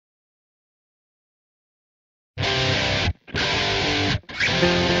I've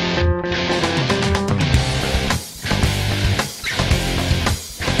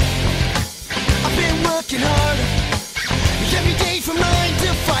been working hard every day from 9 to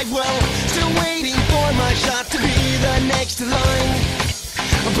 5. Well, still waiting for my shot to be the next in line.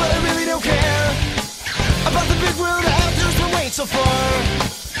 But I really don't care about the big world out there's been waiting so far,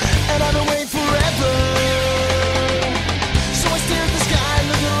 and I've been waiting forever. So I stare at the sky,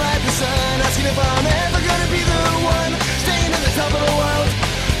 looking at the sun, asking if I'm ever gonna be the one staying at the top of the world.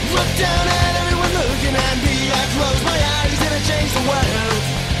 Look down at everyone looking at me. I close my eyes and I change the world.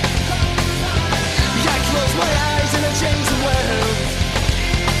 I close my eyes and I change the world.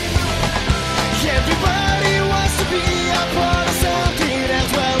 Everybody wants to be a part of something as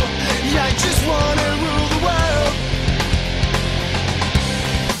well. I just wanna rule the world.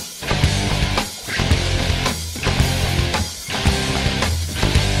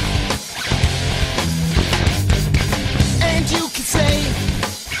 And you can say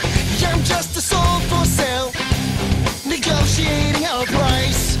I'm just a soul for sale, negotiating a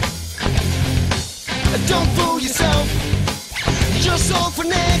price. Don't fool yourself, you're sold for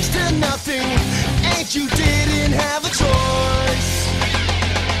next to nothing, and you didn't have a choice.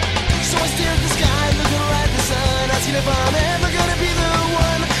 So I stare at the sky, looking at the sun, asking if I'm ever gonna be the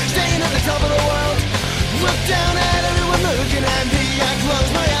one staying at the top of the world. Look down at everyone looking at me. I close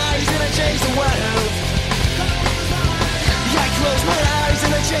my eyes and I change the world. I close my eyes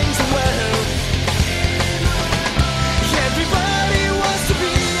and I change the world. Everybody wants to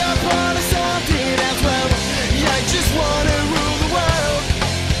be a part of something as well. I just wanna rule the world.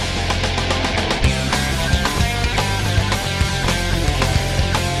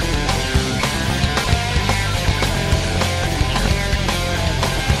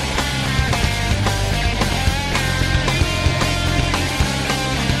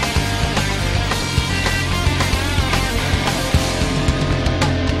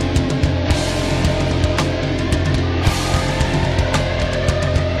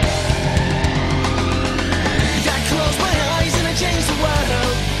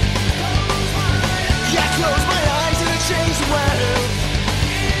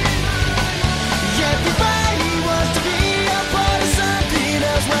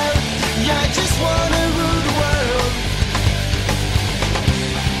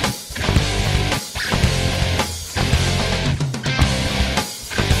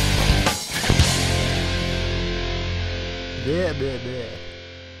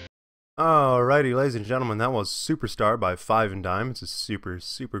 Alrighty, ladies and gentlemen, that was Superstar by Five and Dime. It's a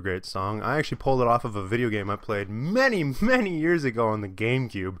super great song. I actually pulled it off of a video game I played many years ago on the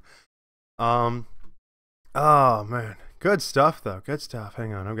GameCube. Oh man, good stuff though, good stuff.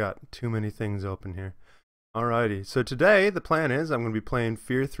 Hang on, I've got too many things open here. Alrighty, so today the plan is I'm going to be playing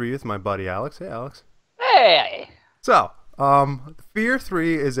F.E.A.R 3 with my buddy Alex. Hey Alex. Hey! So, F.E.A.R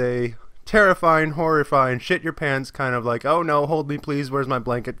 3 is a terrifying, horrifying, shit your pants kind of like, oh no, hold me please, where's my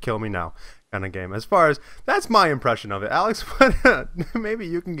blanket, kill me now kind of game. As far as, that's my impression of it. Alex, maybe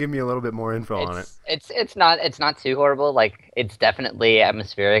you can give me a little bit more info on it. It's not too horrible. Like, it's definitely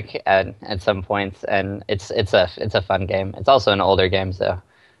atmospheric at some points, and it's a fun game. It's also an older game, so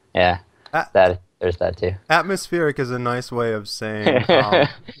yeah, there's that too. Atmospheric is a nice way of saying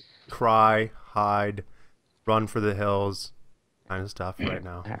cry, hide, run for the hills kind of stuff right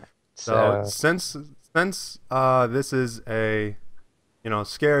now. So since this is a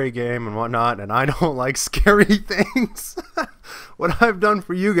scary game and whatnot, and I don't like scary things, what I've done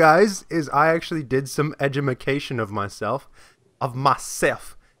for you guys is I actually did some edumacation of myself,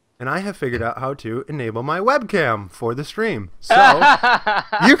 and I have figured out how to enable my webcam for the stream. So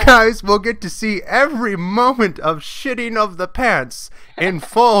you guys will get to see every moment of shitting of the pants in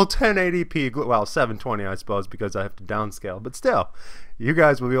full 1080p, well 720 I suppose because I have to downscale, but still, you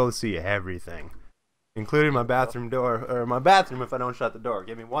guys will be able to see everything. Including my bathroom door, or my bathroom if I don't shut the door.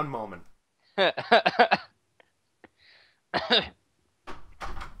 Give me one moment. Alrighty,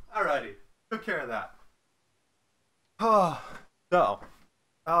 took care of that.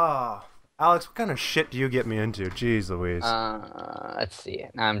 Alex, what kind of shit do you get me into? Jeez Louise. Let's see.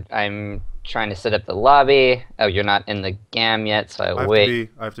 I'm trying to set up the lobby. Oh, you're not in the game yet, so I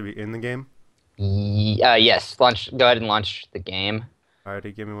wait. I have to be in the game? Yes. Go ahead and launch the game.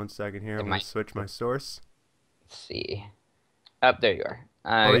 Alrighty, give me 1 second here. I'm going to switch my source. Let's see. Oh, there you are.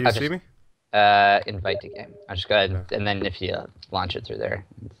 Oh, you see me? Invite to game. I'll just go ahead, and then if you launch it through there.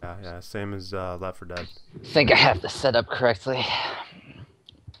 Yeah, same as Left 4 Dead. I think I have this set up correctly.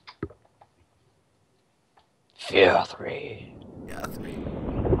 F.E.A.R 3. Yeah, 3.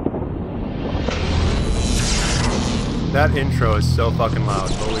 That intro is so fucking loud.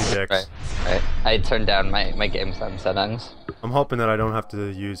 Holy dicks. Right. Right. I turned down my game sound settings. I'm hoping that I don't have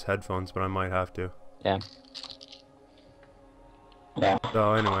to use headphones, but I might have to. Yeah.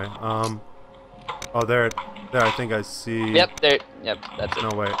 So anyway, oh there, I think I see. Yep, there. Yep, that's it. No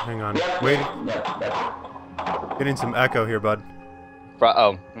wait, hang on, wait. Getting some echo here, bud.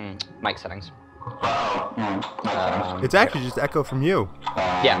 Mic settings. It's actually just echo from you.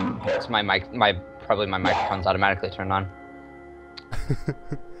 Yeah, it's my mic. Probably my microphone's automatically turned on.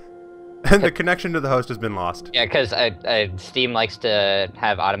 And the connection to the host has been lost. Yeah, because Steam likes to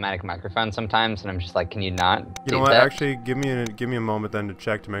have automatic microphones sometimes, and I'm just like, can you not? You know what? Actually, give me a moment then to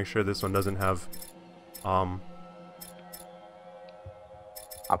check to make sure this one doesn't have,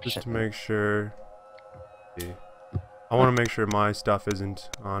 just to make sure. I want to make sure my stuff isn't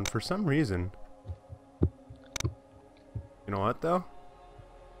on for some reason. You know what though?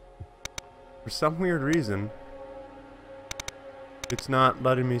 For some weird reason, it's not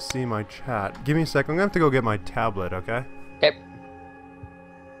letting me see my chat. Give me a sec. I'm gonna have to go get my tablet. Okay. Okay.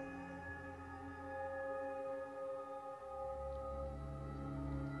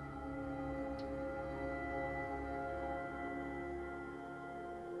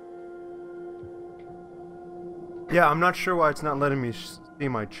 Yeah, I'm not sure why it's not letting me see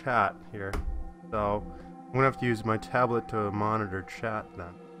my chat here. So, I'm gonna have to use my tablet to monitor chat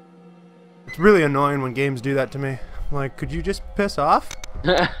then. It's really annoying when games do that to me. I'm like, could you just piss off?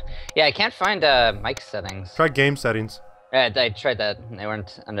 Yeah, I can't find mic settings. Try game settings. Yeah, I tried that. They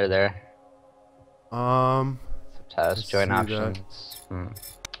weren't under there. Subtitles, join options.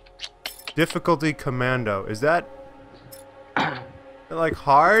 Difficulty commando. Is that like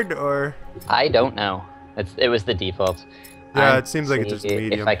hard or? I don't know. It was the default. Yeah, it seems like it's just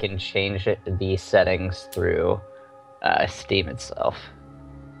medium. If I can change the settings through Steam itself.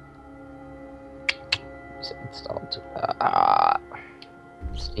 So installed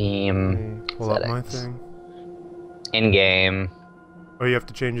Steam pull settings. up my thing. In-game. Oh, you have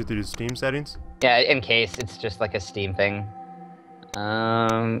to change it through the Steam settings? Yeah, in case it's just like a Steam thing.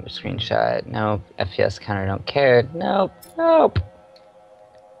 Screenshot. Nope. FPS counter. Don't care. Nope. Nope.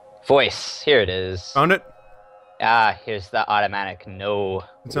 Voice. Here it is. Found it? Ah, here's the automatic no.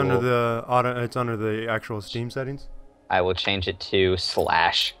 It's under the It's under the actual Steam settings. I will change it to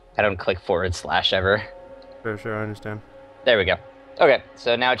 /. I don't click / ever. Sure, I understand. There we go. Okay,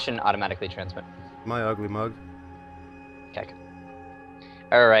 so now it shouldn't automatically transmit. My ugly mug. Okay.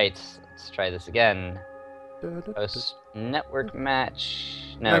 All right, let's try this again. Host network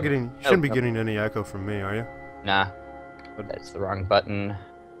match. No, You shouldn't be getting any echo from me, are you? Nah, that's the wrong button.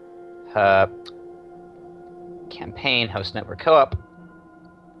 Campaign, host network co-op,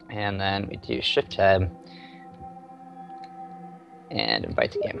 and then we do shift tab and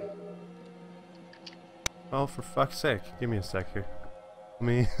invite to game. Oh, for fuck's sake! Give me a sec here.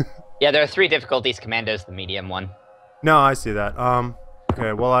 Me. Yeah, there are 3 difficulties. Commando's the medium one. No, I see that.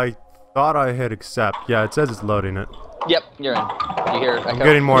 Okay. Well, I thought I hit accept. Yeah, it says it's loading it. Yep, you're in. You hear echo? I'm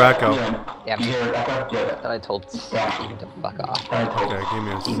getting more echo. Yeah, that I told Steam to fuck off. Okay, give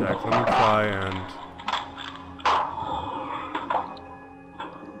me a sec. Let me try and.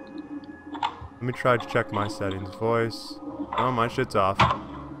 Let me try to check my settings. Voice. Oh, my shit's off.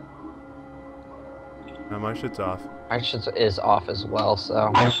 No, my shit's off. My shit is off as well,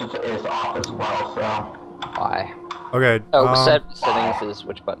 so. Why? Okay. Oh, settings is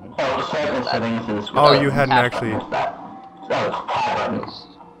which button? Oh, you hadn't actually.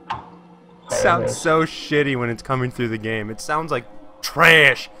 It sounds so shitty when it's coming through the game. It sounds like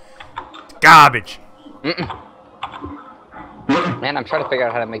trash. Garbage. Man, I'm trying to figure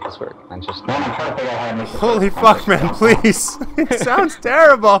out how to make this work. Holy fuck, man, please. It sounds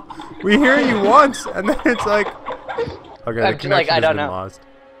terrible. We hear you once, and then it's like... Okay, the connection has been lost.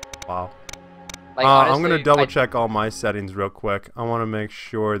 Wow. Like, honestly, I'm going to double check all my settings real quick. I want to make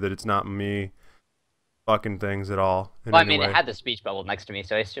sure that it's not me fucking things at all. Well, I mean, it had the speech bubble next to me,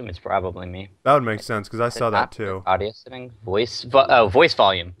 so I assume it's probably me. That would make sense, because I saw that too. Audio setting? Voice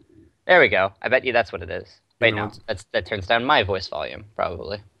volume. There we go. I bet you that's what it is. Wait, no. That turns down my voice volume,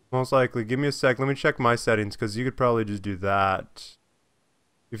 probably. Most likely. Give me a sec. Let me check my settings, because you could probably just do that.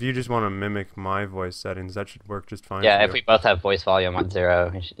 If you just want to mimic my voice settings, that should work just fine. Yeah, if we both have voice volume on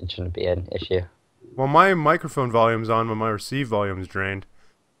 0, it shouldn't be an issue. Well, my microphone volume's on, but my receive volume's drained.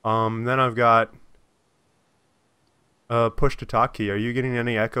 Then I've got push to talk key. Are you getting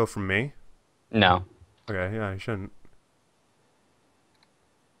any echo from me? No. Okay, yeah, you shouldn't.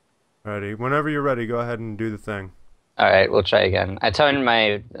 Ready. Whenever you're ready, go ahead and do the thing. Alright, we'll try again. I turned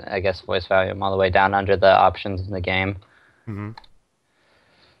my, I guess, voice volume all the way down under the options in the game. Mm-hmm.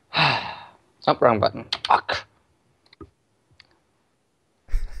 Oh, wrong button. Fuck.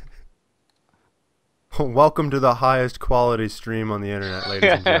 Welcome to the highest quality stream on the internet, ladies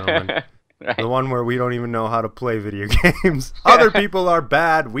and gentlemen. Right. The one where we don't even know how to play video games. Other people are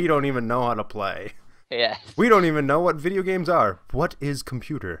bad. We don't even know how to play. Yes. We don't even know what video games are. What is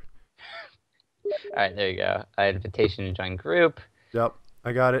computer? Alright, there you go. Invitation to join group. Yep,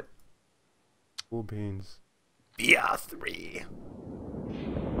 I got it. Cool beans. F.E.A.R.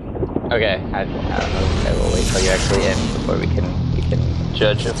 Okay, I don't know. Okay, we'll wait till you're actually in before we can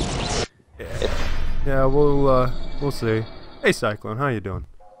judge it. Yeah, we'll see. Hey Cyclone, how you doing?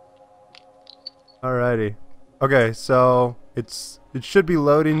 Alrighty. Okay, so it should be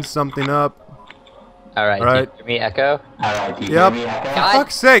loading something up. Alright, do you hear me echo? Alright, do you hear me echo? For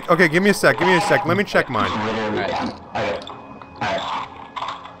fuck's sake! Okay, give me a sec, let me check mine. Alright.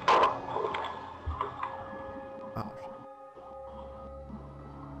 Oh.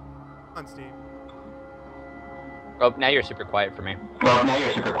 Come on, Steve. Oh, now you're super quiet for me.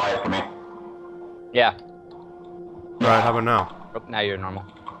 Yeah. Alright, how about now? Oh, now you're normal.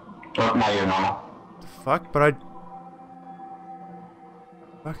 Fuck, but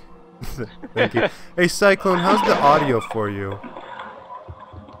Fuck. Thank you. Hey Cyclone, how's the audio for you?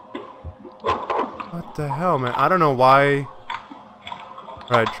 What the hell, man? I don't know why.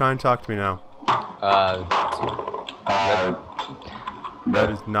 Alright, try and talk to me now. That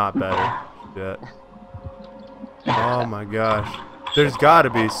is not better. Shit. Oh my gosh. There's gotta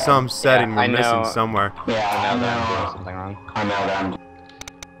be some setting we're missing somewhere. Yeah, I know that I'm doing something wrong.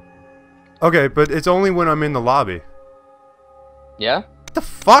 Okay, but it's only when I'm in the lobby. Yeah? What the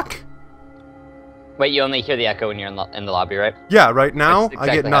fuck? Wait, you only hear the echo when you're in the lobby, right? Yeah, right now That's exactly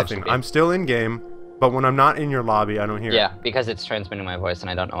I get nothing. I'm still in game, but when I'm not in your lobby, I don't hear it. Yeah, because it's transmitting my voice, and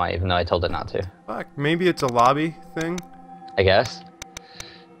I don't know why, even though I told it not to. Fuck, maybe it's a lobby thing? I guess.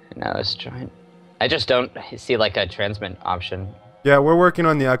 No, it's trying. I just don't see like a transmit option. Yeah, we're working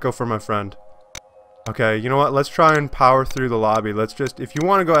on the echo for my friend. Okay, you know what? Let's try and power through the lobby. Let's just, if you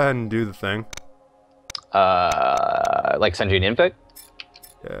want to go ahead and do the thing. Like send you an invite?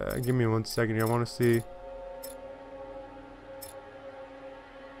 Yeah, give me 1 second here. I want to see.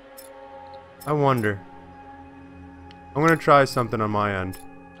 I wonder. I'm going to try something on my end.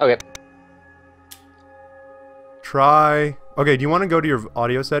 Okay. Try. Okay, do you want to go to your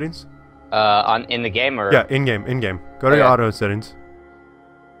audio settings? In the game or? Yeah, in game. Go to your audio settings.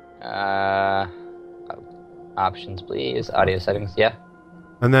 Options, please. Audio settings, yeah.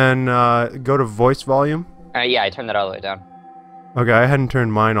 And then go to voice volume. Yeah, I turned that all the way down. Okay, I hadn't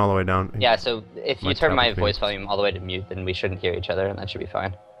turned mine all the way down. Yeah, so if you turn my voice volume all the way to mute, then we shouldn't hear each other, and that should be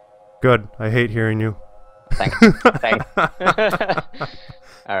fine. Good. I hate hearing you. Thanks. Thanks.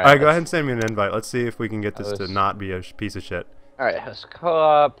 Alright, go ahead and send me an invite. Let's see if we can get this to not be a piece of shit. Alright, host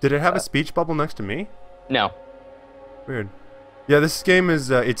co-op. Did it have a speech bubble next to me? No. Weird. Yeah, this game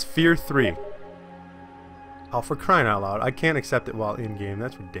is, it's F.E.A.R 3. Oh, for crying out loud. I can't accept it while in-game.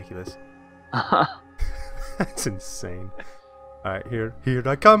 That's ridiculous. That's insane. Alright, here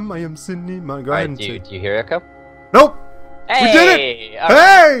I come. I am Sydney. Go ahead and do you hear echo? Nope! Hey! We did it!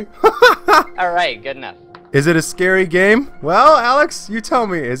 Right. Hey! Alright, good enough. Is it a scary game? Well, Alex, you tell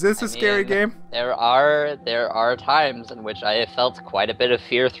me. Is this a scary game? There are times in which I have felt quite a bit of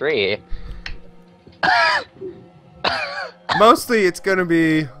F.E.A.R 3. Mostly it's gonna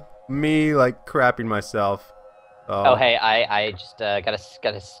be me, like, crapping myself. Oh, hey, I just gotta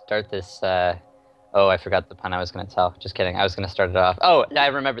start this, oh, I forgot the pun I was gonna tell. Just kidding, I was gonna start it off. Oh, I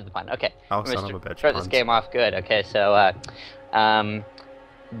remembered the pun, okay. Oh, son of a bitch. Start this game off good, okay, so,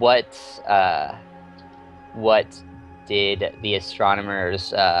 what did the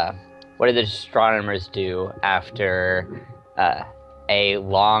astronomers do after, a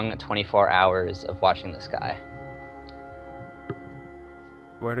long 24 hours of watching the sky?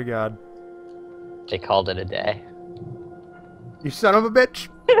 Swear to God. They called it a day. You son of a bitch!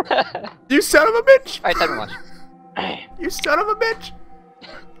 You son of a bitch! Alright, time to watch. You son of a bitch!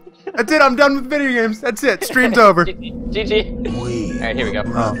 That's it, I'm done with video games. That's it, stream's over. GG. Alright, here we go.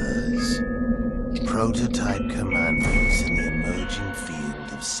 Brothers, prototype commanders in the emerging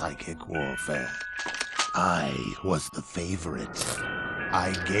field of psychic warfare. I was the favorite.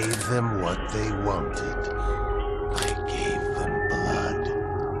 I gave them what they wanted. I gave them blood.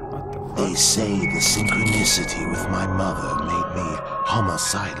 They say the synchronicity with my mother made me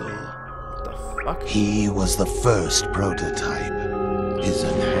homicidal. What the fuck? He was the first prototype. His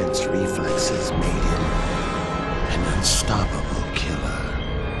enhanced reflexes made him an unstoppable killer.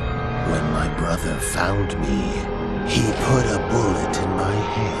 When my brother found me, he put a bullet in my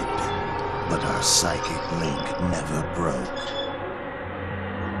head, but our psychic link never broke.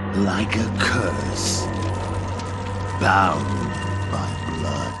 Like a curse, bound by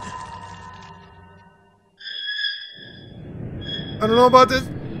blood. don't know about this.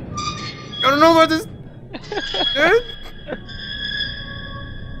 I don't know about this.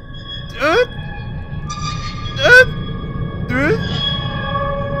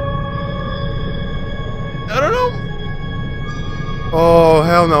 I don't know. Oh,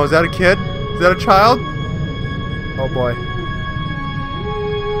 hell no. Is that a kid? Is that a child? Oh, boy.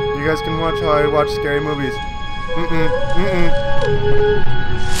 You guys can watch how I watch scary movies.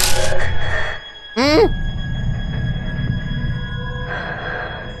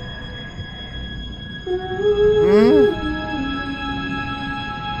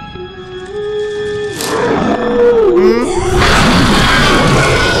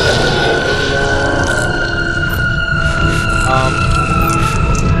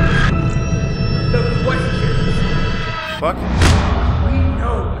 Fuck. We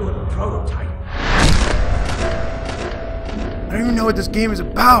know your prototype. I don't even know what this game is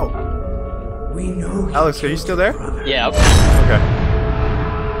about. We know. Alex, are you still there? Yeah. Okay.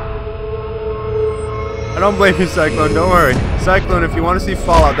 I don't blame you, Cyclone. Don't worry. Cyclone, if you want to see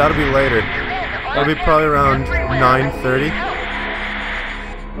Fallout, that'll be later. That'll be probably around 9:30.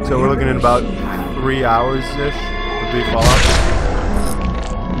 So we're looking at about 3 hours-ish. Would be Fallout.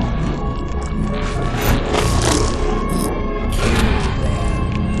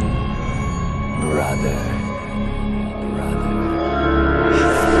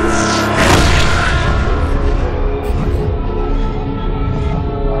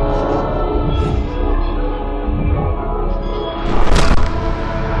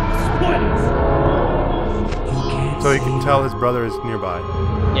 So you can tell his brother is nearby.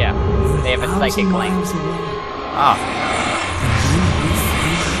 Yeah. They have a psychic link. Ah.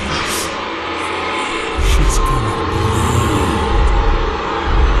 She's gonna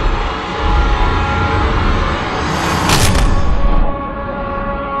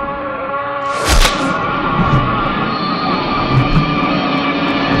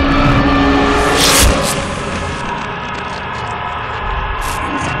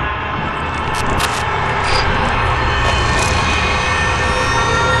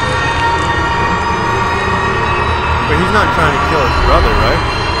But he's not trying to kill his brother, right?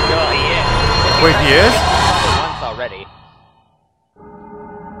 No, he is. Wait, he is? Once already.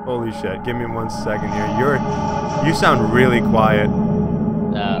 Holy shit. Give me 1 second here. You sound really quiet.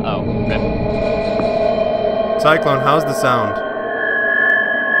 Rip. Cyclone, how's the sound?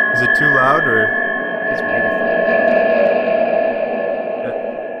 Is it too loud or? He's waiting for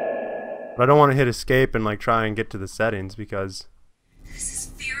But I don't want to hit escape and like try and get to the settings because. This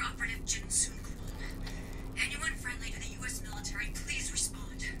is F.E.A.R. Operative Jin Sun-kwon. Anyone friendly to the U.S. military, please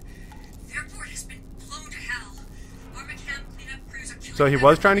respond. The airport has been blown to hell. Our camp cleanup crews are killing. So he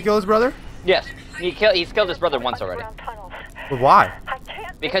was trying to kill his brother? Yes. He's killed his brother once already. But why?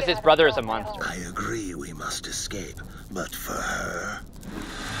 Because his brother is a monster. I agree we must escape, but for her...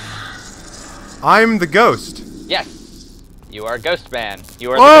 I'm the ghost. Yes. You are Ghost Man.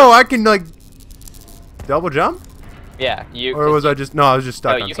 You are Oh, I can like double jump? Yeah, you. Or was I just no, I was just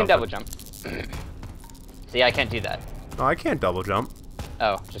stuck Oh, on you can something. double jump. See, I can't do that. No, I can't double jump.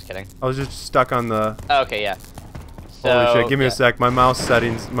 Oh, just kidding. I was just stuck on the Oh, okay, yeah. So, holy shit, give me yeah. a sec. My mouse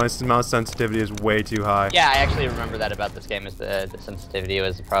settings, my mouse sensitivity is way too high. Yeah, I actually remember that about this game. Is the sensitivity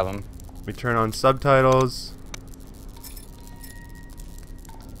was a problem. We turn on subtitles.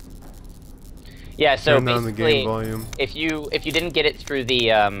 Yeah, so Turn down the basically, game volume. if you didn't get it through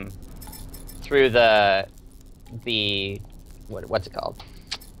the what's it called?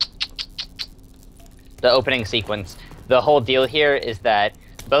 The opening sequence. The whole deal here is that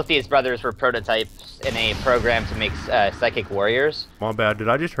both these brothers were prototypes in a program to make psychic warriors. My bad. Did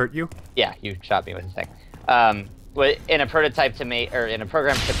I just hurt you? Yeah, you shot me with a thing. But in a prototype to make, or in a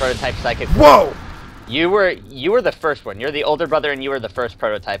program to prototype psychic. Whoa! You were the first one. You're the older brother, and you were the first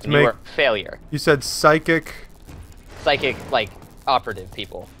prototype, and you were a failure. You said psychic. Psychic, like operative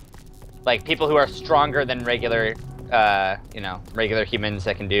people, like people who are stronger than regular, regular humans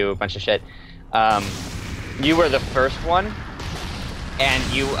that can do a bunch of shit. You were the first one, and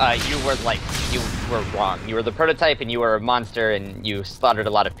you were wrong. You were the prototype, and you were a monster, and you slaughtered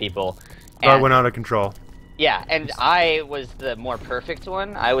a lot of people. So I went out of control. Yeah, and I was the more perfect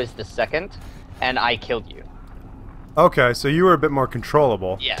one. I was the second, and I killed you. Okay, so you were a bit more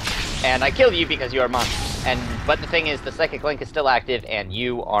controllable. Yeah, and I killed you because you are a monster. But the thing is, the psychic link is still active, and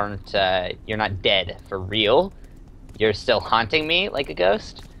you aren't. You're not dead for real. You're still haunting me like a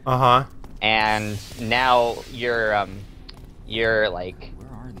ghost. Uh huh. And now you're like. Where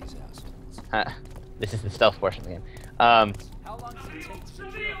are these assholes? This is the stealth portion of the game. How long does it take to shoot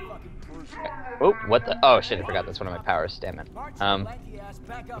a fucking cruiser? Oh, what the? Oh shit! I forgot that's one of my powers. Damn it.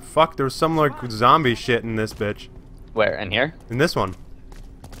 Fuck, there was some like zombie shit in this bitch. Where? In here? In this one.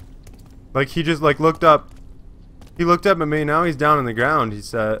 Like he just like looked up. He looked up at me. Now he's down on the ground. He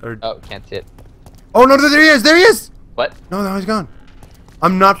said, or Oh, can't see it. oh no, there he is! There he is! What? No, now he's gone.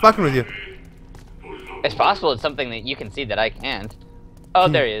 I'm not fucking with you. It's possible it's something that you can see that I can't. Oh,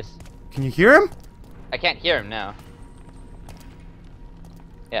 there he is. Can you hear him? I can't hear him now.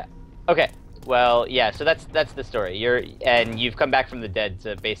 Yeah. Okay. Well, yeah. So that's the story. You've come back from the dead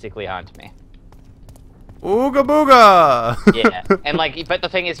to basically haunt me. Ooga booga! Yeah. And like, but the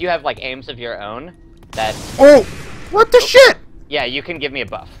thing is, you have like aims of your own. That. Oh! What the shit? Yeah, you can give me a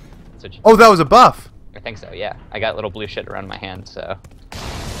buff. That's what you Oh, that was a buff. I think so. Yeah. I got little blue shit around my hand, so.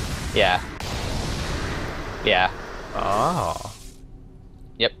 Yeah. Yeah. Oh.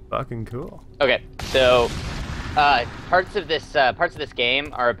 Yep. Fucking cool. Okay. So, parts of this game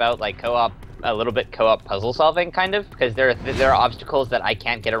are about like co-op, a little bit co-op puzzle solving, kind of, because there are obstacles that I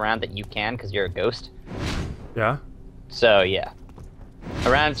can't get around that you can, because you're a ghost. Yeah. So yeah,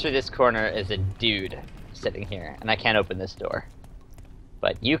 around through this corner is a dude sitting here, and I can't open this door,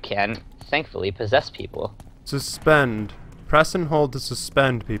 but you can, thankfully, possess people. Suspend. Press and hold to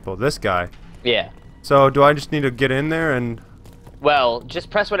suspend people. This guy. Yeah. So do I just need to get in there and? Well, just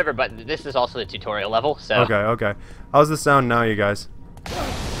press whatever button. This is also the tutorial level, so. Okay. Okay. How's the sound now, you guys?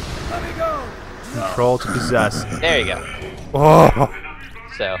 Let me go. Control to possess. There you go. Oh.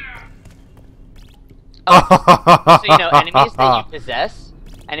 So. Oh, so you know, enemies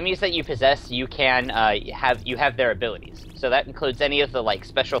that you possess, you can have their abilities. So that includes any of the like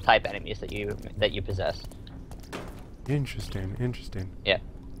special type enemies that you possess. Interesting. Interesting. Yeah.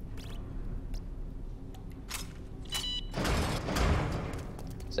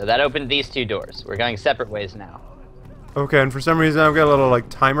 So that opened these two doors. We're going separate ways now. Okay, and for some reason I've got a little like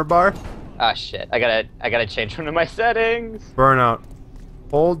timer bar. Ah shit! I gotta change one of my settings. Burnout.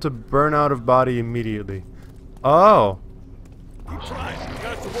 Hold to burn out of body immediately. Oh.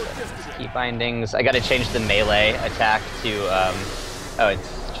 Key bindings. I gotta change the melee attack to oh,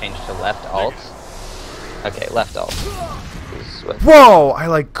 it's changed to left alt. Okay, left alt. Whoa! I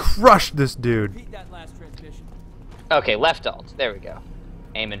like crushed this dude. Repeat that last transmission. Okay, left alt. There we go.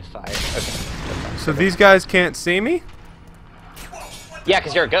 Aim and fire. Okay. So these guys can't see me? Yeah,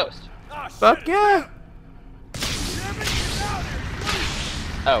 because you're a ghost. Fuck yeah!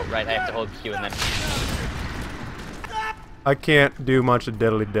 Oh, right. I have to hold Q and then. I can't do much of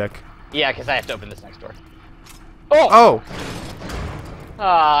diddly dick. Yeah, because I have to open this next door. Oh! Oh!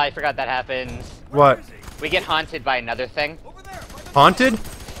 Ah, I forgot that happens. What? We get haunted by another thing. Haunted?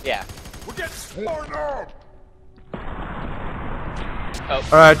 Yeah. We're getting sworn up. Oh.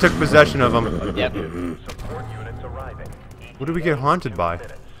 Alright, I took possession of him. Yep. What did we get haunted by?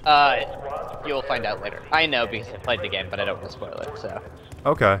 You'll find out later. I know because I played the game, but I don't want to spoil it, so.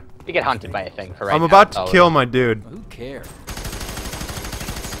 Okay. You get haunted by a thing for right I'm now. about to kill my dude. Who cares?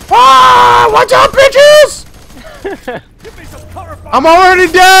 Ah! Watch out, bitches! I'm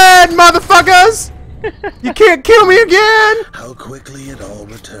already dead, motherfuckers! You can't kill me again! How quickly it all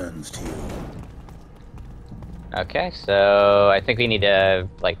returns to you. Okay, so I think we need to,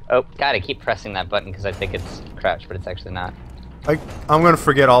 like, oh, God, I keep pressing that button because I think it's crouched, but it's actually not. I'm gonna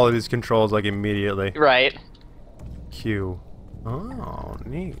forget all of these controls, like, immediately. Right. Q. Oh,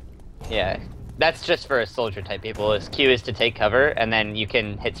 neat. Yeah. That's just for soldier type people. Q is to take cover, and then you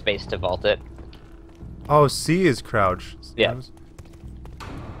can hit space to vault it. Oh, C is crouch. Yeah.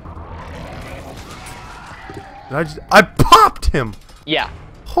 I popped him! Yeah.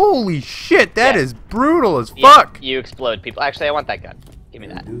 Holy shit, that Yeah. is brutal as Yeah, fuck! you explode people. Actually, I want that gun. Give me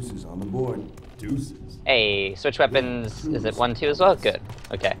that. Deuces on the board. Deuces. Hey, switch weapons. Is it 1, 2 as well? Good.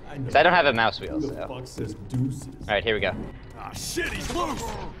 Okay. Because I don't have a mouse wheel, Who the so. fuck says deuces? Alright, here we go. Ah, shit, he's loose.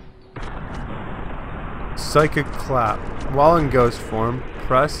 Psychic clap. While in ghost form,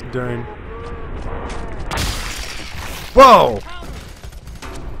 press during... Whoa!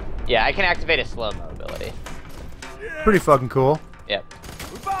 Yeah, I can activate a slow-mo ability. Pretty fucking cool. Yep.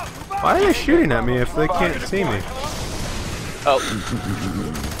 Why are they shooting at me if they can't see me? Oh.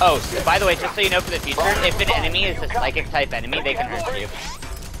 Oh, so by the way, just so you know for the future, if an enemy is a psychic type enemy, they can hurt you.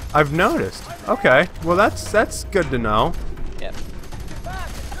 I've noticed. Okay, well that's good to know. Yep.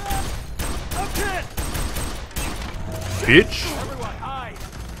 Bitch.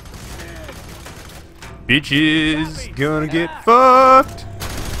 Bitch is gonna get fucked.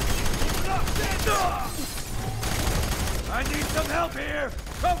 I need some help here.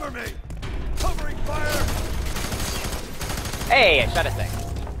 Cover me. Covering fire. Hey, I shot a thing.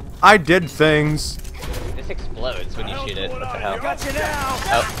 I did things. This explodes when you shoot it. What the hell? Got you now.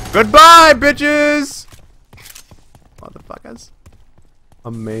 Oh, Goodbye, bitches. Motherfuckers.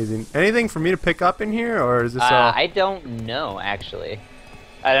 Amazing. Anything for me to pick up in here, or is this all? I don't know, actually.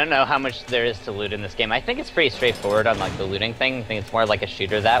 I don't know how much there is to loot in this game. I think it's pretty straightforward on like the looting thing. I think it's more like a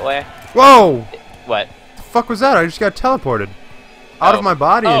shooter that way. Whoa! What? The fuck was that? I just got teleported out of my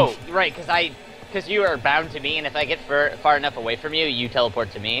body. Oh, right, because you are bound to me, and if I get far enough away from you, you teleport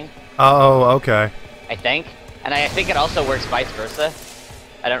to me. Oh, okay. I think, and I think it also works vice versa.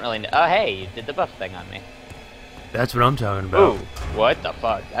 I don't really know. Oh, hey, you did the buff thing on me. That's what I'm talking about. Ooh, what the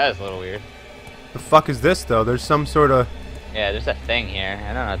fuck? That is a little weird. The fuck is this though? There's some sort of Yeah, there's a thing here.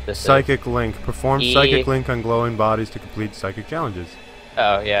 I don't know what this is. psychic link. Perform psychic link on glowing bodies to complete psychic challenges.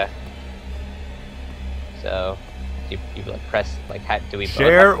 Oh yeah. So, you like press like how do we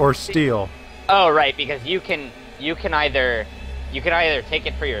share or steal? Oh right, because you can either take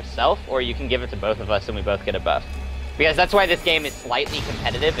it for yourself or you can give it to both of us and we both get a buff. Because that's why this game is slightly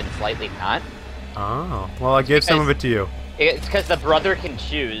competitive and slightly not. Oh, well I gave some of it to you. It's because the brother can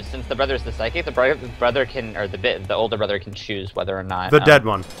choose, since the brother's the psychic, the brother can, or the older brother can choose whether or not... The dead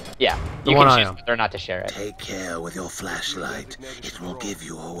one. Yeah, the you one can I choose am. whether or not to share it. Take care with your flashlight. It will give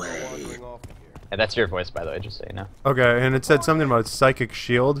you away. Yeah, that's your voice, by the way, just so you know. Okay, and it said something about psychic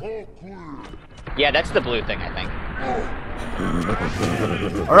shield. Yeah, that's the blue thing, I think.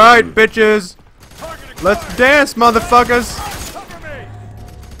 Alright, bitches! Let's dance, motherfuckers!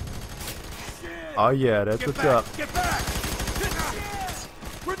 Oh yeah, that's what's up. Get back!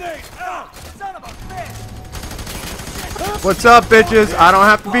 Grenade! Out! Son of a bitch! What's up, bitches? I don't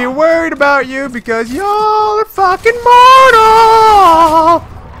have to be worried about you because y'all are fucking mortal!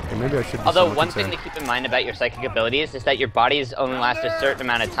 Okay, maybe I should be Although, somewhat one concerned. thing to keep in mind about your psychic abilities is that your bodies only last a certain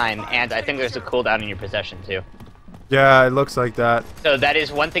amount of time, and I think there's a cooldown in your possession, too. Yeah, it looks like that. So that is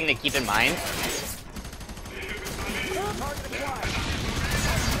one thing to keep in mind.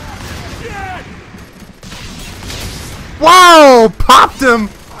 Whoa! Popped him!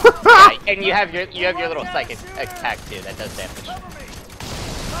 Yeah, and you have your little psychic attack, too, that does damage.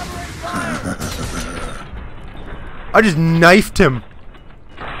 I just knifed him.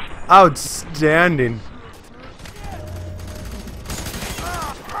 Outstanding.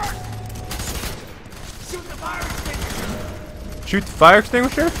 Shoot the fire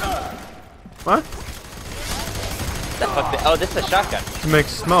extinguisher? What? Oh, this is a shotgun. To make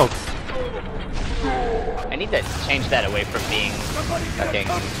smoke. I need to change that away from being fucking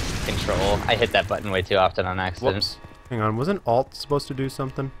control. I hit that button way too often on accident. Whoops. Hang on, wasn't Alt supposed to do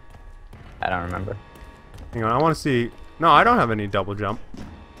something? I don't remember. Hang on, I want to see. No, I don't have any double jump.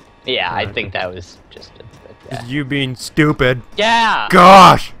 Yeah, Alright. I think that was just yeah. You being stupid. Yeah!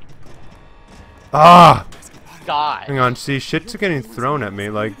 Gosh! Ah! God. Hang on, see, shit's getting thrown at me,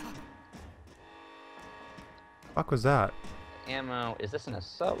 like... Fuck was that? Ammo. Is this an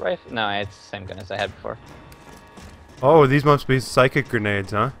assault rifle? No, it's the same gun as I had before. Oh, these must be psychic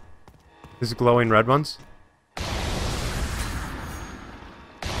grenades, huh? These glowing red ones?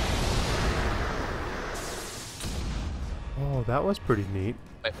 Oh, that was pretty neat.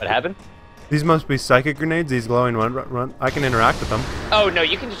 Wait, what happened? These must be psychic grenades, these glowing run. I can interact with them. Oh, no,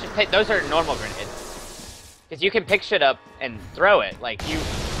 you can just pick... Those are normal grenades. Because you can pick shit up and throw it. Like,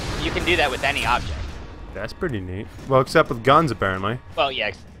 you can do that with any object. That's pretty neat. Well, except with guns, apparently. Well,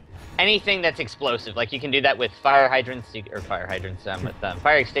 yeah. Anything that's explosive. Like, you can do that with fire hydrants, with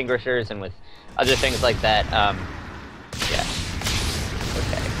fire extinguishers, and with other things like that. Yeah.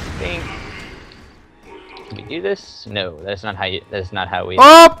 Okay. Can we do this? No, that's not how we...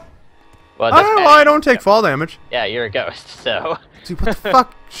 Oh! Well, I don't know why I don't take fall damage. Yeah, you're a ghost, so... See, what the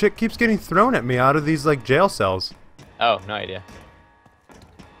fuck? Shit keeps getting thrown at me out of these, like, jail cells. Oh, no idea.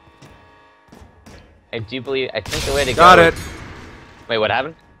 I think the way to go... Got it! Wait, what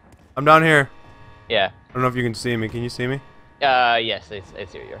happened? I'm down here. Yeah. I don't know if you can see me. Can you see me? Yes, I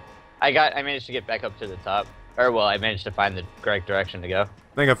see where you are. I managed to get back up to the top. Or, well, I managed to find the correct direction to go.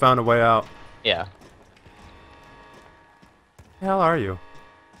 I think I found a way out. Yeah. The hell are you?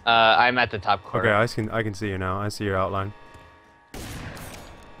 I'm at the top corner. Okay, I can see you now. I see your outline.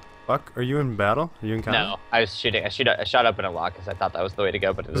 Fuck, are you in battle? Are you in combat? No, I was shooting. I shot up in a lock because I thought that was the way to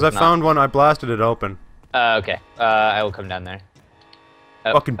go, but it was Because I found one, I blasted it open. Okay. I will come down there.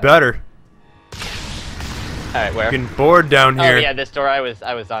 Oh, Fucking better. Alright, where? Fucking bored down here. Oh yeah, this door. I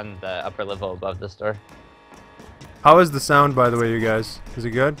was on the upper level above this door. How is the sound, by the way, you guys? Is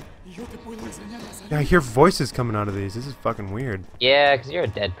it good? Yeah, I hear voices coming out of these. This is fucking weird. Yeah, because you're a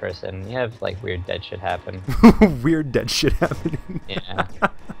dead person. You have, like, weird dead shit happen. Weird dead shit happening. Yeah.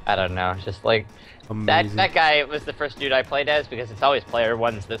 I don't know. Just, like... Amazing. That guy was the first dude I played as, because it's always player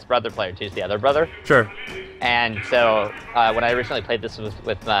one's this brother, player two's the other brother. Sure. And so, when I originally played this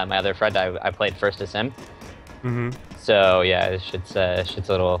with my other friend, I played first as him. Mm-hmm. So yeah, shit's a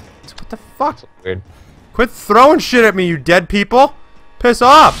little. What the fuck? Weird. Quit throwing shit at me, you dead people! Piss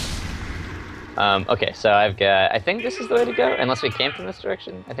off! Okay, so I've got. I think this is the way to go. Unless we came from this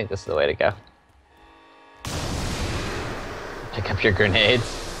direction, I think this is the way to go. Pick up your grenades.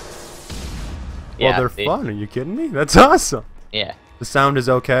 Well, they're fun. Are you kidding me? That's awesome. Yeah. The sound is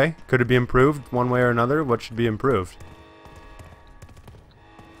okay. Could it be improved one way or another? What should be improved?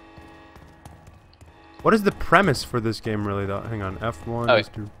 What is the premise for this game, really, though? Hang on. F1 is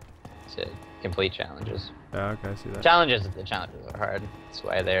to... To complete challenges. Yeah, okay, I see that. The challenges are hard. That's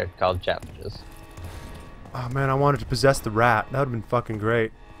why they're called challenges. Oh, man, I wanted to possess the rat. That would have been fucking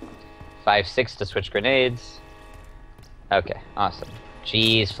great. 5-6 to switch grenades. Okay, awesome.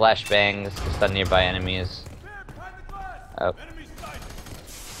 Jeez, flashbangs to stun nearby enemies. Oh.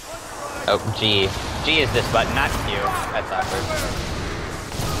 Oh, G. G is this button, not Q. That's awkward.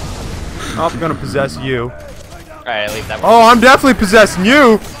 Oh, I'm gonna possess you. Alright, at least that works. Oh, I'm definitely possessing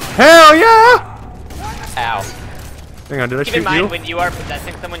you! Hell yeah! Ow. Hang on, did I Keep shoot in mind, you? when you are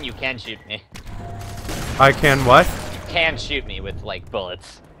possessing someone, you can shoot me. I can what? You can shoot me with, like,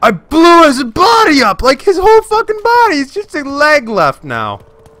 bullets. I blew his body up! Like, his whole fucking body! It's just a leg left now.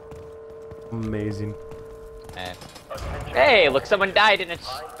 Amazing. Hey, look, someone died in a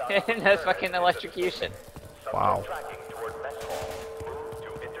fucking electrocution. Wow.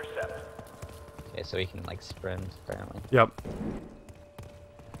 Okay, so we can, like, sprint, apparently. Yep.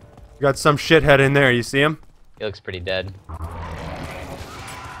 Got some shithead in there, you see him? He looks pretty dead.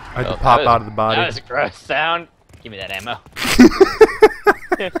 I had to pop out of the body. That was a gross sound. Give me that ammo.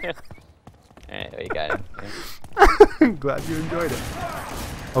 Alright, we got him. I'm glad you enjoyed it.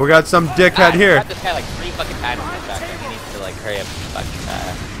 Oh, we got some dickhead here. I got this guy like 3 fucking times in the shotgun. He needs to like hurry up and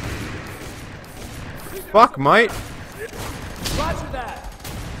Fuck, mate. Roger that.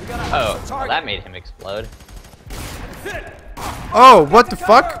 We got a Oh, well, that made him explode. Oh, what the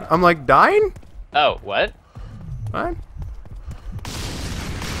fuck? I'm like dying? Oh, what? What?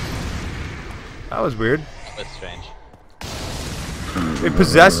 That was weird. That was strange. They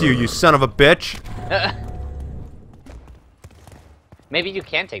possess you, you son of a bitch. Maybe you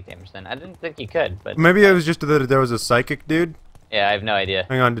can take damage then. I didn't think you could, but... Maybe it was just that there was a psychic dude. Yeah, I have no idea.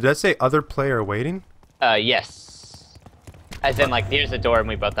 Hang on, did that say other player waiting? Yes. As in, like, here's the door and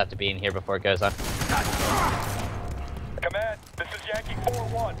we both have to be in here before it goes on. Command, this is Yankee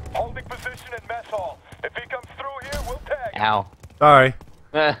 4-1. Holding position in mess hall. If he comes through here, we'll tag him. Ow. Sorry.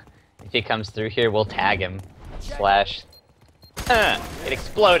 If he comes through here, we'll tag him. Slash. It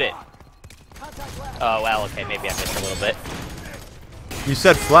exploded. Oh, well, okay, maybe I missed a little bit. You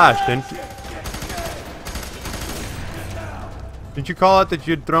said flash, didn't you? Did you call out that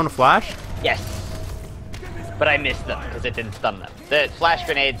you'd thrown a flash? Yes. But I missed them, because it didn't stun them. The flash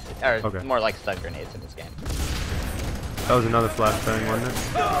grenades are more like stun grenades in this game. That was another flash bang, wasn't it?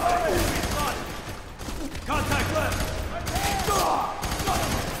 Contact left.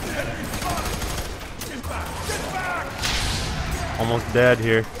 Almost dead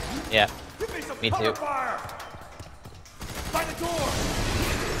here. Yeah. Me too. By the door.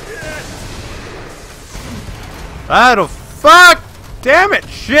 That'll fuck! Damn it,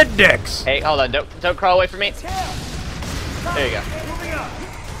 shit dicks! Hey, hold on, don't crawl away from me. There you go.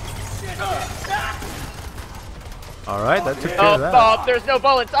 Alright, that took care of that. Oh, there's no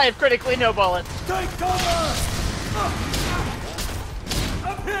bullets. I have critically no bullets. Take cover.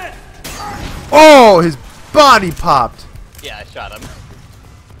 I'm hit. Oh, his body popped! Yeah, I shot him.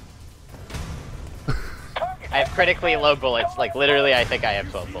 I have critically low bullets. Like, literally, I think I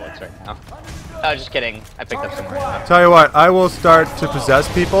have 12 bullets right now. Oh, just kidding. I picked up some more ammo. Tell you what, I will start to possess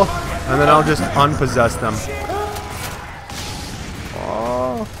people, and then I'll just unpossess them.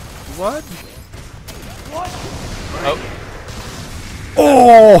 Oh, what? Oh.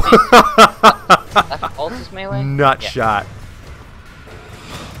 Oh! Ult is melee? Nut Yeah. shot.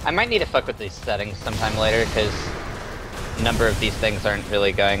 I might need to fuck with these settings sometime later, because a number of these things aren't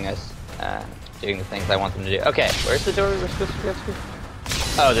really going as, doing the things I want them to do. Okay, where's the door we're supposed to go to?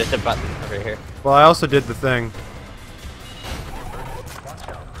 Oh, there's a button over here. Well, I also did the thing.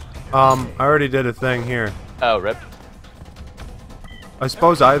 I already did a thing here. Oh, rip. I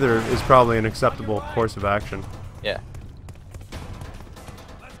suppose either is probably an acceptable course of action. Yeah.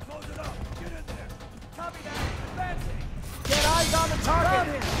 Let's close it up. Get in there. Copy that. Advancing. Get eyes on the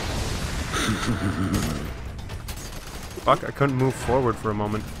target. Fuck, I couldn't move forward for a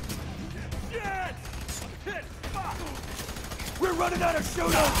moment. Yes. Hit. Fuck. We're running out of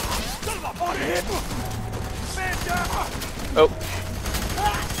shooters. Son of a fucking hit. Man down. Oh.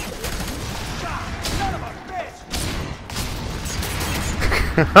 Son of a bitch.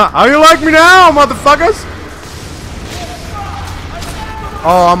 How you like me now, motherfuckers?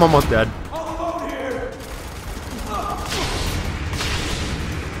 Oh, I'm almost dead.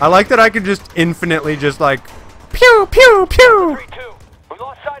 I like that I could just infinitely just like pew pew pew. 3-2. We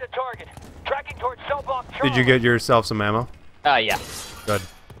lost sight of target. Tracking towards cell block. Did you get yourself some ammo? Yeah. Good.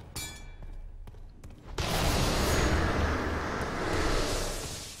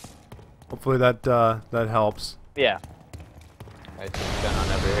 Hopefully that that helps. Yeah. Alright, so what's going on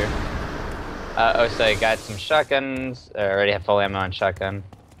over here? Oh, so I got some shotguns. I already have full ammo on shotgun.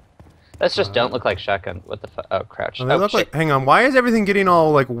 Those just don't look like shotgun. What the fuck? Oh, crouch. Oh, they look shit. like. Hang on. Why is everything getting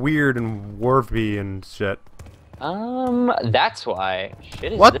all like weird and warpy and shit? That's why.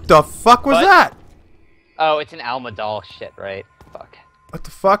 Shit is What this? the fuck was What? that? Oh, it's an Alma doll shit, right? Fuck. What the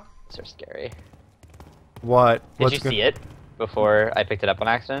fuck? Those are scary. What? Did you see it before I picked it up on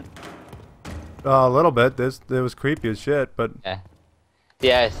accident? A little bit. It was creepy as shit, but. Yeah.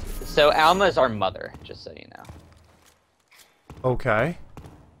 Yes. So Alma is our mother, just so you know. Okay.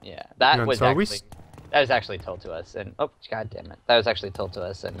 Yeah, that And was so actually told to us, and oh god damn it, that was actually told to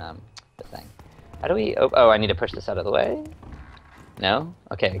us in the thing. How do we? Oh, I need to push this out of the way. No?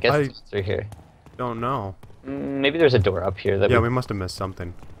 Okay, I guess it's through here. Don't know. Maybe there's a door up here that. Yeah, we must have missed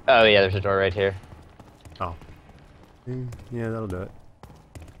something. Oh yeah, there's a door right here. Oh. Yeah, that'll do it.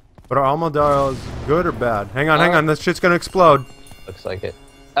 But are Alma dolls good or bad? Hang on, this shit's gonna explode. Looks like it.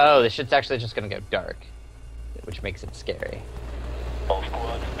 Oh, this shit's actually just gonna go dark, which makes it scary. All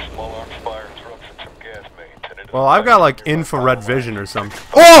squads, small arms fire trucks and some gas mains. Well, I've got like infrared vision or something.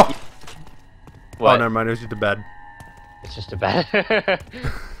 Oh! What? Oh, never mind. It was just a bed. It's just a bed.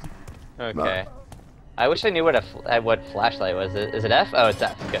 Okay. I wish I knew what flashlight was. Is it F? Oh, it's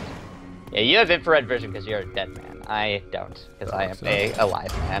F. Good. Yeah, you have infrared vision because you're a dead man. I don't, because I am a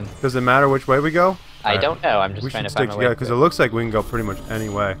alive man. Does it matter which way we go? I don't know. I'm just trying to find my way. Because it looks like we can go pretty much any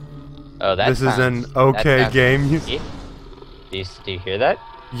way. Oh, that This is an okay game. Do you hear that?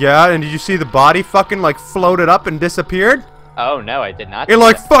 Yeah, and did you see the body fucking like floated up and disappeared? Oh no, I did not. It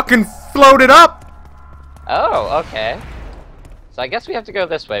like fucking floated up. Oh, okay. So I guess we have to go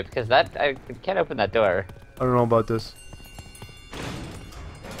this way because I can't open that door. I don't know about this.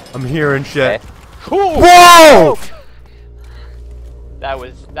 I'm hearing shit. Okay. Whoa! That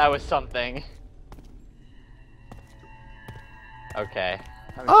was something. Okay.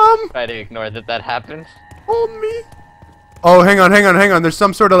 Try to ignore that happened. Hold me. Oh, hang on. There's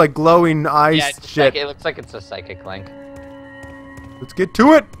some sort of like glowing ice shit. It looks like it's a psychic link. Let's get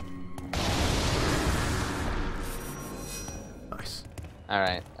to it. Nice. All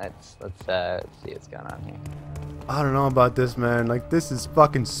right, let's see what's going on here. I don't know about this, man. Like, this is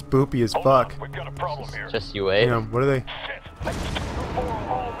fucking spoopy as fuck. We've got a problem here. Just you wait. You know, what are they?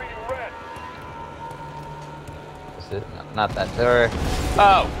 Is it? No, not that door.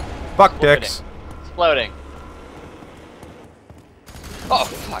 Oh! Fuck dicks. Exploding. Oh,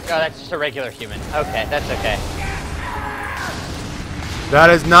 fuck. Oh, that's just a regular human. Okay, that's okay. That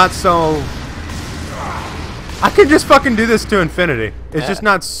is not so... I could just fucking do this to infinity. It's just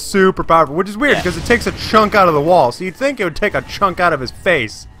not super powerful, which is weird because it takes a chunk out of the wall. So you'd think it would take a chunk out of his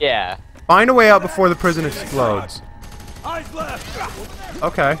face. Yeah. Find a way out before the prison explodes. Eyes left.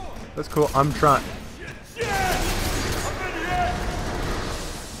 Okay, that's cool. I'm trying.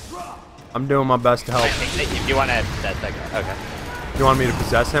 I'm doing my best to help. If you want to possess that guy. Okay. You want me to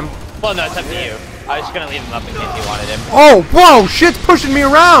possess him? Well, no, it's up to you. I was just going to leave him up in case you wanted him. Oh, whoa! Shit's pushing me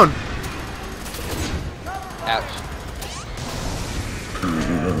around! Ouch.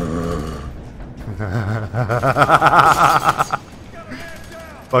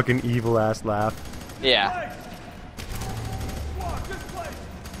 Fucking evil ass laugh. Yeah.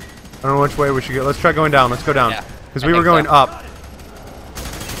 I don't know which way we should go. Let's try going down. Let's go down. Yeah, Because I we were think going so. up.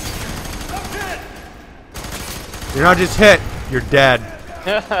 You're not just hit. You're dead.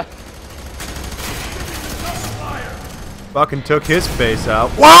 Fucking took his face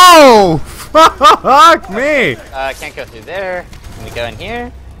out. Whoa! Fuck me! Can't go through there. Can we go in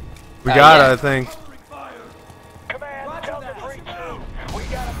here? We got yeah. it, I think. Command, Delta 3-2. We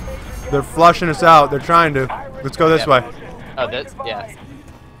got a major They're flushing us out. They're trying to. Let's go this way. Oh, this? Yeah.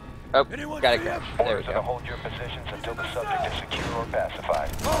 Oh, got it, crouch. There we go. hold your positions until the subject is secure or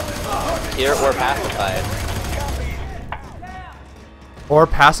pacified. Here or pacified. Or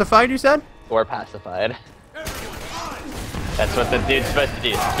pacified, you said? Or pacified. That's what the dude's supposed to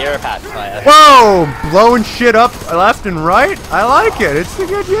do. Secure or pacified. Whoa! Blowing shit up left and right? I like it. It's a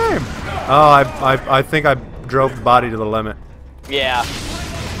good game. Oh, I think I drove the body to the limit. Yeah.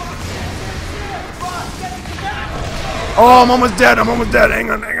 Oh, I'm almost dead. Hang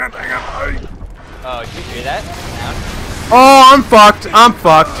on. Oh, did you hear that? Down. Oh, I'm fucked.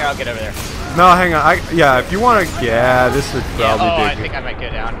 Here, I'll get over there. No, hang on. Yeah, if you want to... Yeah, this would probably oh, be I good. think I might go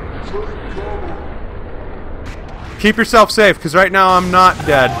down. Keep yourself safe, because right now I'm not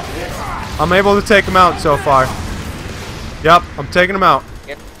dead. I'm able to take him out so far. Yep, I'm taking him out.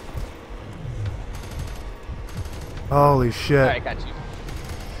 Yep. Holy shit. Alright, got you.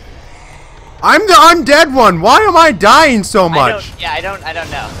 I'm the undead one. Why am I dying so much? I don't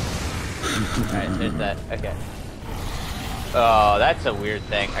know. Alright, there's that. Okay. Oh, that's a weird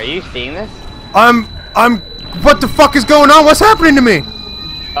thing. Are you seeing this? What the fuck is going on? What's happening to me?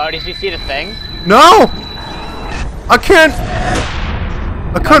 Oh, did you see the thing? No! I can't.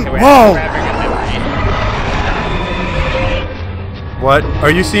 I couldn't. Okay, Whoa! we're having a What? Are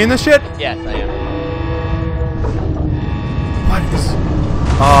you seeing this shit? Yes, I am. What is?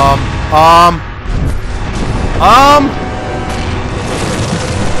 Oh.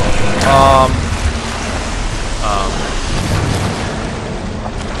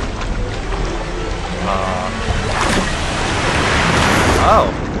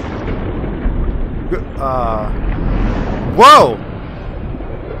 Whoa!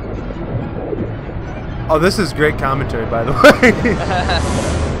 Oh, this is great commentary, by the way.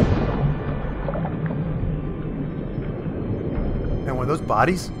 And were those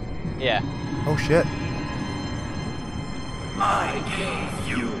bodies? Yeah. Oh shit. I gave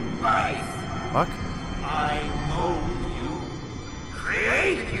you life. Fuck. I mold you.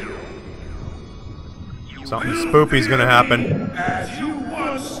 Create you. Something spoopy's gonna happen. As you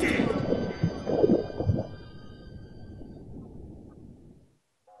once did.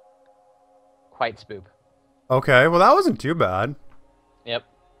 Quite spoop. Okay, well that wasn't too bad. Yep.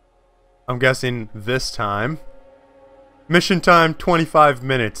 I'm guessing this time. Mission time 25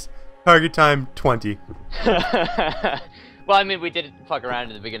 minutes. Target time 20. Well, I mean, we did fuck around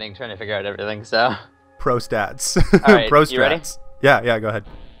in the beginning trying to figure out everything, so. Pro stats. Alright, Pro you ready? strats. Yeah, go ahead.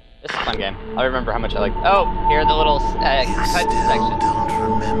 This is a fun game. I remember how much I like. Oh, here are the little cut sections.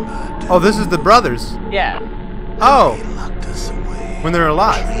 Don't remember. Oh, this is the brothers. Yeah. Oh, They locked us away. when they're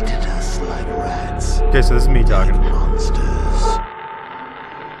alive. Treated us like rats. Okay, so this is me talking. Monsters.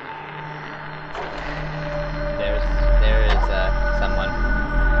 There is someone.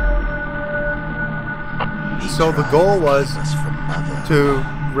 So the goal was Us from mother. to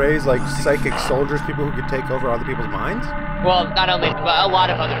raise like psychic soldiers, people who could take over other people's minds. Well, not only, but a lot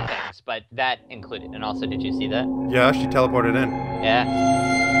of other things, but that included. And also, did you see that? Yeah, she teleported in. Yeah.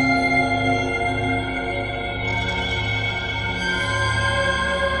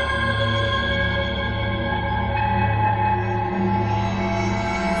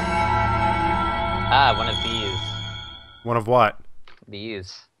 Ah, one of these. One of what?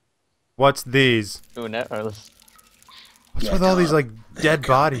 These. What's these? Who knows? What's with all these like They're dead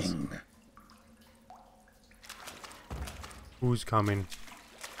bodies? coming. Who's coming?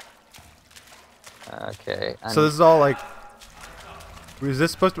 Okay. So this is all like. Is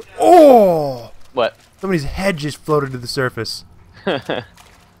this supposed to? Oh! What? Somebody's head just floated to the surface.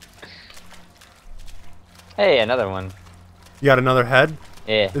 Hey, another one. You got another head?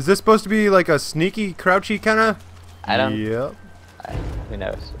 Yeah. Is this supposed to be like a sneaky, crouchy kind of? I don't. Yep. Who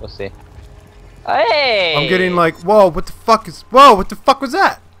knows? We'll see. Hey! I'm getting like, whoa, what the fuck is? Whoa, what the fuck was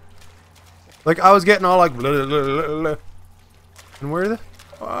that? Like I was getting all like, blah, blah, blah, blah, blah. And where are the?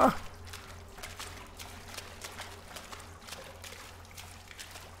 I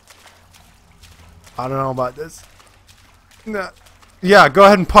don't know about this. Nah. Yeah, go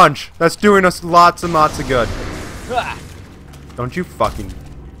ahead and punch. That's doing us lots and lots of good. Ah! Don't you fucking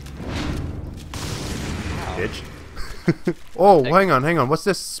bitch. Oh, hang on. What's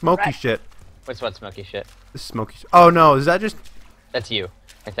this smoky Right. shit? What's what smoky shit? This smoky. Oh no, is that just? That's you,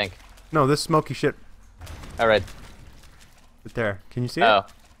 I think. No, this smoky shit. All right. Right there. Can you see Oh. it?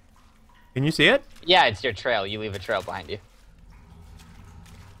 Can you see it? Yeah, it's your trail. You leave a trail behind you.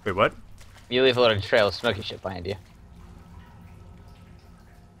 Wait, what? You leave a little trail of smoky shit behind you.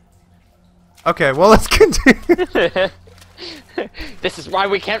 Okay, well let's continue. This is why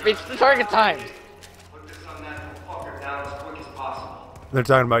we can't reach the target times. Put this unnatural fucker down as quick as possible. They're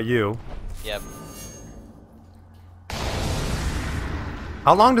talking about you. Yep.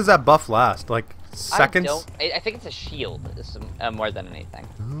 How long does that buff last? Like seconds? I think it's a shield, more than anything.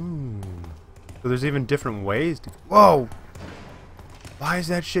 So there's even different ways to. Whoa! Why does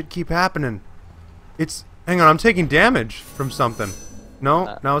that shit keep happening? It's. Hang on, I'm taking damage from something.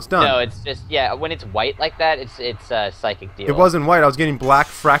 No, now it's done. No, it's just when it's white like that, it's a psychic deal. It wasn't white. I was getting black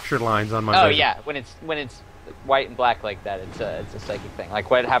fracture lines on my. Oh vision. yeah, when it's white and black like that, it's a psychic thing. Like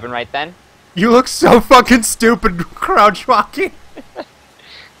what happened right then. You look so fucking stupid crouch walking.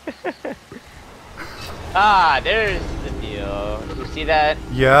 Ah, there's the You see that?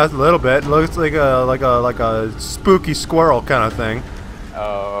 Yeah, a little bit. Looks like a spooky squirrel kind of thing.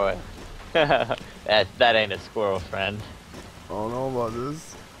 Oh, that ain't a squirrel, friend. I don't know about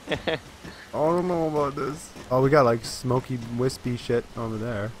this. I don't know about this. Oh, we got like smoky, wispy shit over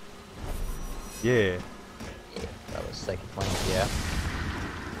there. Yeah. That was second point, yeah.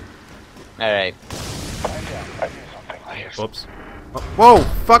 Alright. Whoops. Oh, whoa!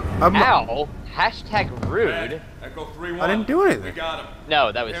 Fuck! Ow! Hashtag rude. Echo 3-1. I didn't do anything. We got him.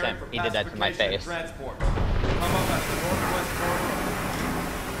 No, that was him. Preparing for He did that to my pacification face. and transport. Come up at the northwest corridor.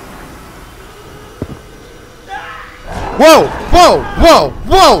 Whoa! Whoa! Whoa!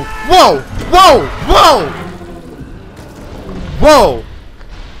 Whoa! Whoa! Whoa! Whoa! Whoa!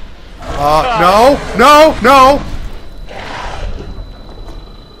 No! No! No!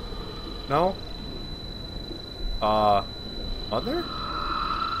 No? Mother?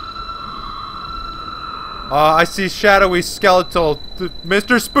 I see shadowy skeletal.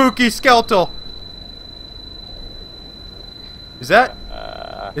 Mr. Spooky Skeletal. Is that?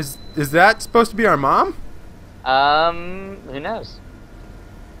 Is that supposed to be our mom? Who knows?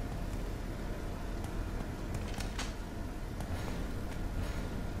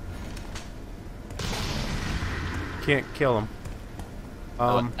 Can't kill him.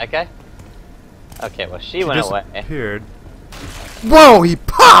 That guy? Okay, well, she went away. Disappeared. Whoa! He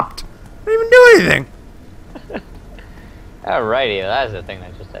popped! I didn't even do anything. Alrighty, that's the thing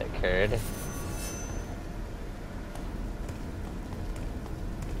that just occurred.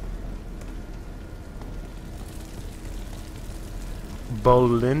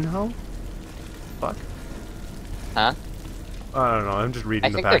 Bolinho? Fuck. Huh? I don't know. I'm just reading I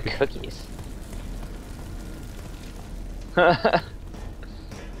the think package. they're cookies.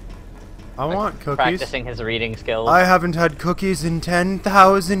 I want cookies. Practicing his reading skills. I haven't had cookies in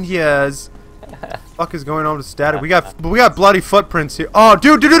 10,000 years. Fuck is going on with static? We got bloody footprints here. Oh,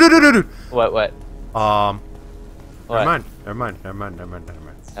 dude. What? What? What? Never mind.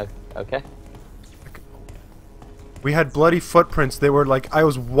 Okay. We had bloody footprints. They were like, I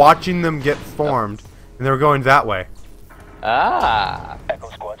was watching them get formed, and they were going that way. Ah,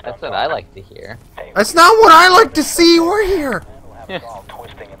 that's what I like to hear. That's not what I like to see or hear.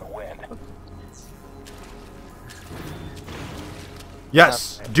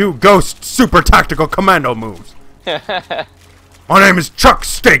 Yes, do ghost super tactical commando moves. My name is Chuck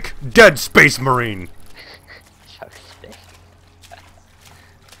Steak, dead space marine. Chuck Steak.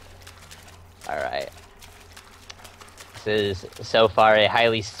 Alright. This is so far a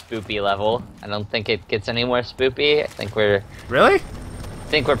highly spoopy level. I don't think it gets any more spoopy. I think we're Really?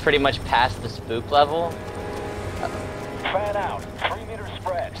 pretty much past the spook level. Fan out. 3 meter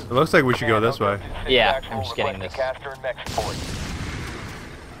spread. It looks like we should go this way. Yeah, I'm just getting this.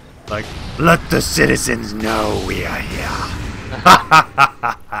 Like, let the citizens know we are here.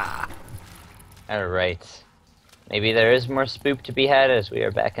 Alright. Maybe there is more spook to be had as we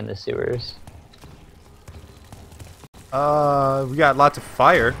are back in the sewers. We got lots of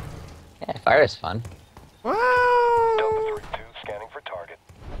fire. Yeah, fire is fun. Well, Scanning for target.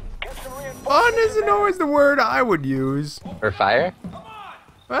 fun isn't always the word I would use. For fire?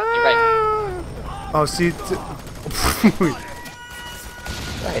 Well, right. Oh, see.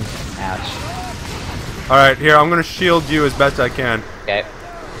 Right. Ouch. Alright, here, I'm gonna shield you as best I can. Okay.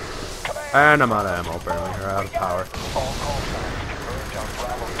 And I'm out of ammo, apparently. Or out of power.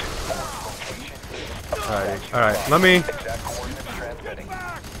 Alright, let me...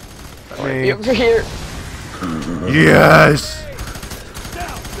 Be over here. Yes!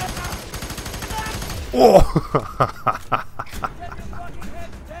 Oh!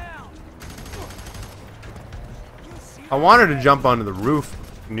 I wanted to jump onto the roof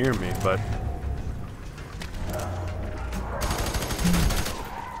near me, but...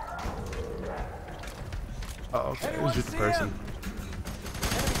 Oh, okay, it was just a person.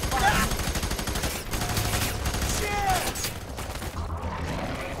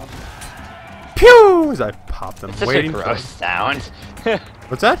 Pew! As I pop them, It's such waiting a gross sound.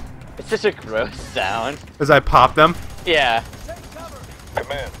 What's that? It's such a gross sound. As I pop them? Yeah.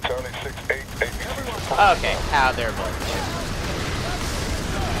 Command, Charlie 688. Okay, how they're both there.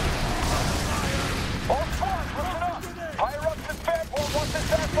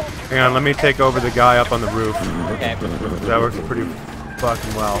 Hang on, let me take over the guy up on the roof. Okay. That works pretty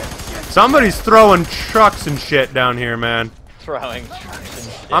fucking well. Somebody's throwing trucks and shit down here, man. Throwing trucks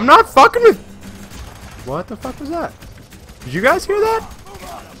and shit. I'm not fucking with... What the fuck was that? Did you guys hear that?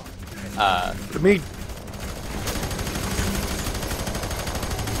 Me...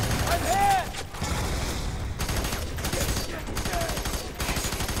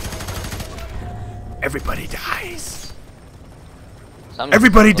 Everybody dies.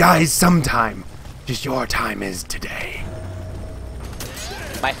 Everybody dies sometime. Just your time is today.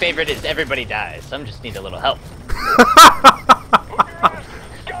 My favorite is everybody dies. Some just need a little help.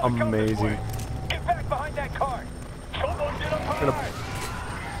 Amazing. Get back behind that car. Someone get up Gonna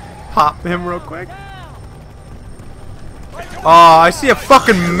pop him real quick. Oh, I see a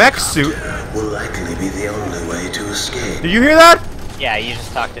fucking mech suit. Will likely be the only way to escape. Did you hear that? Yeah, you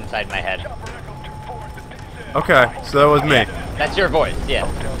just talked inside my head. Okay, so that was me. That's your voice, yeah.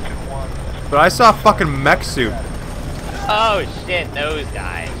 But I saw a fucking mech suit. Oh shit, those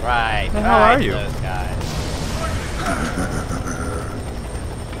guys. Right. The hell are you? Those guys.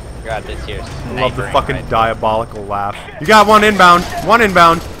 Grab this here. I love the fucking diabolical laugh. You got one inbound. One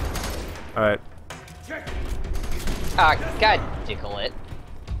inbound. Alright. Ah, god tickle it.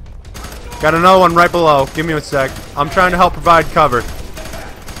 Got another one right below. Give me a sec. I'm trying to help provide cover.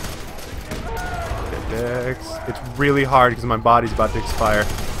 It's really hard because my body's about to expire.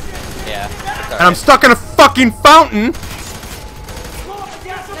 Yeah. And I'm stuck in a fucking fountain!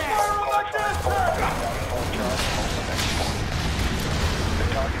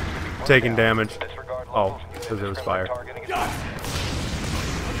 Taking damage. Oh, because it was fire.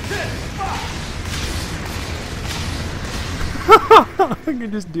 I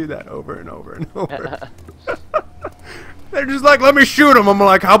can just do that over and over and over. They're just like, let me shoot him. I'm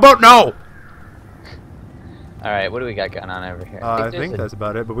like, how about no? Alright, what do we got going on over here? I think that's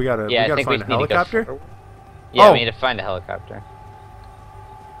about it, but we gotta find a need helicopter. to go yeah, Oh. we need to find a helicopter.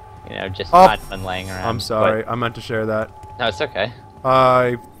 You know, just Oh. not one laying around. I'm sorry, I meant to share that. No, it's okay.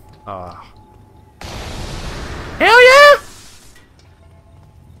 Hell yeah!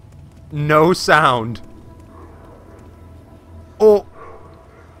 No sound. Oh.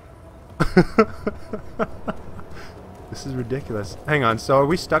 This is ridiculous. Hang on, so are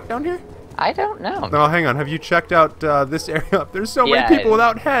we stuck down here? I don't know. No, hang on. Have you checked out this area? There's so many people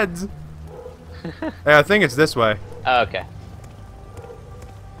without heads. Hey, I think it's this way. Oh, okay.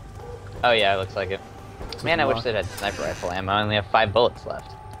 Oh yeah, it looks like it. Man, I wish they had sniper rifle ammo. I only have 5 bullets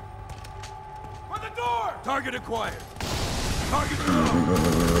left. For the door! Target acquired. Target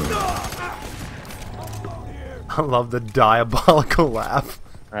I love the diabolical laugh.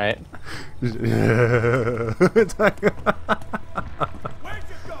 Right. It's like Where'd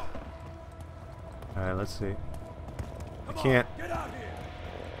you go? Alright, let's see. Come I can't. on, get out here.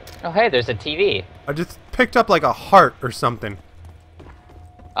 Oh hey, there's a TV. I just picked up like a heart or something.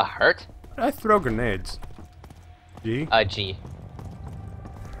 A heart? Why did I throw grenades? G? G.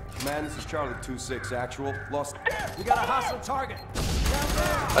 Command, this is Charlie 2-6 actual. Lost. We got a hostile target.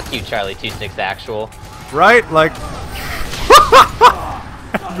 Fuck you, Charlie 26 actual. Right? Like.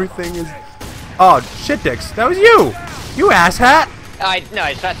 Everything is. Oh, shit dicks. That was you! You asshat! No,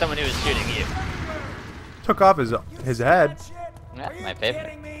 I shot someone who was shooting you. Took off his head. That's my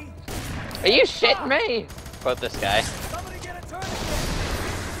favorite. Are you shitting me? Quote this guy.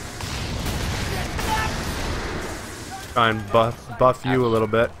 Try and buff you a little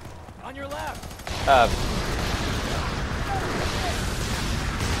bit. On your left.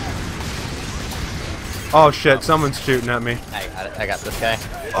 Oh shit, someone's shooting at me. I got it. I got this guy.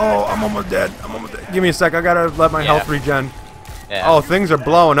 Oh, I'm almost dead. I'm almost dead. Give me a sec, I gotta let my health regen. Yeah. Oh, things are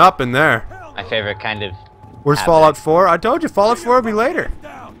blowing up in there. My favorite kind of. Where's Fallout 4? I told you, Fallout 4 will be later.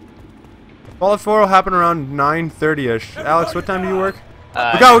 Fallout 4 will happen around 9:30ish. Alex, what time do you work?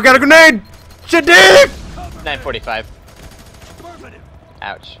 We got a grenade! Shit, dude! 9:45.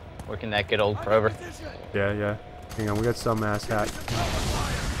 Ouch. Working that good old Prover. Yeah. Hang on, we got some ass hat.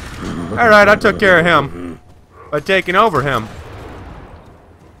 Alright, I took care of him. By taking over him.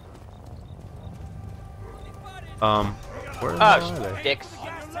 Where are they? Dicks.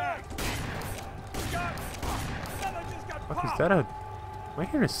 Fuck, is that a... Am I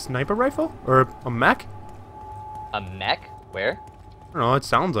hearing a sniper rifle? Or a mech? A mech? Where? I don't know, it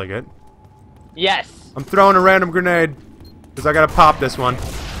sounds like it. Yes! I'm throwing a random grenade. Because I gotta pop this one.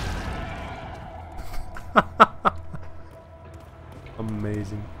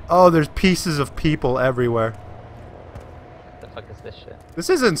 Amazing. Oh, there's pieces of people everywhere. What the fuck is this shit? This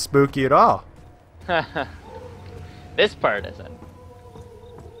isn't spooky at all. This part isn't.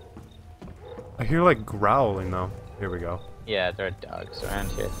 I hear like growling though. Here we go. Yeah, there are dogs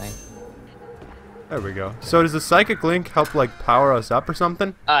around here, I think. There we go. So does the psychic link help like power us up or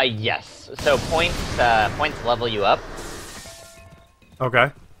something? Yes. So points level you up.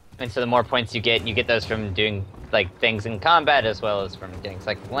 Okay. And so the more points you get those from doing like things in combat as well as from doing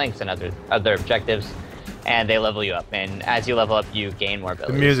psychic links and other objectives, and they level you up. And as you level up, you gain more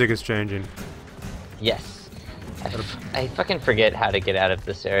abilities. The music is changing. Yes. I fucking forget how to get out of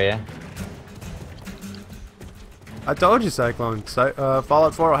this area. I told you, Cyclone.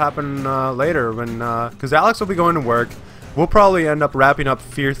 Fallout 4 will happen later when, because Alex will be going to work. We'll probably end up wrapping up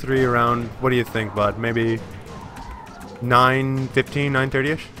F.E.A.R 3 around, what do you think, bud? Maybe 9:15,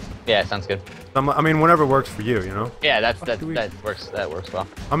 9:30ish? Yeah, sounds good. I mean, whatever works for you, you know? Yeah, that works well.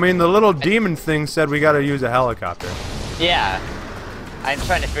 I mean, the little demon thing said we gotta use a helicopter. Yeah. I'm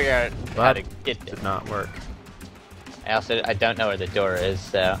trying to figure out how to get there. Did not work. I don't know where the door is,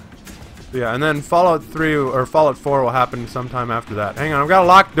 so. Yeah, and then Fallout 3 or Fallout 4 will happen sometime after that. Hang on, I've got a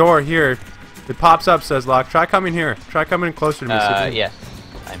locked door here. It pops up, says lock. Try coming here. Try coming closer to me. Yes,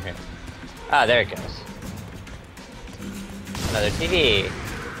 I'm here. Ah, there it goes. Another TV.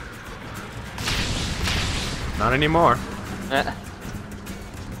 Not anymore.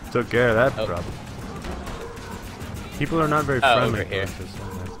 Took care of that problem. People are not very friendly. Over here.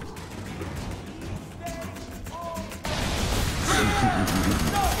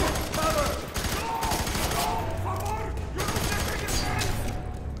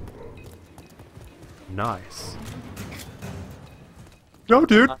 Nice. No,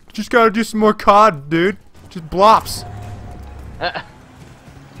 dude. Just gotta do some more COD, dude. Just blops.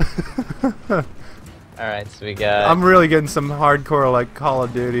 Alright, so we got... I'm really getting some hardcore, like, Call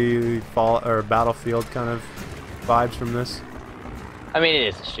of Duty, or Battlefield kind of vibes from this. I mean, it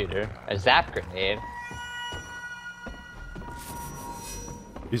is a shooter. A zap grenade.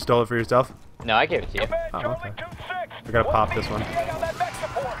 You stole it for yourself? No, I gave it to you. Oh, okay. I gotta pop this one.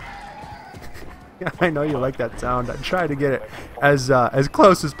 Yeah, I know you like that sound. I try to get it as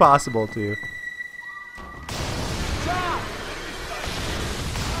close as possible to you.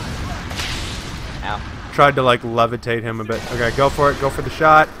 Ow. Tried to like levitate him a bit. Okay, go for it. Go for the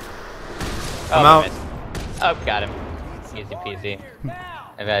shot. I'm Oh, out. Oh, got him. Easy peasy.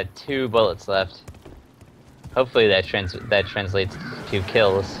 I've had 2 bullets left. Hopefully that translates to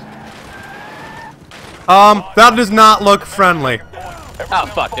kills. That does not look friendly. Oh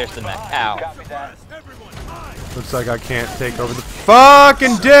fuck, there's the mech. Ow. Looks like I can't take over the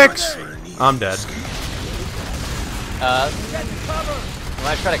fucking dicks. I'm dead. You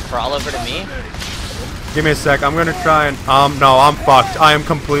wanna try to crawl over to me? Give me a sec. I'm gonna try and no, I'm fucked. I am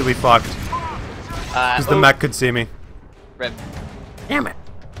completely fucked. Because the mech could see me. Rip. Damn it.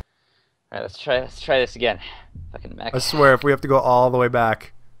 Alright, let's try this again. Fucking mech. I swear, if we have to go all the way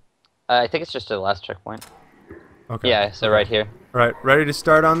back. I think it's just the last checkpoint. Okay. Yeah, so right here. Right, ready to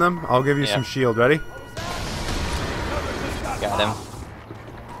start on them? I'll give you some shield. Ready? Got him.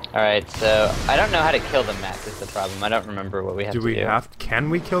 Alright, so I don't know how to kill the mech is the problem. I don't remember what we have to do. Can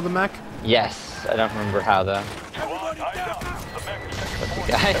we kill the mech? Yes, I don't remember how though. What's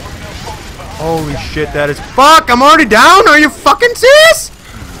the guy? Holy shit, that is fuck! I'm already down? Are you fucking serious?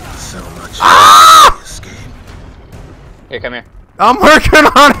 So much escape. Here, come here. I'm working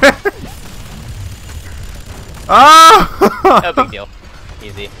on it! Ah! No big deal.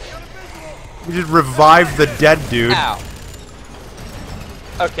 Easy. You just revived the dead dude. Ow.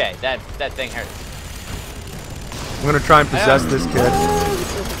 Okay, that thing hurts. I'm gonna try and possess this kid.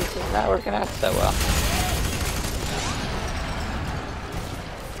 Not working out so well.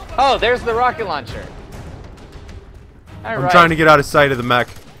 Oh, there's the rocket launcher. I'm trying to get out of sight of the mech.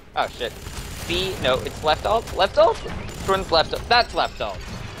 Oh shit. B, no, it's left alt. Left alt? Which one's left alt? That's left alt.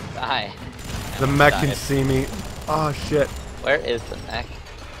 Hi. The mech can see me. Oh shit. Where is the mech?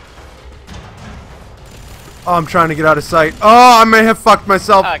 Oh, I'm trying to get out of sight. Oh, I may have fucked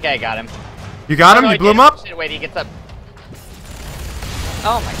myself. Okay, got him. You got him? You blew him up? Shit, wait, he gets up.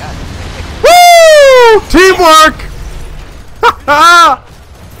 Oh my god. Woo! Teamwork!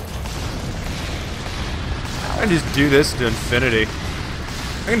 I can just do this to infinity.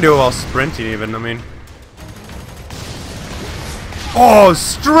 I can do it while sprinting even, I mean. Oh,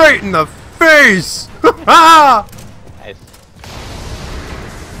 straight in the face! Nice.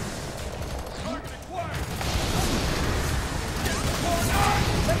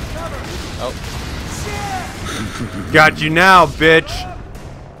 Oh. Got you now, bitch!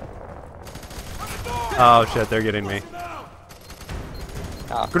 Oh shit, they're getting me.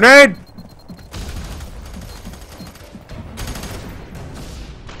 Oh. Grenade!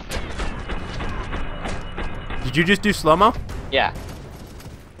 Did you just do slow-mo? Yeah.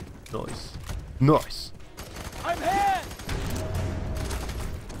 Nice. Nice.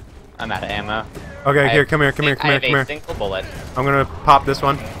 I'm out of ammo. Okay, here, come here, come here, come here, come I have here. a single bullet. I'm gonna pop this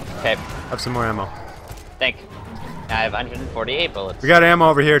one. Okay. Have some more ammo. Thank you. I have 148 bullets. We got ammo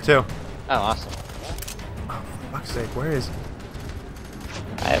over here too. Oh, awesome. Oh, for fuck's sake, where is?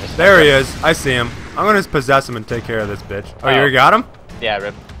 I have a There he is. I see him. I'm gonna just possess him and take care of this bitch. Oh, you already got him? Yeah,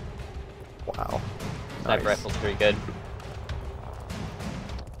 rip. Wow. Sniper Nice. rifle's pretty good.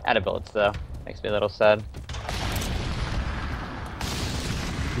 Out of bullets though. Makes me a little sad.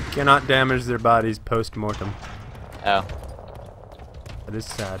 You cannot damage their bodies post-mortem. Oh. That is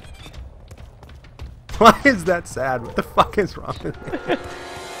sad. Why is that sad? What the fuck is wrong with me?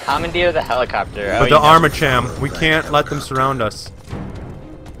 Commandeer the helicopter. But the Armacham, we can't let them surround us.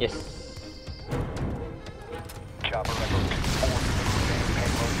 Yes.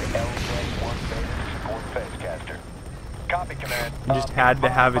 Copy, command. You just had to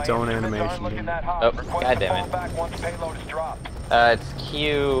have its own animation. Oh, god damn it. It's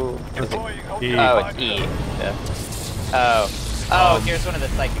Q. Is it? E. Oh, it's E. Yeah. Oh, here's one of the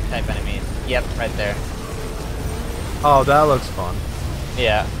psychic type enemies. Yep, right there. Oh, that looks fun.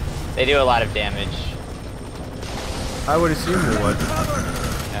 Yeah, they do a lot of damage. I would assume they would.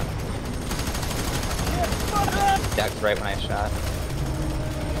 Yeah. Ducked right when I shot.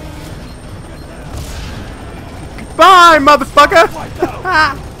 Bye, motherfucker!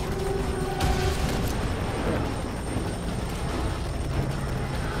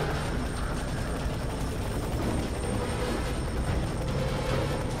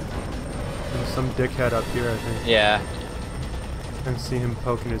 There's some dickhead up here, I think. Yeah. I can see him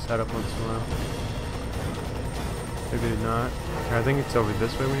poking his head up once in a while. Maybe not. I think it's over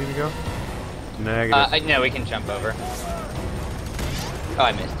this way we need to go. Negative. No, we can jump over. Oh,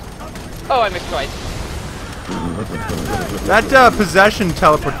 I missed. Oh, I missed twice. That possession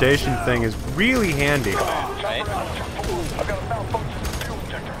teleportation thing is really handy. Right?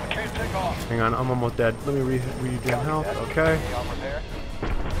 Hang on, I'm almost dead. Let me regain health. Okay.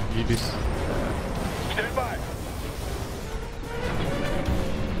 You just.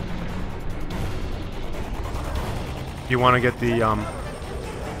 You want to get the Alright,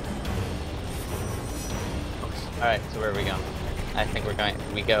 so where are we going? I think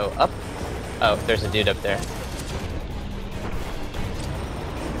we go up. Oh, there's a dude up there.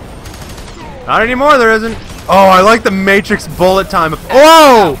 Not anymore, there isn't. Oh, I like the Matrix bullet time.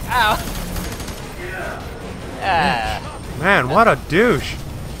 Oh! Ow! Ah. Man, what a douche.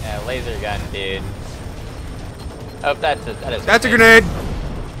 Yeah, laser gun, dude. Oh, that is. That's a grenade.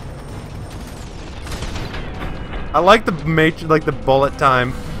 I like the the bullet time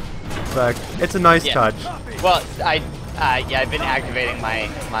effect. It's a nice touch. Well, yeah, I've been activating my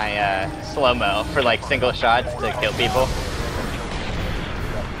slow-mo for like single shots to kill people.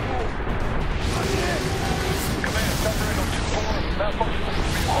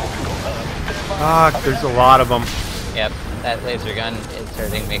 Ah, there's a lot of them. Yep, that laser gun is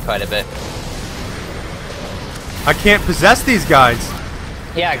hurting me quite a bit. I can't possess these guys.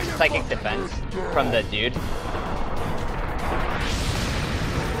 Yeah, psychic defense from the dude.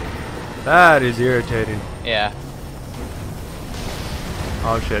 That is irritating. Yeah.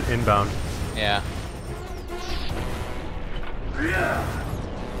 Oh shit, inbound. Yeah.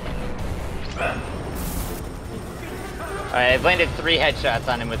 Alright, I've landed 3 headshots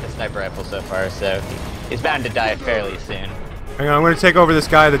on him with the sniper rifle so far, so he's bound to die fairly soon. Hang on, I'm gonna take over this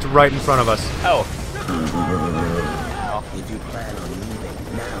guy that's right in front of us. Oh. If you plan on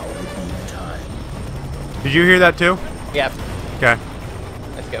leaving, now would be the time. Did you hear that too? Yep. Okay.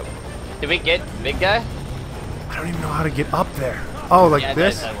 Let's go. Did we get the big guy? I don't even know how to get up there. Oh, like yeah,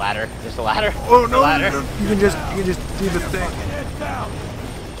 this? There's a ladder. There's a ladder. Oh no, ladder. no, you can just do the thing.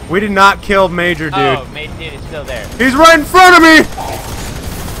 We did not kill Major Dude. Oh, Major Dude is still there. He's right in front of me!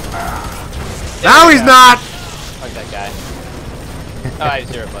 Now he's not! Fuck that guy. Oh, I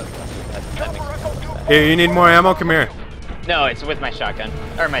have 0 plus. That makes sense. Here, you need more ammo? Come here. No, it's with my shotgun.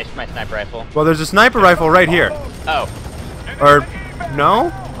 Or my sniper rifle. Well, there's a sniper rifle right here. Oh. Or,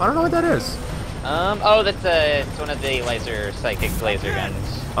 no? I don't know what that is. Oh, it's one of the psychic laser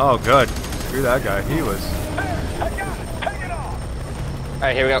guns. Oh, good. Screw that guy. He was.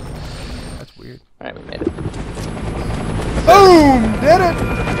 Alright, here we go. That's weird. Alright, we made it. Boom! Did it!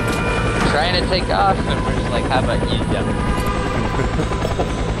 Trying to take off, and we're just like, how about you jump?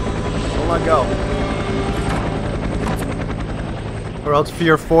 Don't let go. Or else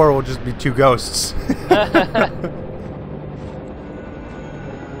F.E.A.R. will just be 2 ghosts.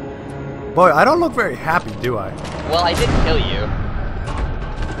 Boy, I don't look very happy, do I? Well, I did kill you.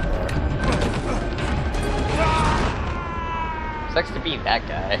 Sucks to be that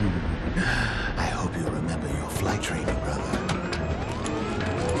guy. I hope you remember your flight training, brother.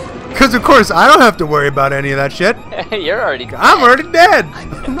 Because, of course, I don't have to worry about any of that shit. You're already dead. I'm already dead. I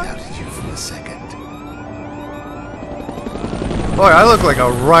never doubted you for a second. Boy, I look like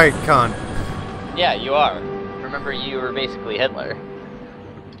a right cunt. Yeah, you are. Remember, you were basically Hitler.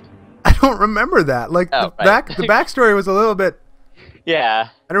 I don't remember that. Like, Oh, the right. the backstory was a little bit... Yeah.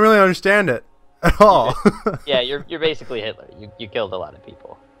 I didn't really understand it at all. Yeah, you're basically Hitler. You killed a lot of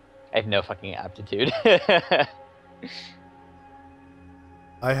people. I have no fucking aptitude.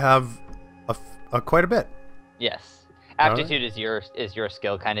 I have quite a bit. Yes. Aptitude is your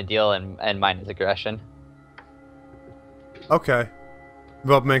skill kind of deal, and mine is aggression. Okay.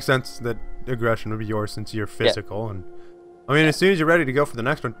 Well, it makes sense that aggression would be yours since you're physical. And I mean, as soon as you're ready to go for the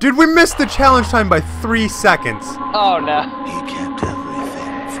next one. Dude, we missed the challenge time by 3 seconds. Oh, no. He kept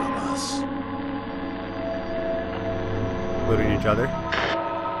everything from us. Including each other.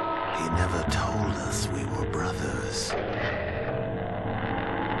 He never told us we were brothers.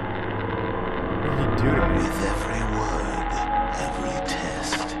 What did he do to me? With every word, every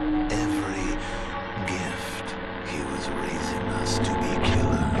test, every gift, he was raising us to be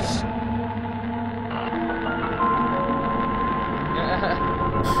killers.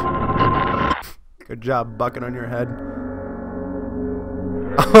 Good job bucking on your head.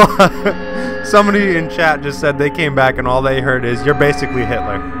 Somebody in chat just said they came back and all they heard is, "You're basically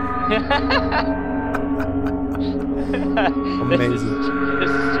Hitler." Amazing.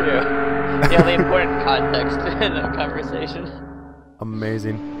 This is true. The only important context in a conversation.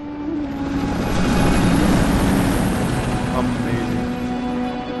 Amazing. Amazing.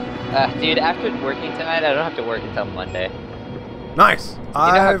 Dude, after working tonight, I don't have to work until Monday. Nice. You know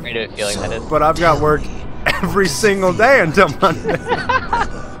how great of a feeling that is? But I've got work every single day until Monday.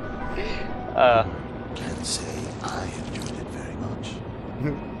 Can say I enjoyed it very much.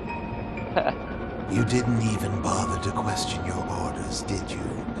 You didn't even bother to question your orders, did you?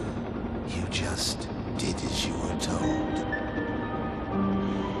 You just did as you were told.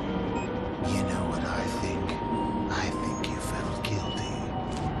 You know what I think? I think you felt guilty.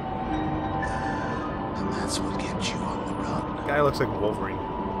 And that's what kept you on the run. Guy looks like Wolverine.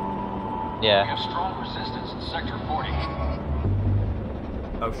 Yeah. We have strong resistance in Sector 40.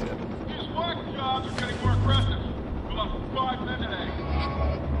 Oh shit. These whack jobs are getting more aggressive. We lost 5 men today.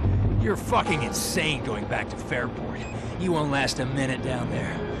 You're fucking insane going back to Fairport. You won't last a minute down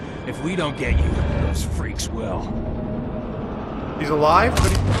there. If we don't get you, those freaks will. He's alive, but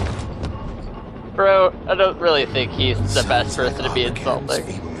he... Bro, I don't really think he's the best person to be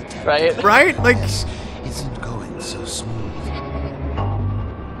insulting. Right? Right? Like... Isn't going so smooth.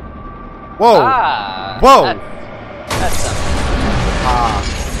 Whoa! Ah, Whoa! That's something.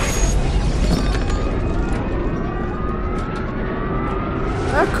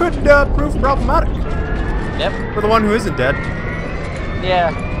 That could prove problematic. Yep. For the one who isn't dead.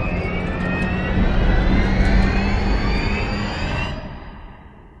 Yeah.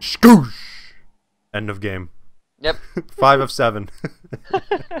 Skoosh! End of game. Yep. 5 of 7.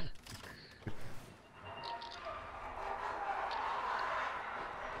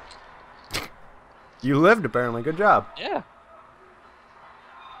 You lived, apparently. Good job. Yeah.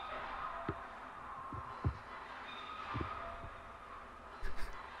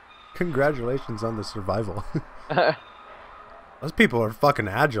 Congratulations on the survival. Those people are fucking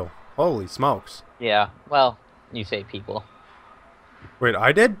agile. Holy smokes. Yeah. Well, you say people. Wait,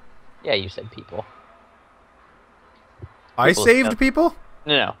 I did? Yeah, you said people. I People saved stuff. people?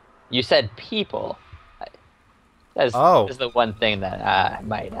 No. You said people. That is, Oh. is the one thing that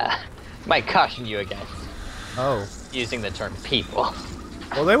might caution you against Oh. using the term people.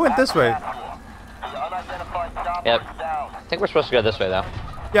 Well, they went this way. Yep. I think we're supposed to go this way, though.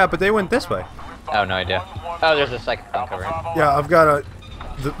 Yeah, but they went this way. Oh, no idea. Oh, there's a psychic link over here. Yeah, I've got a...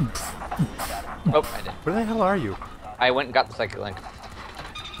 Oh, I did. Where the hell are you? I went and got the psychic link.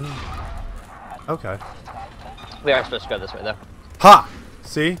 Okay. We are supposed to go this way, though. Ha!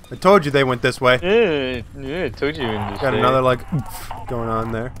 See? I told you they went this way. Yeah, I told you. Got another, like, going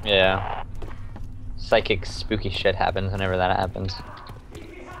on there. Yeah. Psychic spooky shit happens whenever that happens.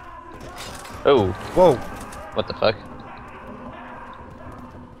 Oh. Whoa. What the fuck?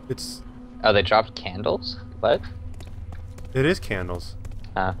 It's... Oh, they dropped candles? What? It is candles.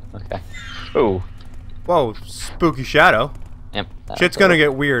 Ah, okay. Ooh. Whoa, spooky shadow. Yep. Shit's gonna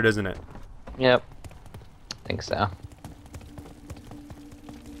get weird, isn't it? Yep. I think so.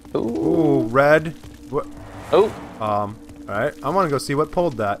 Ooh. Ooh, red. What? Oh. Alright. I wanna go see what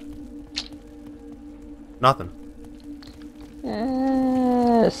pulled that. Nothing.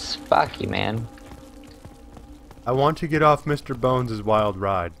 Spocky, man. I want to get off Mr. Bones' wild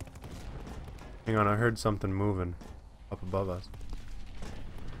ride. Hang on, I heard something moving up above us.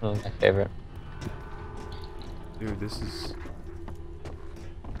 Oh, my favorite. Dude, this is...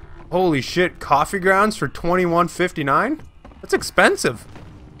 Holy shit, coffee grounds for $21.59? That's expensive.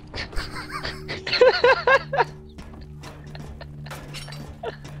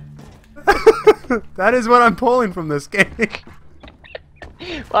 That is what I'm pulling from this game.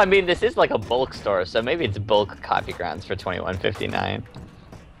 Well, I mean, this is like a bulk store, so maybe it's bulk coffee grounds for $21.59.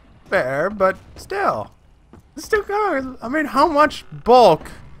 Fair, but still. Still going. I mean, how much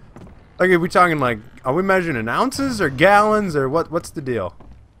bulk? Like, are we talking like? Are we measuring in ounces or gallons or what? What's the deal?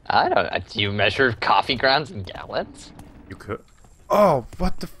 I don't know. Do you measure coffee grounds in gallons? You could. Oh,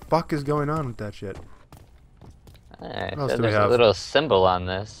 what the fuck is going on with that shit? Alright, else so do we there's have? a little symbol on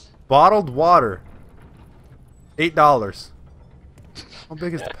this. Bottled water. $8. How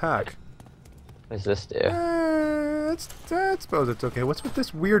big is the pack? What does this do? I suppose it's okay. What's with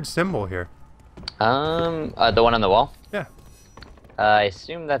this weird symbol here? The one on the wall? Yeah. I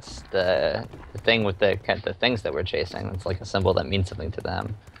assume that's the thing with the things that we're chasing. It's like a symbol that means something to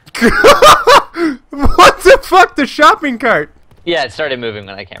them. What the fuck? The shopping cart! Yeah, it started moving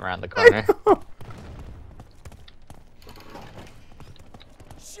when I came around the corner.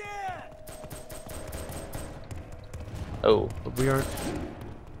 Oh. But we aren't...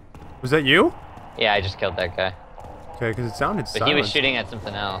 Was that you? Yeah, I just killed that guy. Okay, because it sounded But silent. he was shooting at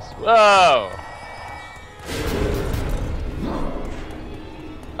something else. Whoa!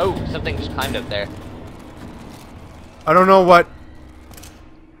 Oh, something just climbed up there. I don't know what...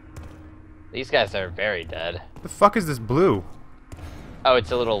 These guys are very dead. The fuck is this blue? Oh,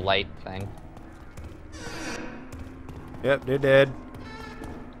 it's a little light thing. Yep, they're dead.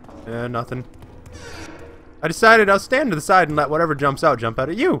 Yeah, nothing. I decided I'll stand to the side and let whatever jumps out jump out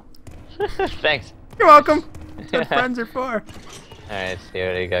at you. Thanks. You're welcome. That's what friends are for. Alright, see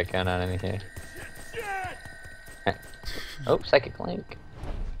what do you got going on in here. Oh, psychic link.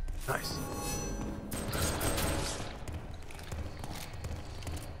 Nice.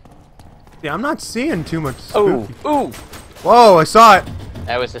 Yeah, I'm not seeing too much spooky. Oh, ooh! Whoa, I saw it.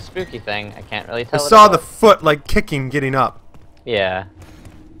 That was a spooky thing. I can't really I tell. saw the foot like kicking, getting up. Yeah.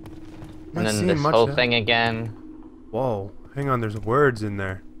 Not And then seeing this much whole of that. thing again. Whoa, hang on, there's words in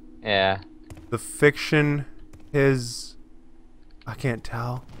there. Yeah. The fiction, his... I can't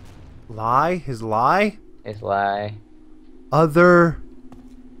tell. Lie? His lie? His lie. Other...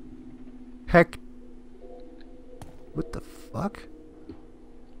 Heck... What the fuck?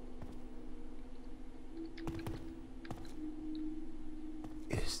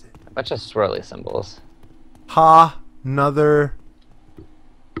 Is it... A bunch of swirly symbols. Ha... Another...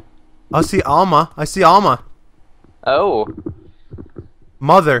 I see Alma. I see Alma. Oh.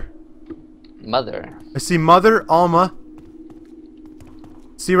 Mother. Mother. I see Mother, Alma.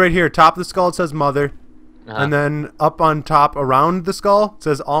 See right here, top of the skull it says Mother. And then up on top around the skull it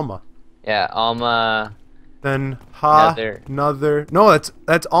says Alma. Yeah, Alma. Then Ha, another. No,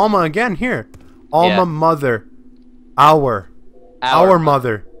 that's Alma again here. Alma, Yeah. Mother. Our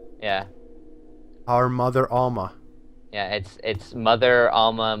Mother. Yeah. Our Mother, Alma. Yeah, it's Mother,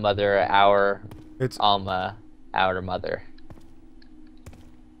 Alma, Mother, our. It's Alma, our Mother.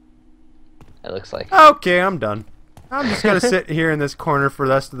 It looks like. Okay, I'm done. I'm just gonna sit here in this corner for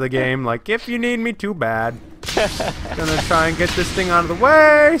the rest of the game, like, if you need me, too bad. Gonna try and get this thing out of the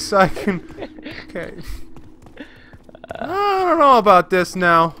way so I can... Okay. I don't know about this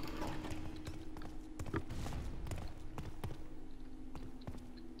now.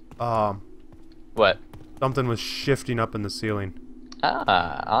 What? Something was shifting up in the ceiling.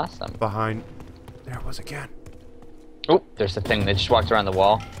 Ah, awesome. Behind... There it was again. Oh, there's the thing that just walked around the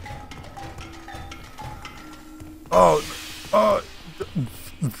wall. Oh,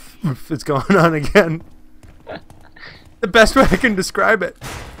 it's going on again. The best way I can describe it.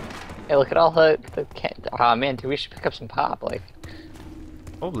 Hey, look at all the oh man, dude, we should pick up some pop, like.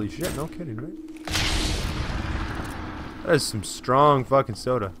 Holy shit, no kidding, right? That is some strong fucking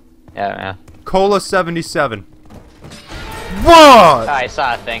soda. Yeah, man. Cola 77. What? Oh, I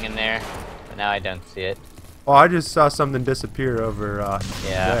saw a thing in there, but now I don't see it. Oh, I just saw something disappear over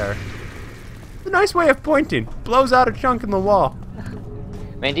there. It's a nice way of pointing. Blows out a chunk in the wall.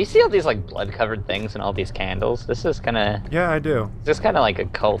 Man, do you see all these like blood-covered things and all these candles? This is kind of. Yeah, I do. This is kind of like a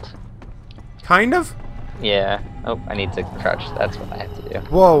cult. Kind of? Yeah. Oh, I need to crouch. That's what I have to do.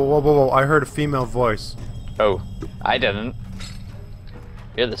 Whoa, whoa, whoa, whoa. I heard a female voice. Oh, I didn't.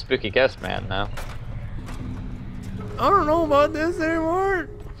 You're the spooky ghost man now. I don't know about this anymore.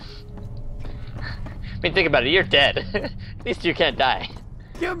 I mean, think about it. You're dead. At least you can't die.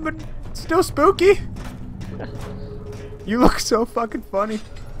 Yeah, but still spooky. You look so fucking funny.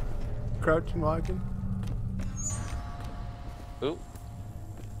 Crouching, walking. Ooh.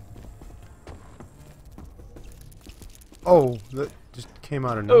 Oh, that just came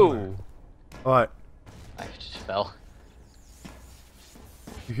out of nowhere. Ooh. What? I just fell.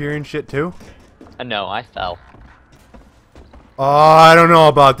 You hearing shit too? No, I fell. Oh, I don't know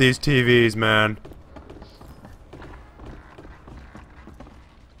about these TVs, man.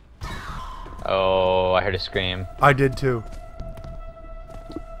 Oh, I heard a scream. I did too.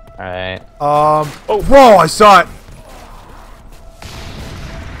 Alright. Oh. Whoa! I saw it.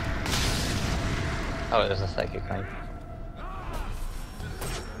 Oh, there's a psychic thing.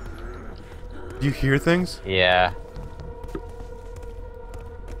 Do you hear things? Yeah.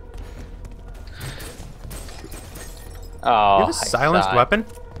 Oh, You have a silenced weapon?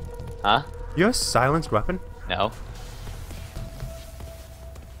 Huh? You have a silenced weapon? No.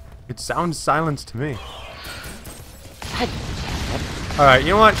 It sounds silenced to me. Alright, you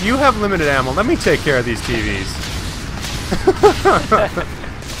know what? You have limited ammo. Let me take care of these TVs.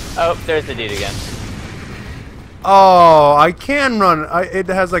 Oh, there's the dude again. Oh, I can run. It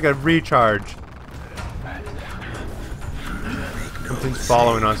has like a recharge. Something's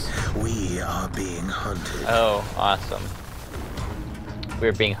following us. We are being hunted. Oh, awesome.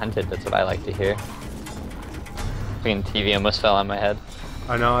 We're being hunted, that's what I like to hear. Freaking TV almost fell on my head.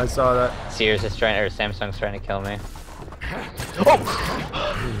 I know, I saw that. Sears is trying, or Samsung's trying to kill me.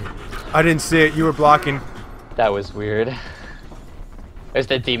 I didn't see it, you were blocking. That was weird. It was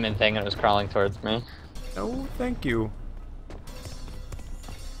the demon thing and it was crawling towards me. No, thank you.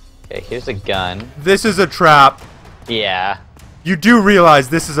 Okay, here's a gun. This is a trap. Yeah. You do realize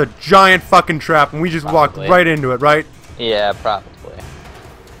this is a giant fucking trap and we just walked right into it, right? Yeah, probably.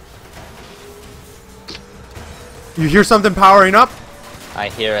 You hear something powering up? I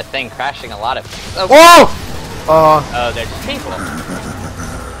hear a thing crashing a lot of things. Oh! Whoa! Oh, they're just people.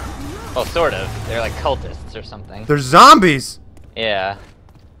 Well, sort of. They're like cultists or something. They're zombies! Yeah.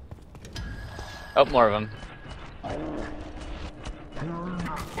 Oh, more of them.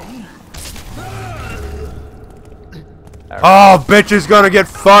 Oh, bitch is gonna get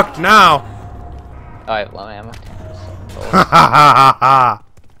fucked now! Oh, I have low ammo. Ha ha ha ha!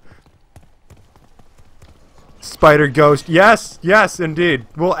 Spider ghost. Yes, yes, indeed.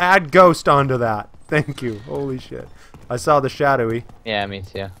 We'll add ghost onto that. Thank you. Holy shit. I saw the shadowy. Yeah, me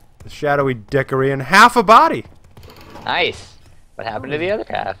too. The shadowy dickery and half a body. Nice. What happened to the other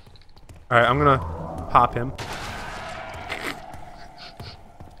half? Alright, I'm gonna pop him.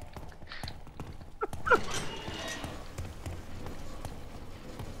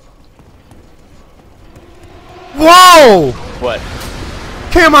 Whoa! What?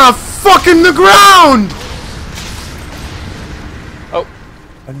 Came on fucking the ground! Oh.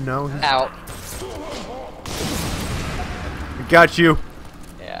 No. Ow. I got you.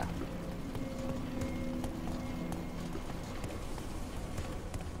 Yeah.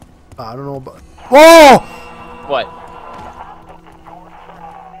 I don't know about. Whoa! What?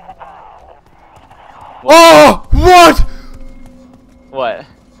 Oh! What? What?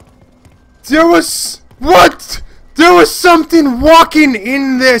 There was. What? There was something walking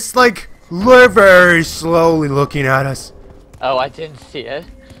in this, like, very slowly looking at us. Oh, I didn't see it.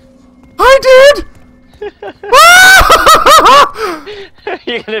 I did!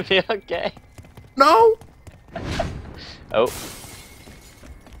 You're gonna be okay. No. Oh.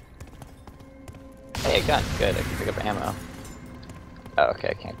 Hey, a gun. Good, I can pick up ammo. Oh, okay,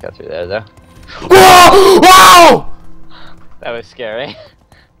 I can't go through there, though. Whoa! Whoa! That was scary.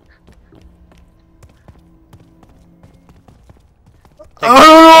 I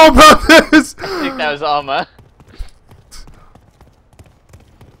don't know about this! I think that was Alma.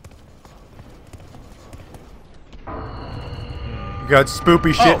 Got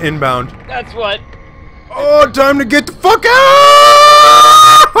spoopy shit inbound. That's what. Oh, time to get the fuck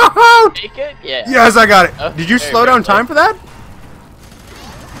out! Take it? Yeah. Yes, I got it. Oh, Did you very slow down quickly. time for that?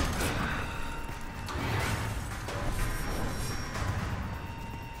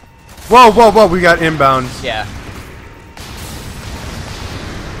 Whoa, whoa, whoa, we got inbounds. Yeah.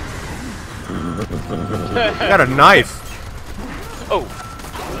 I got a knife. Oh.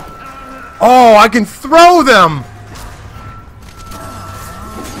 Oh, I can throw them!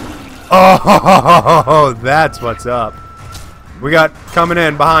 Oh, that's what's up. We got coming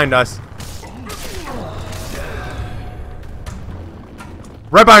in behind us.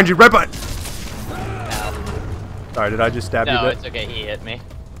 Right behind you, right behind. Ow. Sorry, did I just stab you? No, a bit? it's okay. He hit me.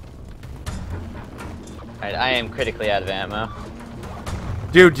 Alright, I am critically out of ammo.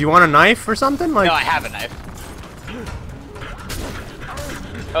 Dude, do you want a knife or something? Like, No, I have a knife.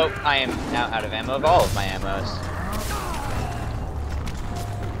 Oh, I am now out of ammo of all of my ammos.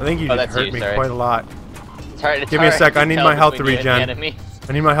 I think you Oh, just that's hurt you, me sorry. quite a lot. It's hard, it's Give me a hard sec, to I need tell my health to between you and the regen. enemy.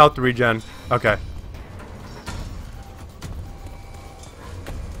 I need my health to regen. Okay.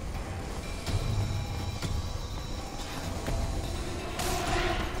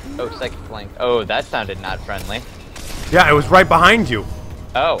 Oh, second flank. Oh, that sounded not friendly. Yeah, it was right behind you.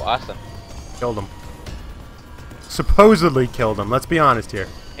 Oh, awesome. Killed him. Supposedly killed him. Let's be honest here.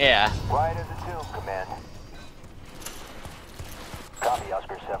 Yeah. Right as a tomb, Command. Copy,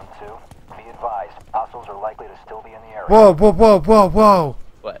 Oscar 7-6. advised, hostiles are likely to still be in the area. Whoa, whoa, whoa, whoa, whoa.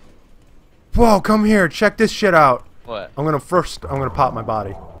 What? Whoa, come here. Check this shit out. What? I'm gonna pop my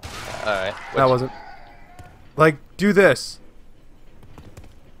body. Alright. That wasn't... Like, do this.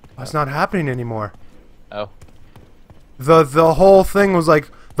 Oh, it's not happening anymore. Oh. The whole thing was like...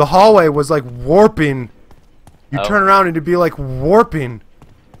 The hallway was like warping. You Oh. turn around and it'd be like warping.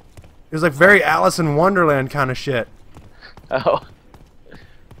 It was like very Alice in Wonderland kind of shit. Oh.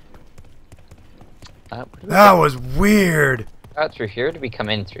 That was weird. Out through here? Or did we come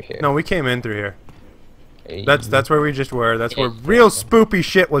in through here? No, we came in through here. Hey. That's where we just were. That's where Yeah. real spoopy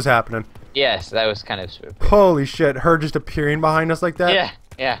shit was happening. Yes, that was kind of spooky. Holy shit, her just appearing behind us like that? Yeah,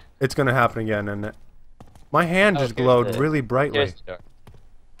 yeah. It's gonna happen again, isn't it? My hand just here's glowed the- really brightly. Here's the door.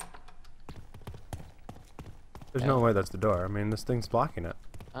 There's no way that's the door. I mean, this thing's blocking it.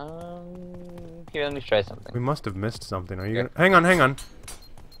 Here, let me try something. We must have missed something. Are you gonna... Hang on, hang on.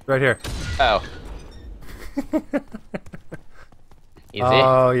 Right here. Oh. Easy.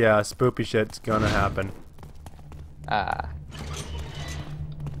 Oh, yeah, spoopy shit's gonna happen. Ah,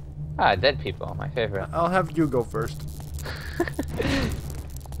 dead people, my favorite. I'll have you go first.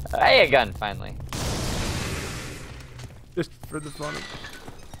 Hey, a gun, finally. Just for the fun of it.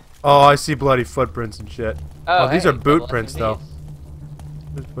 Oh, I see bloody footprints and shit. Oh, these hey, are boot double prints, though.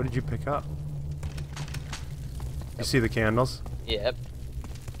 SMGs. What did you pick up? You see the candles? Yep.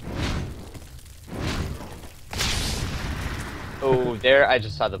 Oh, there, I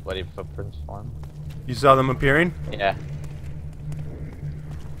just saw the bloody footprints form. You saw them appearing? Yeah.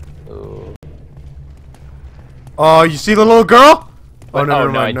 Ooh. Oh, you see the little girl? But, no,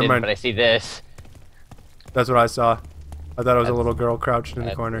 never no, I mind, never didn't, mind. but I see this. That's what I saw. I thought it was a That's- little girl crouched in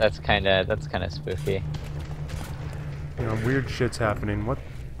the corner. That's kind of spooky. You know, weird shit's happening. What?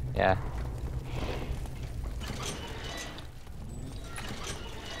 Yeah.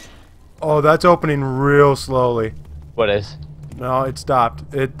 Oh, that's opening real slowly. What is? No, it stopped.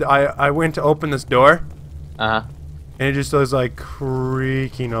 I went to open this door, Uh-huh. and it just was like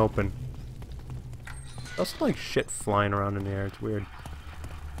creaking open. Also, like shit flying around in the air. It's weird.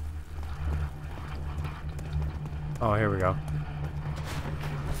 Oh, here we go.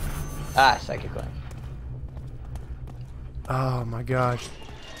 Ah, psychic link. Oh my gosh.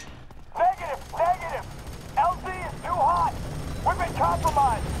 Negative! Negative! LZ is too hot! We've been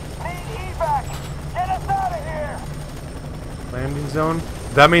compromised! Need evac! Get us out of here! Landing zone?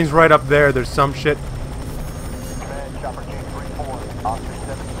 That means right up there, there's some shit. Command Chopper J34, Officer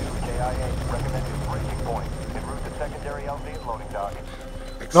 72, KIA, recommended breaking point. En route to secondary LZ and loading dock.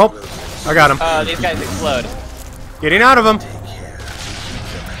 Nope. I got him. Oh, these guys explode. Getting out of him.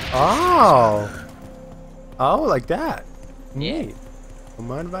 Oh. Oh, like that. Neat. Don't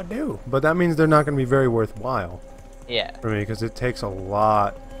mind if I do. But that means they're not going to be very worthwhile Yeah. for me because it takes a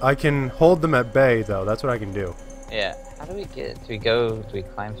lot. I can hold them at bay, though. That's what I can do. Yeah. How do we get? Do we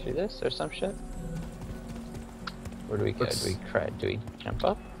climb through this or some shit? Where do we go? Let's- Do we jump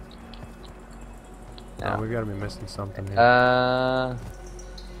up? No, we got to be missing something here.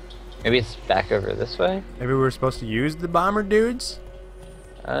 Maybe it's back over this way? Maybe we were supposed to use the bomber dudes?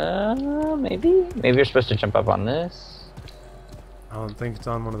 Maybe? Maybe you're supposed to jump up on this? I don't think it's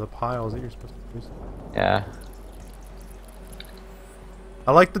on one of the piles that you're supposed to use. Yeah.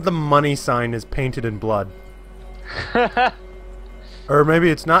 I like that the money sign is painted in blood. Or maybe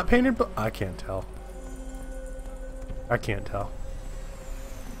it's not painted, but I can't tell. I can't tell.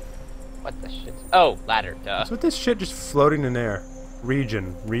 What the shit? Oh, ladder, duh. What's with this shit just floating in air?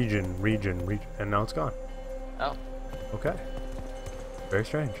 Region, and now it's gone. Oh. Okay. Very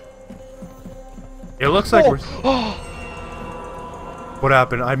strange. It looks like we're... What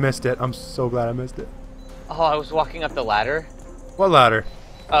happened? I missed it. I'm so glad I missed it. Oh, I was walking up the ladder. What ladder?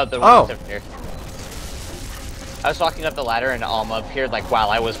 Oh, the one that's over here. I was walking up the ladder and Alma appeared like while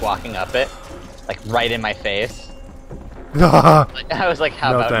I was walking up it. Like right in my face. Like, I was like,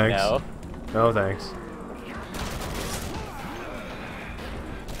 how No about thanks. no? No thanks.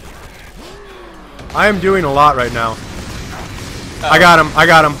 I am doing a lot right now. I got him. I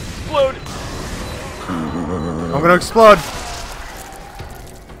got him. Explode! I'm gonna explode.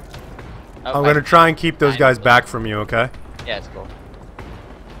 Oh, I'm gonna try and keep those 9 guys bullets. back from you, okay? Yeah, it's cool.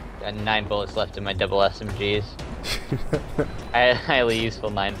 Got 9 bullets left in my double SMGs. I highly useful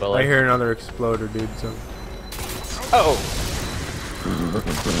 9 bullets. I hear another exploder, dude. So Oh!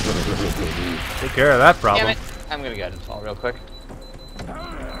 take care of that problem. Damn it! I'm gonna go ahead and fall real quick.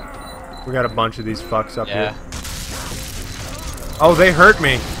 We got a bunch of these fucks up Yeah. here. Oh, they hurt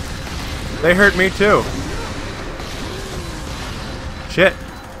me. They hurt me too. Shit.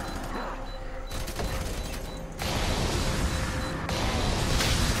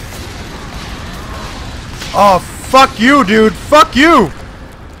 Oh, fuck you, dude. Fuck you.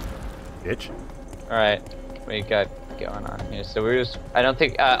 Bitch. Alright. What you got going on here? So we're just... I don't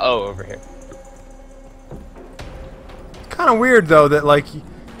think... oh, over here. Kind of weird, though, that, like...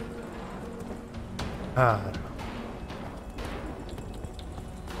 I don't know.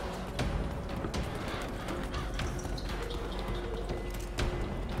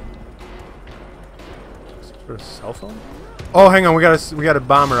 A cell phone? Oh, hang on, we got a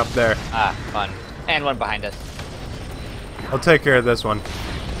bomber up there. Ah, fun. And one behind us. I'll take care of this one.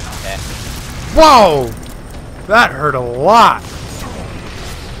 Okay. Whoa! That hurt a lot.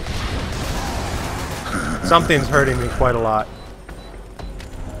 Something's hurting me quite a lot.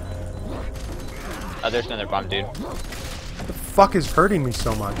 Oh, there's another bomb, dude. What the fuck is hurting me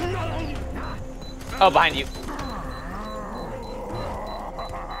so much? Oh, behind you.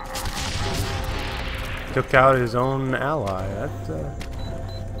 Took out his own ally. That,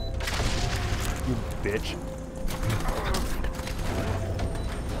 you bitch.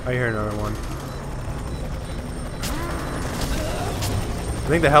 I hear another one. I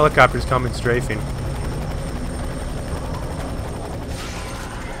think the helicopter's coming strafing.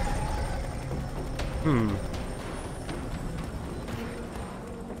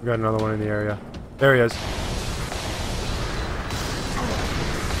 We got another one in the area. There he is.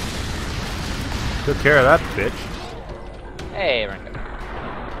 Took care of that bitch. Hey, we're good.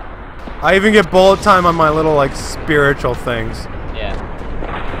 I even get bullet time on my little, like, spiritual things. Yeah.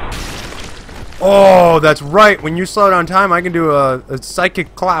 Oh, that's right. When you slow down time, I can do a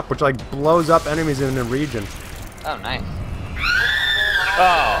psychic clap, which, like, blows up enemies in the region. Oh, nice.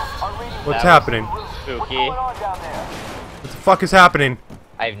 Oh. What's happening? Spooky. What the fuck is happening?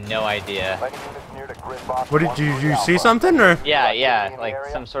 I have no idea. What did you see something, or? Yeah, like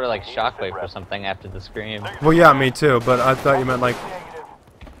some sort of like shockwave or something after the scream. Well, yeah, me too, but I thought you meant like...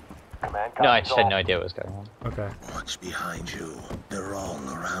 No, I just had no idea what was going on. Okay. Watch behind you. They're all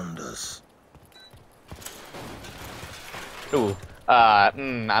around us. Ooh.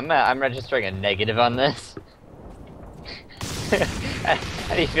 I'm registering a negative on this.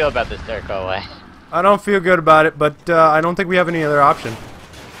 How do you feel about this, Dirk? Go away. I don't feel good about it, but I don't think we have any other option.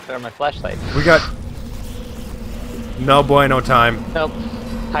 Throw my flashlight. We got no bueno time. Nope.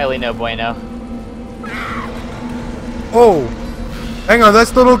 Highly no bueno. Oh, hang on,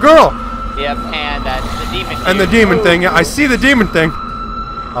 that's the little girl. Yep, and that's the demon. And the demon thing. Yeah, I see the demon thing.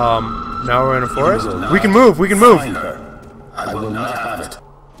 Now we're in a forest. We can move. We can move. I will not have it.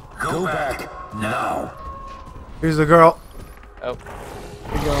 Go back now. Here's the girl. Oh.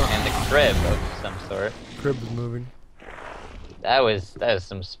 And the crib of some sort. Crib is moving. That was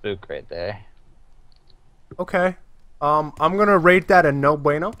some spook right there. Okay. I'm gonna rate that a no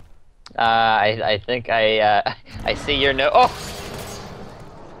bueno. I think I see your no. Oh.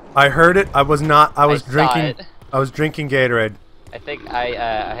 I heard it. I was not. I was saw drinking. it. I was drinking Gatorade. I think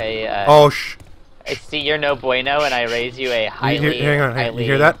Oh shh. I see your no bueno, and I raise you a highly. Hang on. Highly You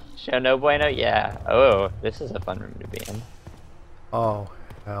hear that? Show no bueno. Yeah. Oh, this is a fun room to be in. Oh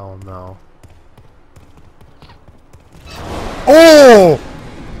hell no. Oh!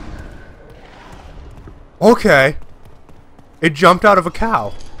 Okay. It jumped out of a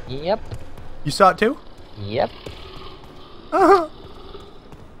cow. Yep. You saw it too? Yep. Uh-huh.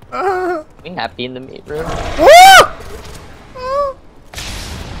 Uh-huh. We happy in the meat room.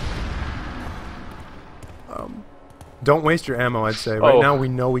 Don't waste your ammo, I'd say. Right Oh. now we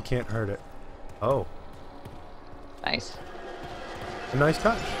know we can't hurt it. Oh. Nice. A nice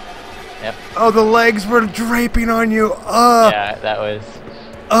touch. Yep. Oh, the legs were draping on you. Yeah, that was.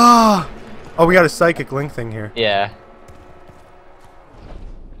 Oh, we got a psychic link thing here. Yeah.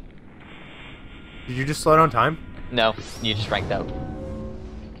 Did you just slow down time? No, you just ranked up.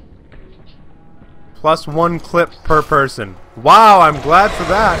 +1 clip per person. Wow, I'm glad for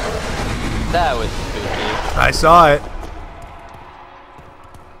that. That was spooky. I saw it.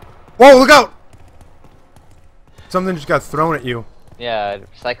 Whoa, look out! Something just got thrown at you. Yeah,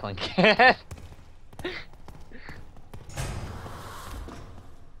 recycling can.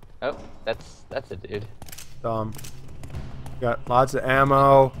 Oh, that's a dude. Got lots of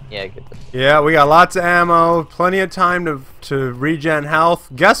ammo. Yeah, get this. Yeah, we got lots of ammo. Plenty of time to regen health.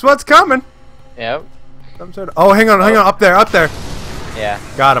 Guess what's coming? Yep. Some sort of. Oh, hang on, up there. Yeah.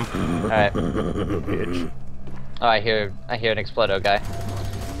 Got him. All right. Bitch. Oh, I hear an Explodo guy.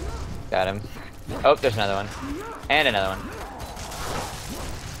 Got him. Oh, there's another one. And another one.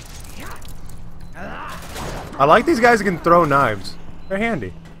 I like these guys who can throw knives. They're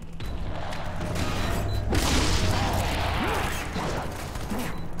handy.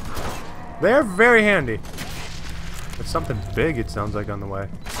 They're very handy. There's something big, it sounds like, on the way.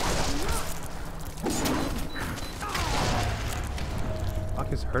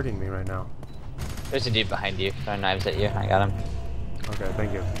 fuck is hurting me right now? There's a dude behind you throwing knives at you. I got him. Okay,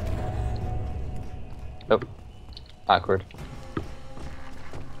 thank you. Oh. Awkward.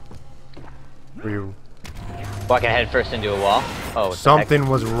 Were you... Walking head first into a wall. Oh, what the Something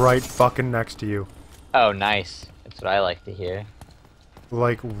was right fucking next to you. heck? Oh, nice. That's what I like to hear.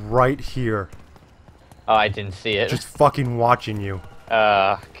 Like, right here. Oh, I didn't see it. Just fucking watching you.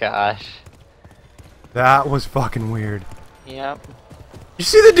 Oh, gosh. That was fucking weird. Yep. You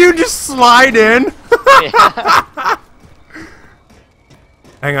see the dude just slide in? Yeah.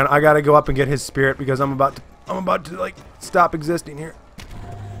 Hang on, I gotta go up and get his spirit because I'm about to like stop existing here.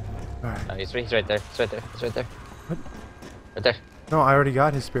 Alright. Oh, he's right there. He's right there. He's right there. What? Right there. No, I already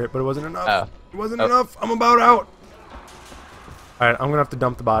got his spirit, but it wasn't enough. Oh. It wasn't enough. I'm about out. Alright, I'm gonna have to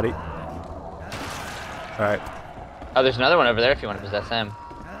dump the body. Alright. Oh, there's another one over there if you want to possess him.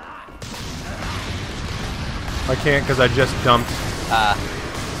 I can't because I just dumped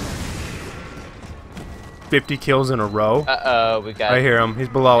 50 kills in a row. Uh-oh, we got... I hear him. He's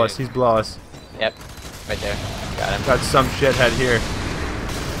below us. He's below us. Yep. Right there. Got him. Got some shithead here.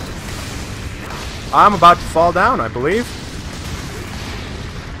 I'm about to fall down, I believe.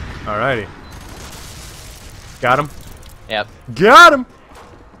 Alrighty. Got him. Yep. Got him!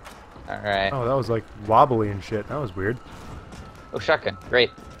 Alright. Oh, that was like wobbly and shit. That was weird. Oh, shotgun. Great.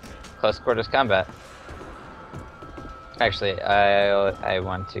 Close quarters combat. Actually, I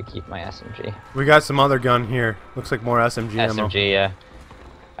want to keep my SMG. We got some other gun here. Looks like more SMG ammo. SMG, yeah.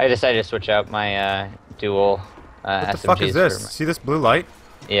 I decided to switch out my dual SMGs. What the fuck is this? See this blue light?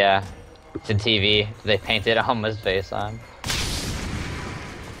 Yeah. It's a TV. They painted Alma's face on.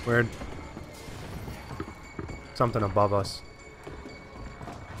 Weird. Something above us.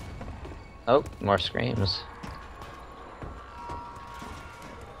 Oh, more screams.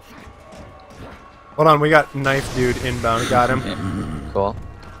 Hold on, we got knife dude inbound. Got him. Cool.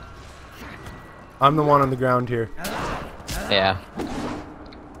 I'm the one on the ground here. Yeah.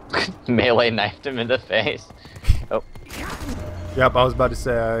 Melee knifed him in the face. Oh. Yep, I was about to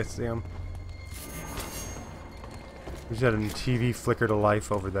say I see him. We just had a TV flicker to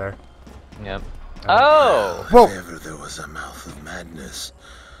life over there. Yep. Oh! Whoa! If ever there was a mouth of madness,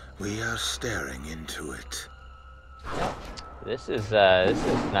 we are staring into it. This is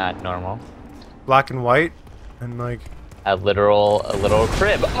not normal. Black and white, and like... A literal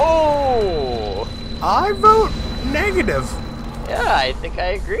crib. Oh! I vote negative. Yeah, I think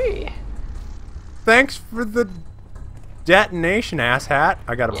I agree. Thanks for the detonation, asshat.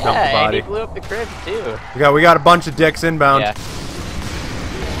 I gotta dump the Yeah, and body. he blew up the crib too. We got a bunch of dicks inbound. Yeah.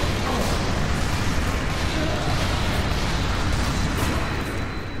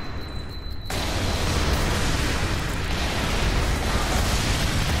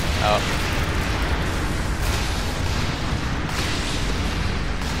 Oh.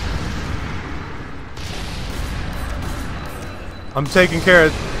 I'm taking care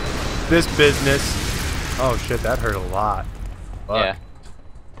of this business. Oh shit, that hurt a lot. Fuck.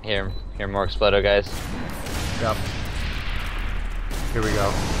 Yeah. Here more Explodo guys. Yep. Here we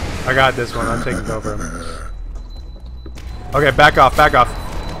go. I got this one. I'm taking over him. Okay, back off, back off.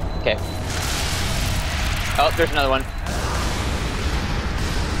 Okay. Oh, there's another one.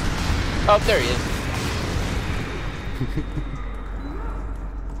 Oh, there he is.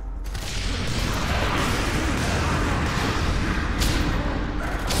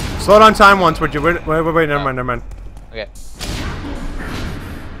 Slow down time once, would you? Wait, never mind. Okay.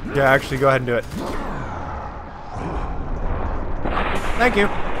 Yeah, actually, go ahead and do it. Thank you.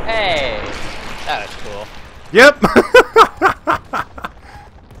 Hey! That was cool. Yep!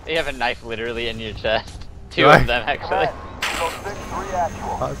 You have a knife literally in your chest. Two Right. of them, actually.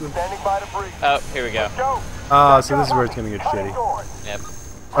 Awesome. Standing by to breach. Oh, here we go. So this is where it's gonna get shitty. Yep.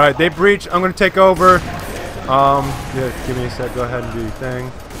 Alright, they breach. I'm gonna take over. Yeah, give me a sec. Go ahead and do your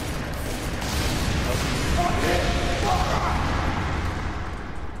thing.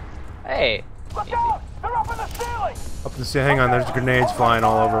 Hey. Look out! They're up in the ceiling! Up the ceiling. Hang on, there's grenades flying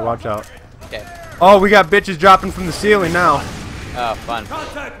all over. Watch out. Okay. Oh, we got bitches dropping from the ceiling now. Oh, fun.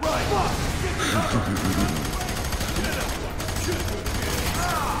 Contact right!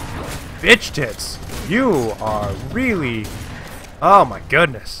 Bitch tits. You are really... Oh my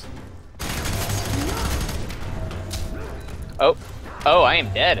goodness. Oh. Oh, I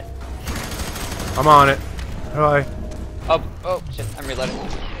am dead. I'm on it. Hi. Oh, shit. I'm reloading.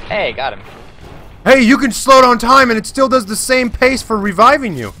 Hey, got him. Hey, you can slow down time and it still does the same pace for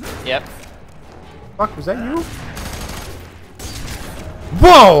reviving you. Yep. Fuck, was that you?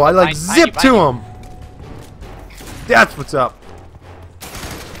 Whoa! I like zipped to him. That's what's up.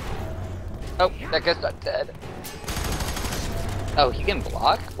 Oh, that guy's not dead. Oh, he can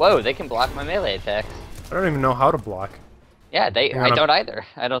block? Whoa, they can block my melee attacks. I don't even know how to block. Yeah, Hang I on, don't either.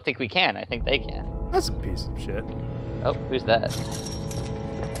 I don't think we can. I think they can. That's a piece of shit. Oh, who's that?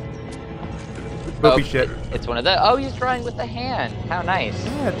 Boopy shit. It's one of the. Oh, he's drawing with the hand. How nice.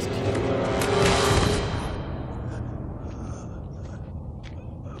 Yeah, it's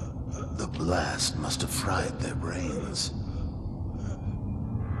The blast must have fried their brains.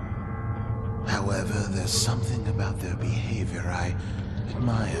 However, there's something about their behavior I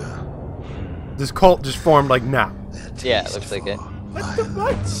admire. This cult just formed like now. Yeah, it looks like it. What the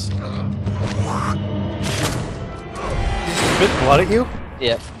fuck? Spit blood at you?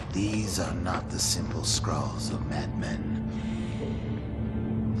 Yep. These are not the simple scrawls of madmen.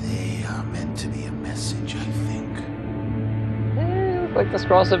 They are meant to be a message, I think. Look like the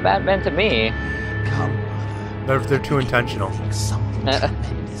scrolls of Batman to me. Come, They're too intentional. something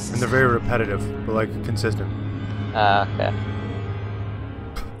tremendous. And they're very repetitive, but like consistent. Okay.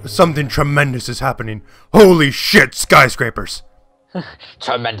 Something tremendous is happening. Holy shit, skyscrapers!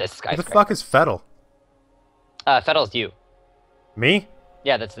 Tremendous Who skyscraper. the fuck is Fettel? Fettel's you. Me?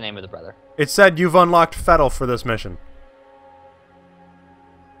 Yeah, that's the name of the brother. It said you've unlocked Fettel for this mission.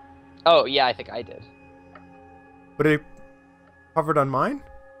 Oh, yeah, I think I did. But it covered on mine?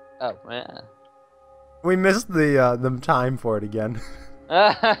 Oh, yeah. We missed the time for it again.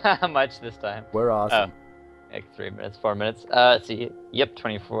 How much this time? We're awesome. Oh, like 3 minutes, 4 minutes. Let's see. Yep,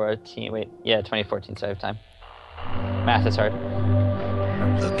 2014. Wait, yeah, 2014, so I have time. Math is hard.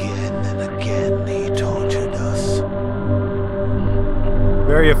 Again and again he tortured us,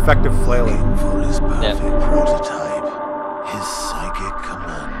 Very effective flailing. looking for his perfect Yep. prototype, his psychic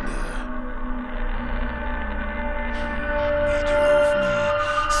commander. He drove me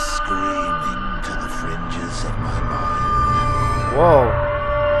screaming to the fringes of my mind, Whoa.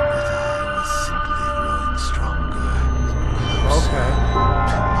 but I was simply growing stronger, closer Okay.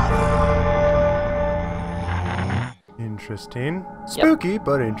 to mother. Interesting. Spooky,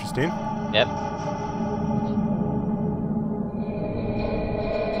 but interesting. Yep.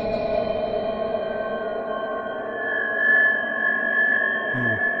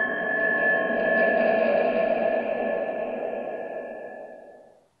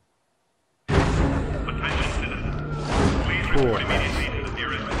 Cool.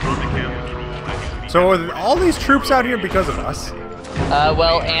 So are all these troops out here because of us?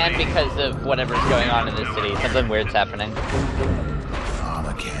 Well, and because of whatever's going on in this city. Something weird's happening.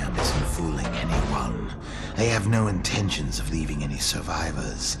 Armor camp isn't fooling anyone. They have no intentions of leaving any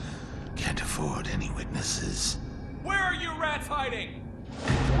survivors. Can't afford any witnesses. Where are you rats hiding?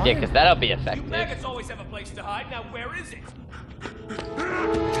 Yeah, because that'll be You effective. maggots always have a place to hide. Now where is it?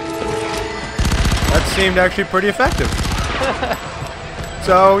 That seemed actually pretty effective.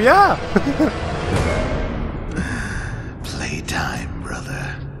 So, yeah. Playtime,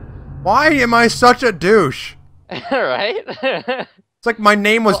 brother. Why am I such a douche? Right? It's like my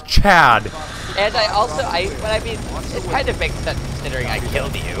name was Chad. And I also, it kind of makes sense considering I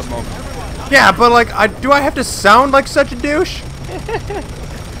killed you. Yeah, but like, do I have to sound like such a douche?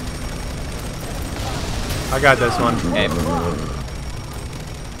 I got this one. Okay.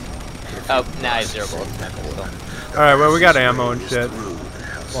 Oh, now I have 0 bullets. Alright, well, we got ammo and shit.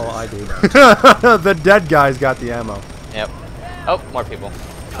 Well, I do. The dead guy's got the ammo. Yep. Oh, more people.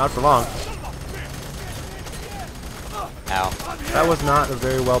 Not for long. Ow. That was not a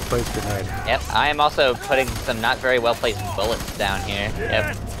very well placed grenade. Yep, I am also putting some not very well placed bullets down here.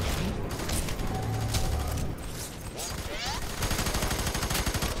 Yep.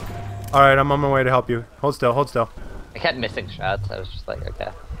 Alright, I'm on my way to help you. Hold still, hold still. I kept missing shots. I was just like, okay.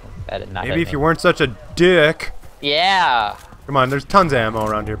 I did not Maybe hit if you me. weren't such a dick. Yeah! Come on, there's tons of ammo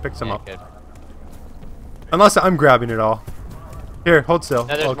around here. Pick some Yeah, up. good. Unless I'm grabbing it all. Here, hold still.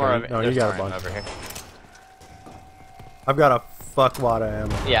 No, there's Okay, more of it. no, There's you got a more bunch. over here. I've got a fuckwad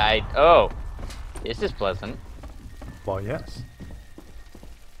of ammo. Yeah, oh. This is pleasant. Well, yes.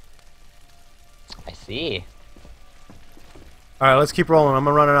 I see. Alright, let's keep rolling. I'm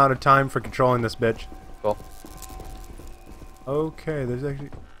running out of time for controlling this bitch. Cool. Okay, there's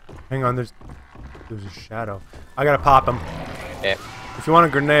actually... Hang on, there's a shadow. I gotta pop him. Okay. If you want a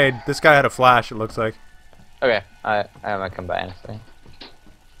grenade, this guy had a flash, it looks like. Okay, I might come by in a second.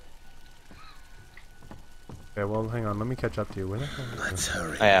 Okay, well, hang on. Let me catch up to you. Where the hell is Let's this?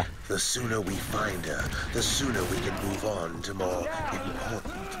 hurry. Oh, yeah. The sooner we find her, the sooner we can move on to more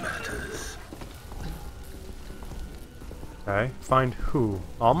important matters. Okay, find who?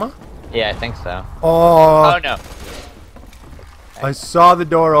 Alma? Yeah, I think so. Oh! Oh, no. I saw the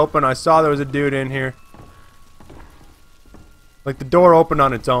door open. I saw there was a dude in here. Like, the door opened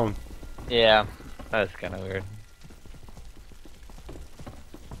on its own. Yeah, that's kind of weird.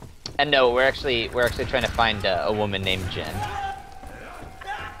 And no, we're actually trying to find a woman named Jen.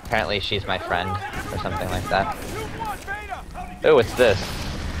 Apparently she's my friend, or something like that. Oh, what's this?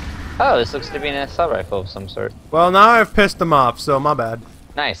 Oh, this looks to be an assault rifle of some sort. Well, now I've pissed them off, so my bad.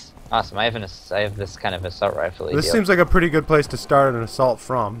 Nice, awesome. I have this kind of assault rifle. This seems like a pretty good place to start an assault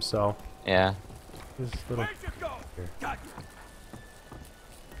from. So. Yeah. This little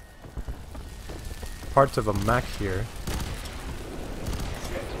parts of a mech here.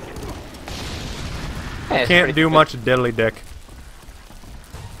 Hey, Can't do much diddly dick.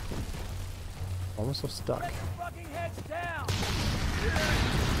 Almost so stuck.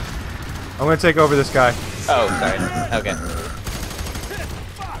 I'm gonna take over this guy. Oh, sorry. Okay.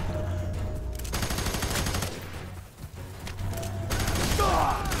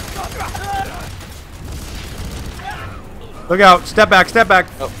 Look out! Step back! Step back!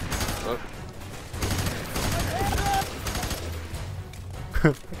 Oh.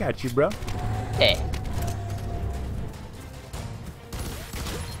 I got you, bro. Hey.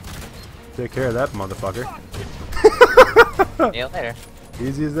 Take care of that motherfucker. See you later.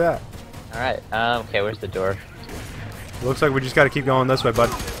 Easy as that. Alright, okay, where's the door? Looks like we just gotta keep going this way, bud.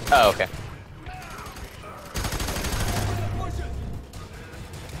 Oh, okay.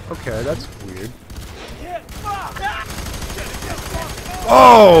 Okay, that's weird.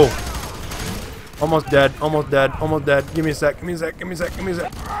 Oh! Almost dead, almost dead, almost dead. Give me a sec, give me a sec, give me a sec, give me a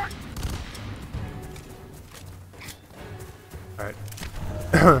sec. Alright.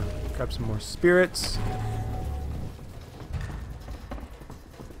 Grab some more spirits.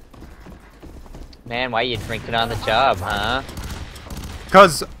 Man, why you drinking on the job, huh?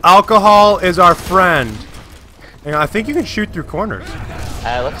 Because alcohol is our friend. And I think you can shoot through corners.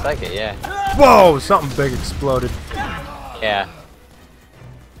 Looks like it, yeah. Whoa! Something big exploded. Yeah.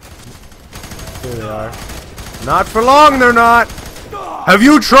 Here they are. Not for long, they're not! Have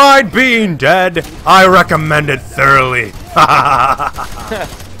you tried being dead? I recommend it thoroughly. You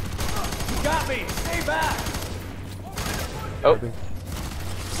got me! Stay back! Oh.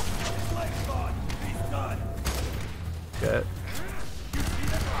 Shit.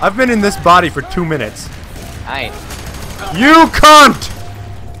 I've been in this body for 2 minutes. Nice. You cunt!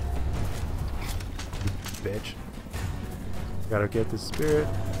 Bitch. Gotta get the spirit.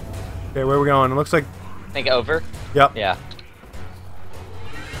 Okay, where are we going? It looks like... Think over? Yep. Yeah.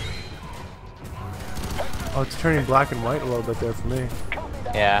 Oh, it's turning black and white a little bit there for me.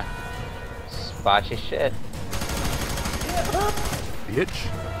 Yeah. Spotchy shit. Bitch.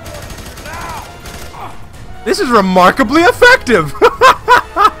 This is remarkably effective!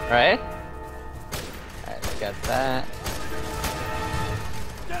 Right? Alright, we got that.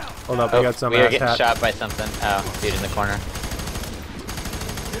 Hold up, we got some we are ass getting hat. shot by something. Oh, dude in the corner.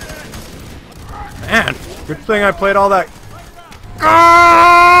 Man, good thing I played all that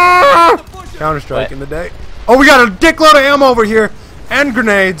Counter-Strike What? in the day. Oh, we got a dickload of ammo over here! And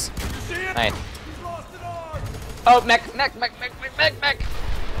grenades! Nice. Oh, mech!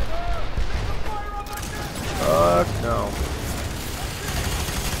 Fuck no.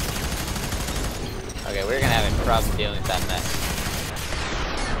 Okay, we're gonna have a problem dealing with that mech.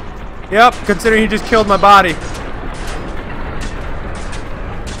 Yep, considering he just killed my body.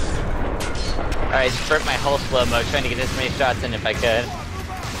 Alright, just burnt my whole slow-mo, trying to get as many shots in if I could.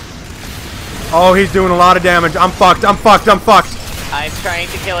 Oh, he's doing a lot of damage. I'm fucked, I'm fucked, I'm fucked. I'm trying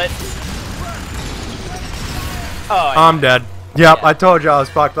to kill it. Oh, I'm dead. Yep, Yeah. I told you I was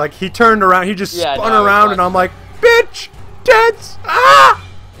fucked. Like, he turned around, he just Yeah, spun no, I was around, and I'm watching. like, bitch! Tits! Ah!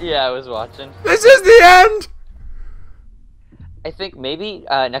 Yeah, I was watching. This is the end! I think maybe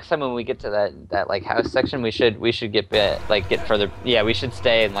next time when we get to that like house section, we should get get further. Yeah, we should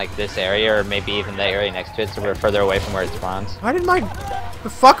stay in like this area or maybe even the area next to it, so we're further away from where it spawns. Why did the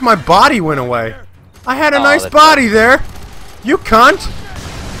fuck my body went away? I had a Oh, nice that's body there. You cunt!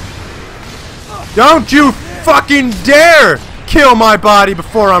 Don't you fucking dare kill my body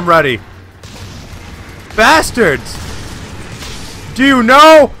before I'm ready. Bastards! Do you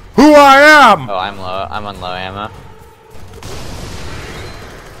know who I am? Oh, I'm low. I'm on low ammo.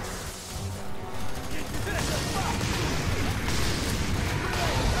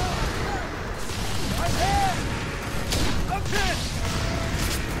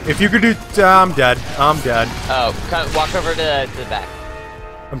 If you could do... I'm dead. I'm dead. Oh, walk over to the back.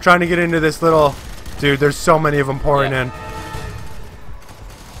 I'm trying to get into this little... Dude, there's so many of them pouring in.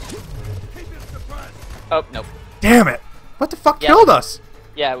 Oh, nope. Damn it! What the fuck Yeah. killed us?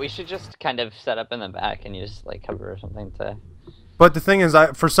 Yeah, we should just kind of set up in the back and use like cover or something to... But the thing is,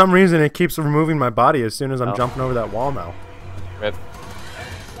 for some reason, it keeps removing my body as soon as I'm Oh. jumping over that wall now. Rip.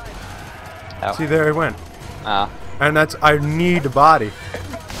 Oh. See, there it went. Oh. And that's... I need a body.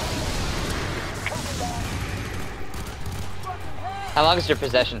 How long is your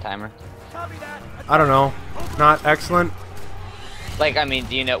possession timer? I don't know. Not excellent. Like, I mean,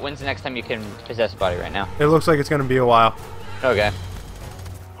 do you know when's the next time you can possess a body right now? It looks like it's gonna be a while. Okay.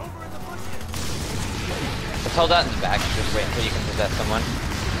 Let's hold out in the back and just wait until you can possess someone.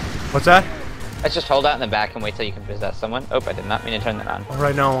 What's that? Let's just hold out in the back and wait till you can possess someone. Oh, I did not mean to turn that on. Oh,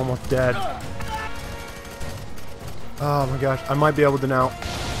 right now I'm almost dead. Oh my gosh, I might be able to now.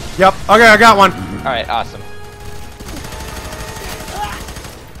 Yep, okay, I got one. Alright, awesome.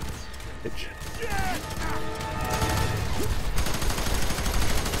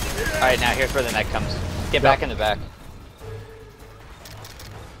 Alright, now here's where the neck comes. Get back in the back.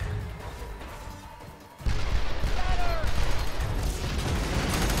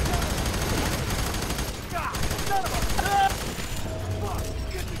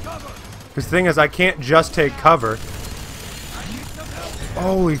 Because the thing is, I can't just take cover.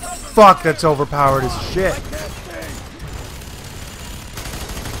 Holy fuck, that's overpowered as shit.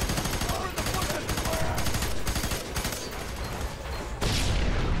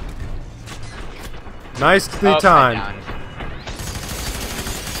 Nicely timed.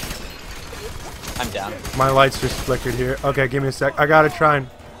 I'm down. My lights just flickered here. Okay, give me a sec. I gotta try and...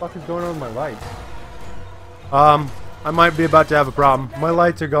 What the fuck is going on with my lights? I might be about to have a problem. My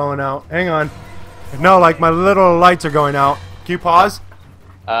lights are going out. Hang on. No, like my little lights are going out. Can you pause?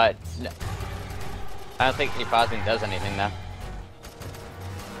 No. I don't think any pausing does anything though.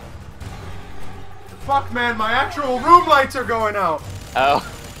 Fuck, man, my actual room lights are going out. Oh.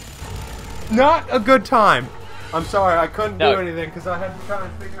 Not a good time. I'm sorry, I couldn't No. do anything because I had to try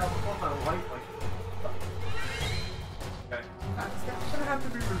and figure out what my light like. Okay. That's gonna have to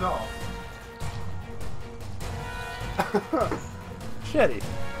be resolved. Shitty.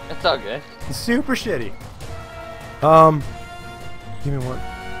 It's all good. Super shitty. Give me one.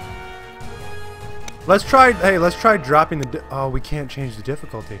 Let's try. Hey, let's try dropping the. Oh, we can't change the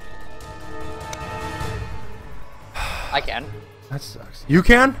difficulty. I can. That sucks. You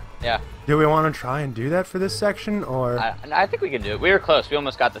can? Yeah. Do we want to try and do that for this section, or? I think we can do it. We were close. We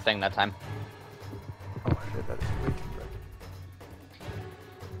almost got the thing that time. Oh shit, that is way too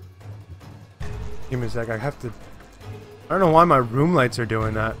bright. Give me a sec. I have to. I don't know why my room lights are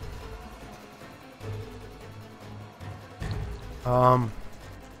doing that.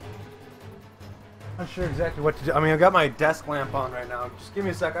 Not sure exactly what to do. I mean, I got my desk lamp on right now. Just give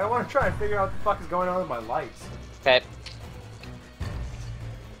me a sec. I want to try and figure out what the fuck is going on with my lights. Okay.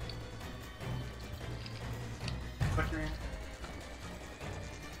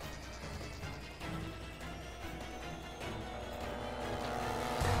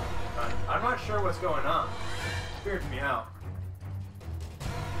 I'm not sure what's going on. It weirds me out.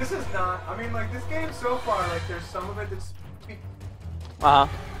 This is not. I mean, like, this game so far, like, there's some of it that's. Uh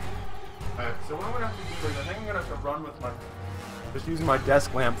huh. Alright, so what I'm gonna have to do is I think I'm gonna have to run with my. Just using my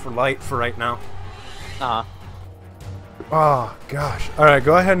desk lamp for light for right now. Uh huh. Oh gosh. Alright,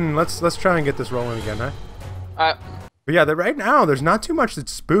 go ahead and let's try and get this rolling again, huh? Alright. But yeah, right now there's not too much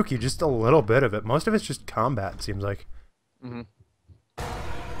that's spooky, just a little bit of it. Most of it's just combat, it seems like. Mm-hmm.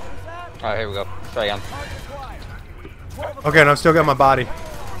 Alright, here we go. Try again. Okay, and I've still got my body.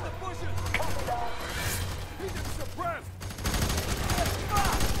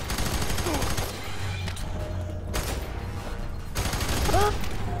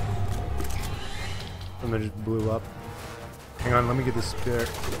 And then just blew up. Hang on, let me get this spirit.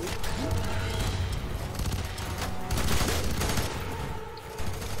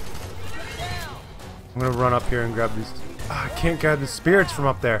 I'm gonna run up here and grab these. I can't grab the spirits from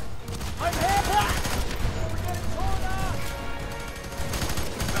up there.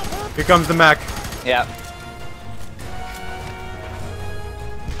 Here comes the mech. Yeah.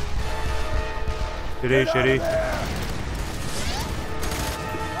 Shitty, shitty.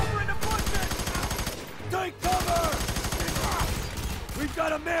 Take cover! We've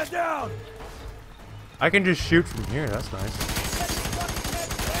got a man down! I can just shoot from here, that's nice.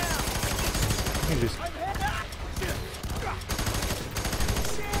 I can just...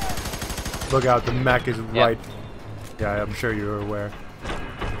 Look out, the mech is right. Yeah, I'm sure you're aware.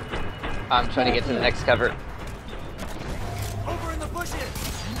 I'm trying to get to the next cover. Over in the bushes!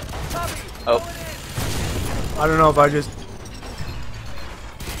 Copy. Oh. I don't know if I just...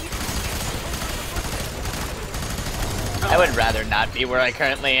 I would rather not be where I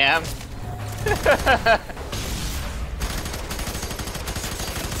currently am.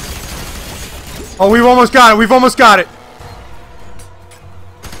 Oh, we've almost got it. We've almost got it.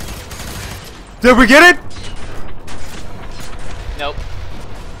 Did we get it? Nope.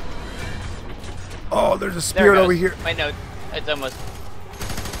 Oh, there's a spirit over here. Wait, no. It's almost...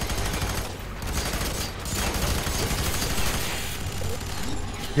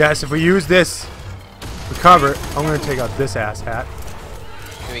 Yes, if we use this for cover, I'm gonna take out this ass hat.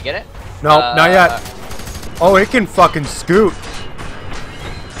 Did we get it? No, not yet. Oh, it can fucking scoot.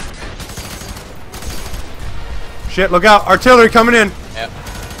 Shit, look out. Artillery coming in. Yep.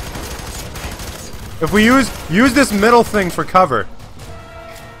 If we use this middle thing for cover.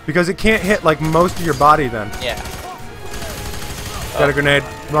 Because it can't hit like most of your body then. Yeah. Got a grenade.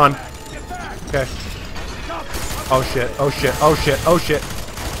 Run. Okay. Oh shit. Oh shit. Oh shit. Oh shit.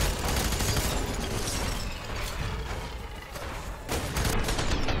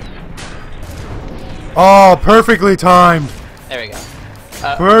 Oh, perfectly timed. There we go.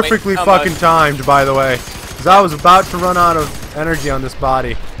 Perfectly wait, fucking timed, by the way. Because I was about to run out of energy on this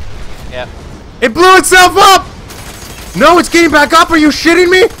body. Yep. It blew itself up! No, it's getting back up. Are you shitting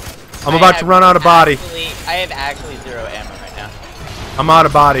me? I'm about to run out of body. I have actually 0 ammo right now. I'm out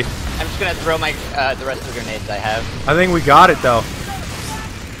of body. I'm just gonna throw my the rest of the grenades I have. I think we got it though.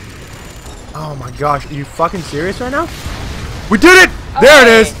 Oh my gosh, are you fucking serious right now? We did it! There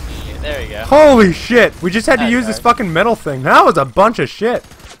it is! There we go. Holy shit! We just had to use this fucking metal thing. That was a bunch of shit.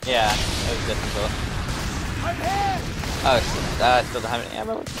 Yeah, it was difficult. Oh, still don't have any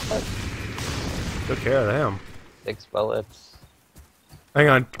ammo. What the fuck? Took care of him. 6 bullets. Hang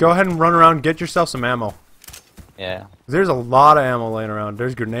on, go ahead and run around and get yourself some ammo. Yeah. There's a lot of ammo laying around.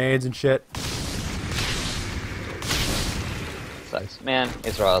 There's grenades and shit. Sucks. Man,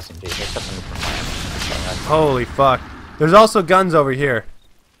 these are all SMGs. There's something from my Holy fuck. There's also guns over here.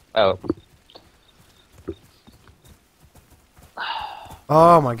 Oh.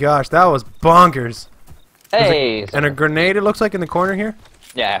 Oh my gosh, that was bonkers. Hey! And a grenade, it looks like, in the corner here?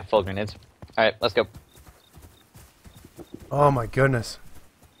 Yeah, full grenades. Alright, let's go. Oh my goodness.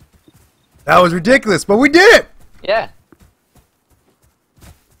 That was ridiculous, but we did it! Yeah.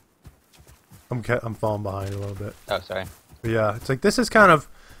 I'm falling behind a little bit. Oh, sorry. But yeah, it's like this is kind of...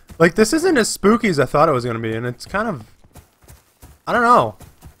 Like, this isn't as spooky as I thought it was going to be, and it's kind of... I don't know.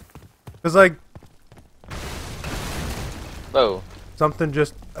 It's like... Whoa. Something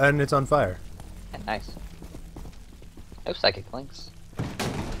just... And it's on fire. Yeah, nice. No psychic links.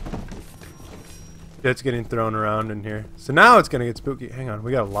 It's getting thrown around in here. So now it's going to get spooky. Hang on,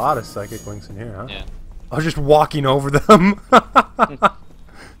 we got a lot of psychic links in here, huh? Yeah. I was just walking over them.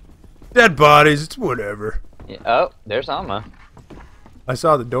 Dead bodies, it's whatever. Yeah. Oh, there's Alma. I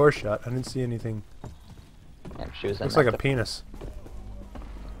saw the door shut. I didn't see anything. Yeah, she was in Looks there. like a penis.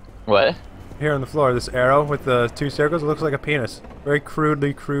 What? Here on the floor, this arrow with the 2 circles, it looks like a penis. Very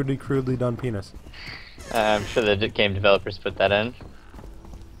crudely done penis. I'm sure the game developers put that in.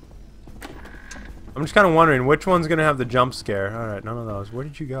 I'm just kind of wondering which one's gonna have the jump scare. All right, none of those. Where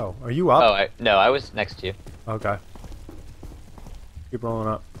did you go? Are you up? Oh, no, I was next to you. Okay. Keep rolling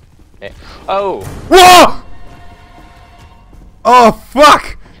up. Okay. Oh! Whoa! Oh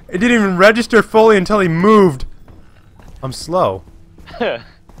fuck! It didn't even register fully until he moved. I'm slow. Are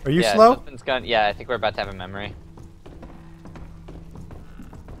you yeah, slow? Something's gone. Yeah, I think we're about to have a memory.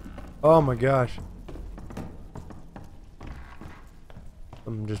 Oh my gosh.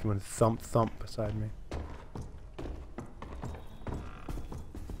 Something just went thump beside me.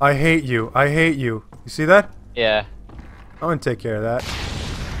 I hate you. I hate you. You see that? Yeah. I'm gonna take care of that.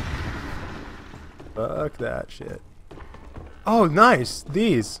 Fuck that shit. Oh, nice.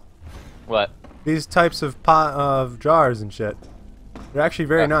 These. What? These types of jars and shit. They're actually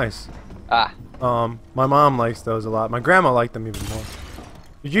very nice. Ah. My mom likes those a lot. My grandma liked them even more.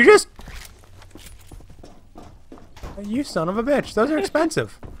 Did you just... You son of a bitch. Those are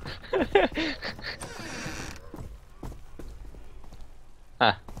expensive.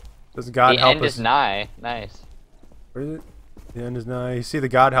 Huh. Does God help us? The end is nigh. Nice. Where is it? The end is nigh. You see the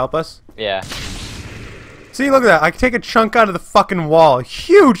God help us? Yeah. See, look at that. I can take a chunk out of the fucking wall. A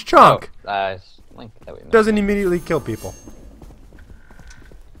huge chunk. Oh, link that we missed. Doesn't immediately kill people.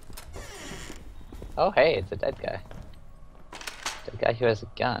 Oh, hey, it's a dead guy. Dead guy who has a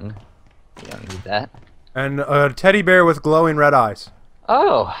gun. You don't need that. And a teddy bear with glowing red eyes.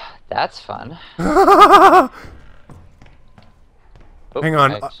 Oh, that's fun. Hang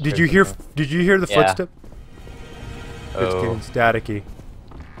on. I Did you hear the Yeah. footstep? It's Oh. getting staticky.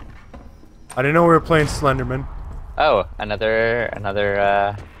 I didn't know we were playing Slenderman. Oh, another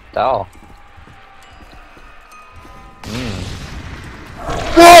doll.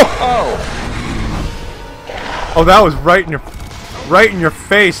 Whoa! Oh. Oh, that was right in your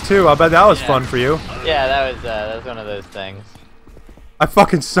face too. I bet that was fun for you. Yeah, that was one of those things. I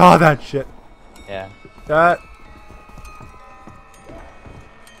fucking saw that shit. Yeah. That.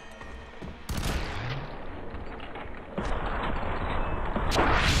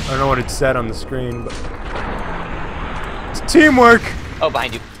 I don't know what it said on the screen, but it's teamwork. Oh,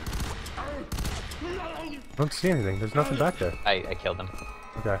 behind you. I don't see anything. There's nothing back there. I killed him.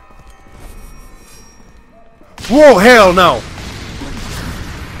 Okay. Whoa, hell no!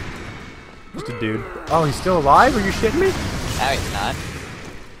 Just a dude. Oh, he's still alive? Are you shitting me? No, he's not.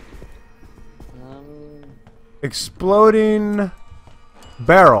 Exploding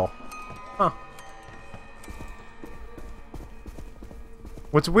barrel. Huh.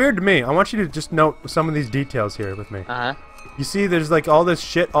 What's weird to me, I want you to just note some of these details here with me. Uh-huh. You see there's like all this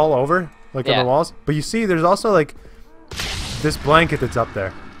shit all over, like on the walls, but you see there's also like this blanket that's up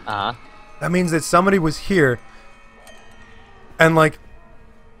there. Uh-huh. That means that somebody was here and like...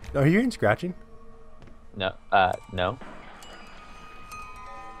 Are you hearing scratching? No, no.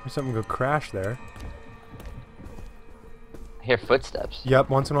 There's something go crash there. I hear footsteps. Yep,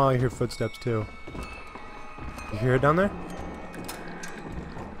 once in a while I hear footsteps too. You hear it down there?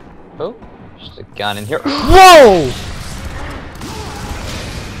 Oh, just a gun in here. Whoa!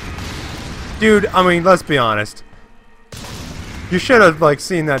 Dude, I mean, let's be honest. You should have, like,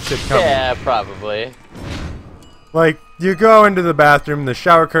 seen that shit coming. Yeah, probably. Like, you go into the bathroom, the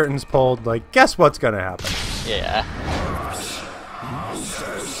shower curtain's pulled, like, guess what's gonna happen? Yeah.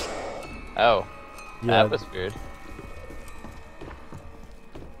 Oh. Yeah. That was weird.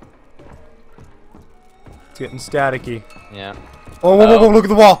 It's getting staticky. Yeah. Oh, whoa, whoa, whoa, look at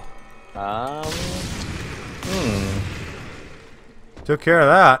the wall! Took care of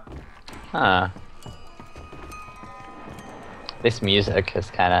that. Huh. This music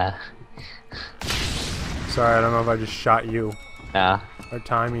is kinda... Sorry, I don't know if I just shot you. Nah. Our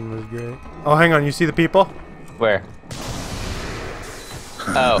timing was great. Oh, hang on, you see the people? Where?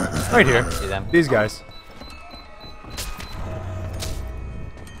 Oh. Right here. I see them. These guys.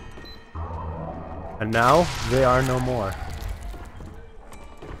 And now, they are no more.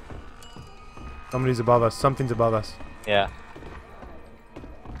 Somebody's above us. Something's above us. Yeah.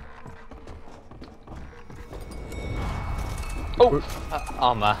 Oh!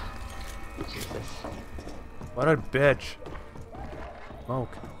 Alma. Jesus. What a bitch.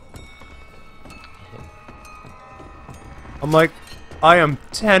 Smoke. I'm like, I am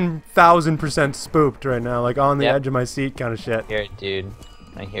 10,000% spooked right now, like on the edge of my seat kind of shit. I hear a dude.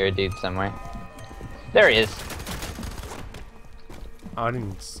 I hear a dude somewhere. There he is. Oh, I didn't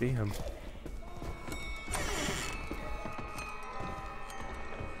even see him.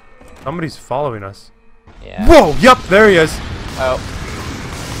 Somebody's following us. Yeah. Whoa! Yup, there he is. Oh.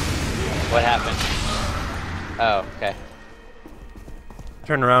 What happened? Oh, okay.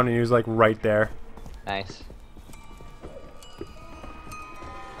 Turned around and he was like right there. Nice.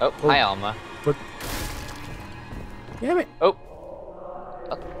 Oh, hi, Alma. What? Damn it. Oh.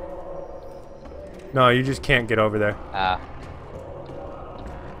 No, you just can't get over there. Ah.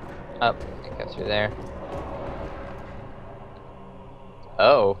 Oh, go through there.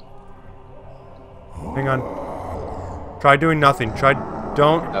 Oh. Hang on. Try doing nothing. Try.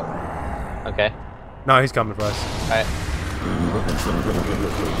 Don't. Oh. Okay. No, he's coming for us. Alright.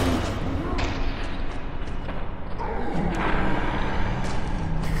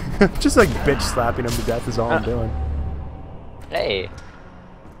 Just like bitch slapping him to death is all I'm doing. Hey.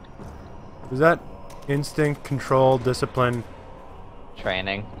 Was that instinct, control, discipline?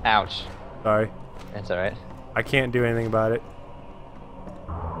 Training. Ouch. Sorry. That's alright. I can't do anything about it.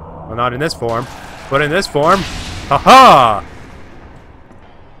 Well, not in this form. But in this form, haha!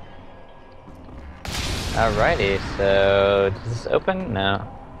 Alrighty, so does this open? No.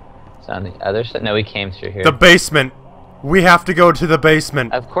 It's on the other side. No, we came through here. The basement. We have to go to the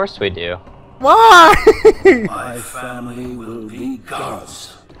basement. Of course we do. Why? My family will be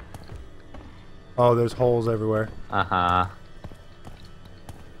gods. Oh, there's holes everywhere. Uh-huh.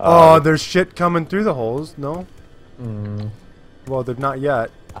 Oh, there's shit coming through the holes. No? Well, they're not yet.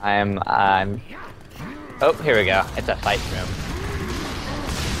 I'm... Oh, here we go. It's a fight room.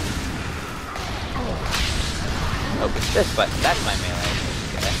 Oh, it's this button. That's my melee.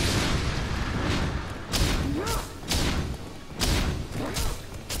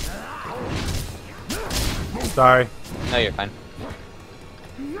 Sorry. No, you're fine.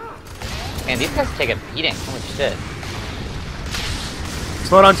 Man, these guys take a beating. Holy shit.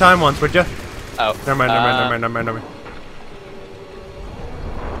 Slow down time once, would you? Oh. Never mind, never mind, never mind, never mind, never mind.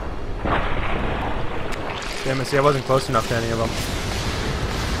 Damn it, see, I wasn't close enough to any of them.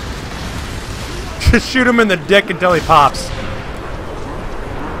 Just shoot him in the dick until he pops.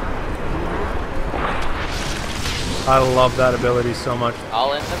 I love that ability so much.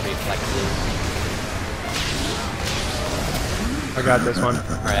 All in the reflexes. I got this one.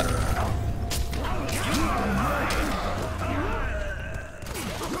 Alright.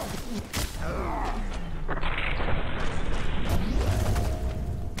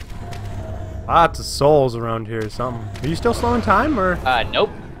 Lots of souls around here or something. Are you still slowing time, or? Nope.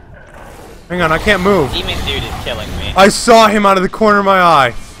 Hang on, I can't move. Demon dude is killing me. I saw him out of the corner of my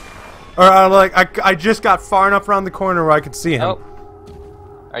eye. Or, I just got far enough around the corner where I could see him. Oh.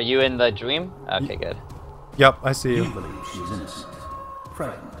 Are you in the dream? Okay, good. Yep, I see you. He believes she's innocent.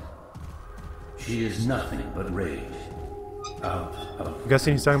 Frightened. She is nothing but rage. Out of... I'm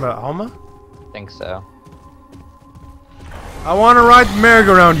guessing he's talking about Alma? Think so. I want to ride the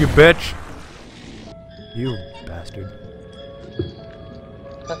merry-go-round, you bitch. You bastard.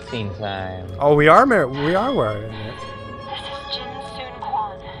 Cutscene time. Oh, we are wearing it. This is Jin Soon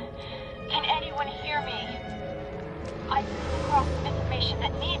Kwan. Can anyone hear me? I've come across some information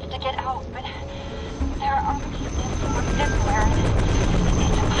that needs to get out, but there are armies everywhere.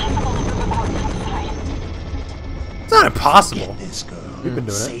 It's impossible to move about outside. It's not impossible. Get this girl. We've been doing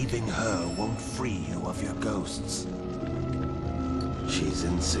it. Saving her won't free you of your ghosts. She's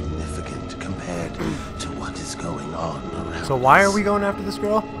insignificant compared to what is going on around So why are us. we going after this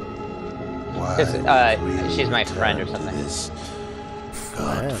girl? Why Because, she's my friend or something. This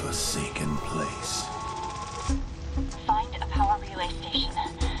godforsaken place. Find a power relay station.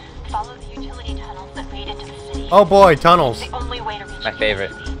 Follow the utility tunnels that lead into the city. Oh boy, tunnels. The only way to reach My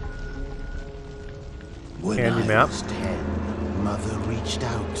favorite. When Candy I map. was 10, Mother reached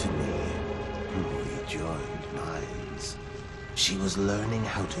out to me. We joined minds. She was learning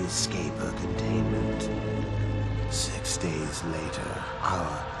how to escape her containment. 6 days later,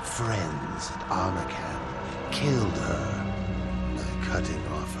 our friends at Armacam killed her by cutting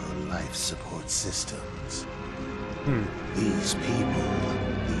off her life support systems. These people,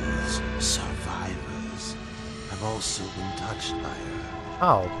 these survivors, have also been touched by her.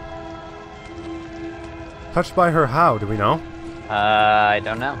 How? Touched by her how? Do we know? I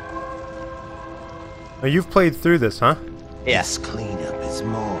don't know. Oh, you've played through this, huh? Yeah. This cleanup is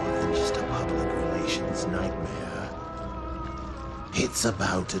more than just a public relations nightmare. It's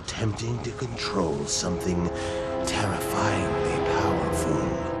about attempting to control something terrifyingly powerful.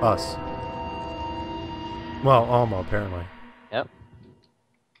 Us. Well, Alma, apparently. Yep.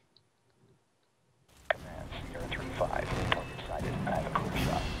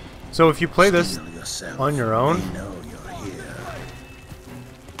 So if you play this Steel yourself. on your own, We know you're here.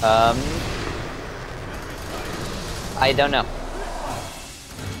 I don't know.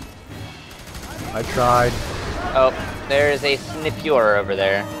 I tried. Oh, there's a F.E.A.R over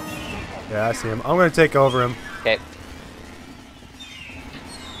there. Yeah, I see him. I'm gonna take over him. Okay.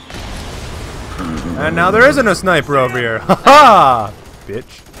 And now there isn't a sniper over here. Haha,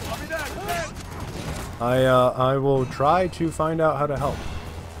 bitch. I will try to find out how to help.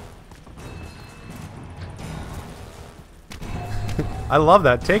 I love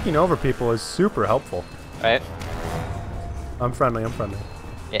that. Taking over people is super helpful. Right? I'm friendly. I'm friendly.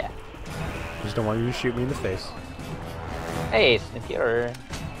 Yeah. Just don't want you to shoot me in the face. Hey, F.E.A.R.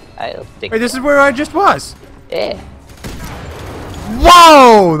 I'll take Hey, this is where I just was. Yeah.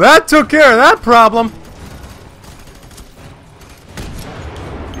 Whoa! That took care of that problem.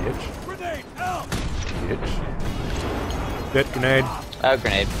 Bitch. Grenade, out! Bitch. Bit grenade. Oh,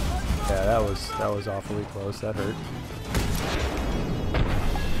 grenade. Yeah, that was awfully close. That hurt.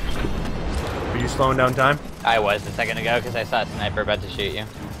 Are you slowing down time? I was a second ago because I saw a sniper about to shoot you.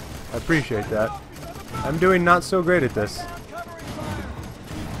 I appreciate that. I'm doing not so great at this.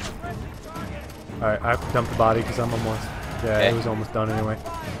 Alright, I have to dump the body because I'm almost... Yeah, Okay. it was almost done anyway.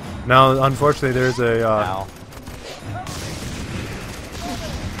 Now, unfortunately, there's a... Ow.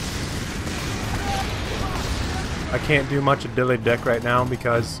 I can't do much of Dilly Dick right now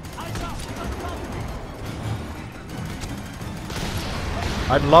because...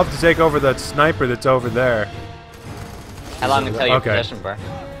 I'd love to take over that sniper that's over there. How long until your Okay. possession bar?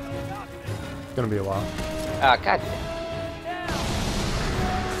 It's gonna be a while. Oh, God.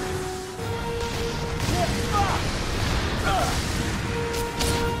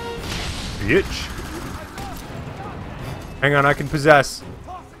 Bitch. Hang on, I can possess.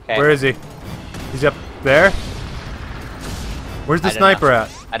 Okay. Where is he? He's up there? Where's the I don't sniper know. at?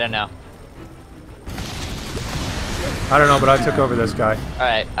 I don't know. I don't know, but I took over this guy.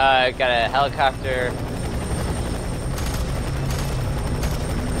 Alright, got a helicopter.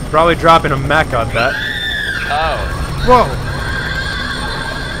 Probably dropping a mech, I bet. Oh. Whoa!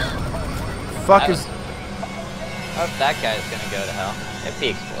 Fuck That is... Oh, that guy's gonna go to hell. If he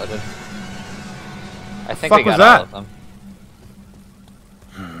exploded. I think fuck we got was that? all of them.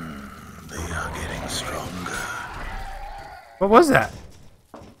 They are getting stronger. What was that?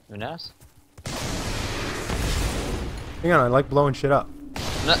 Who knows? Hang on, I like blowing shit up.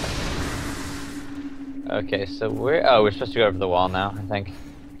 No. Okay, so we're supposed to go over the wall now, I think.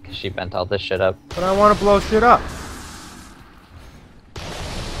 She bent all this shit up. But I want to blow shit up.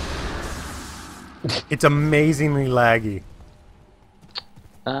 It's amazingly laggy.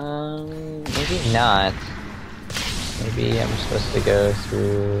 Maybe not. Maybe I'm supposed to go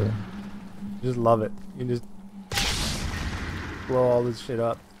through... Just love it. You just blow all this shit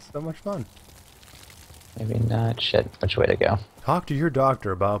up. It's so much fun. Maybe not. Shit, which way to go? Talk to your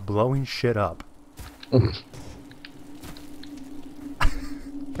doctor about blowing shit up.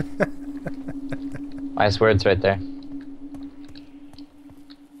 Nice words right there.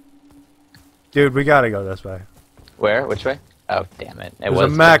 Dude, we gotta go this way. Where? Which way? Oh, damn it. There's a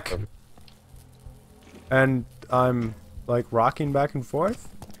mech. And I'm, like, rocking back and forth.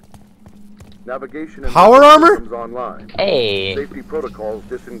 Navigation and power armor? systems online. Hey. Safety protocols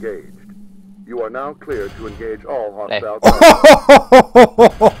disengaged. You are now cleared to engage all hostile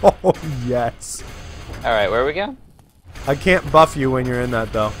Oh, yes. Alright, where we go? I can't buff you when you're in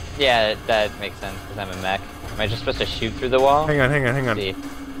that, though. Yeah, that makes sense, because I'm a mech. Am I just supposed to shoot through the wall? Hang on. See.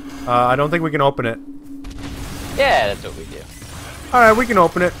 I don't think we can open it. Yeah, that's what we do. Alright, we can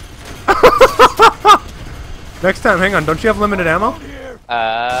open it. Next time, hang on, don't you have limited ammo?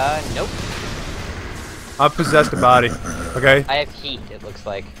 Nope. I've possessed a body. Okay? I have heat, it looks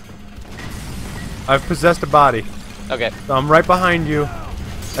like. I've possessed a body. Okay. So I'm right behind you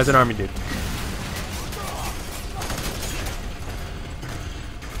as an army dude.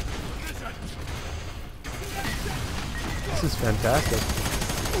 This is fantastic.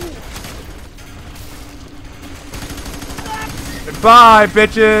 Goodbye,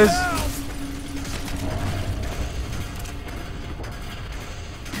 bitches!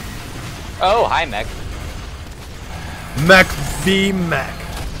 Oh, hi, mech. Mech v mech.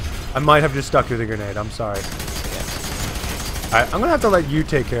 I might have just stuck to the grenade. I'm sorry. Alright, I'm gonna have to let you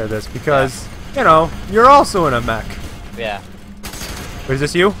take care of this because, you know, you're also in a mech. Yeah. Wait, is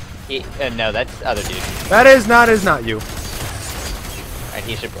this you? No, that's other dude. That is not you. Alright,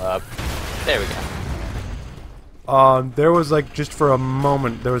 he should blow up. There we go. There was like, just for a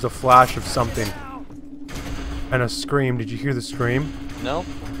moment, there was a flash of something. And a scream. Did you hear the scream? No.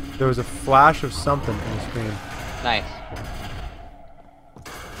 There was a flash of something and a scream. Nice.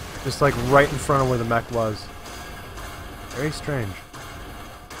 Just like right in front of where the mech was. Very strange.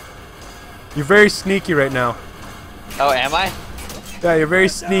 You're very sneaky right now. Oh, am I? Yeah, you're very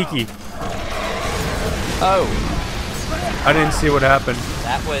sneaky. Oh. I didn't see what happened.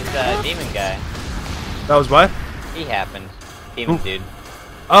 That was demon guy. That was what? He happened. Demon dude.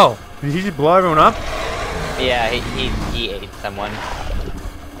 Oh, did he just blow everyone up? Yeah, he ate someone.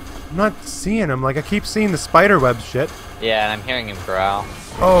 I'm not seeing him. Like, I keep seeing the spider web shit. Yeah, and I'm hearing him growl.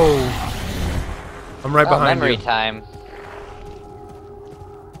 Oh. I'm right behind memory you. time.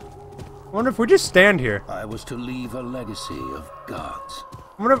 I wonder if we just stand here. I was to leave a legacy of gods.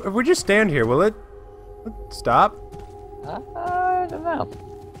 I wonder if we just stand here, will it stop? I don't know.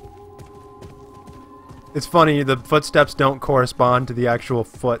 It's funny, the footsteps don't correspond to the actual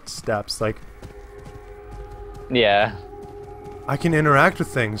footsteps. Like, yeah. I can interact with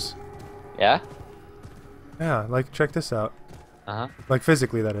things. Yeah? Yeah, like, check this out. Uh-huh. Like,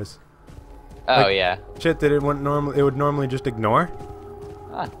 physically, that is. Oh, like, yeah. Shit that it would normally just ignore.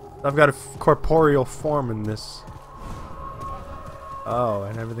 Ah. I've got a corporeal form in this. Oh,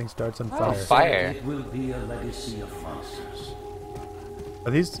 and everything starts on fire. Fire. It will be a legacy of monsters.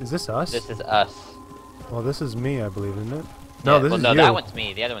 Are these? Is this us? This is us. Well, this is me, I believe, isn't it? No, this is no, you. that one's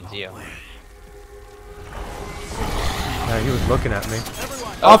me. The other one's you. Yeah, he was looking at me.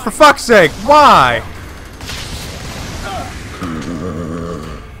 Oh, for fuck's sake! Why?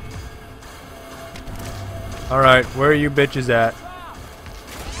 Alright, where are you bitches at?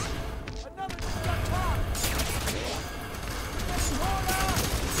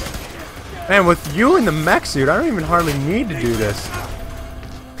 Man, with you in the mech suit, I don't even hardly need to do this.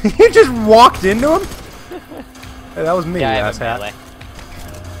 You just walked into him? Hey, that was me, Yeah, I have a asshat. melee.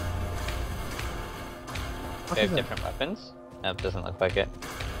 Do we have different weapons? Nope, doesn't look like it.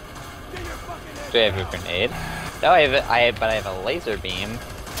 Do I have a grenade? No, but I have a laser beam.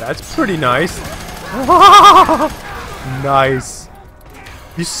 That's pretty nice. Nice.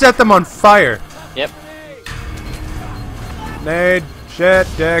 You set them on fire. Yep. Nade, shit,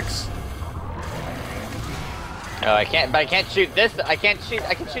 dicks. Oh, I can't shoot this. I can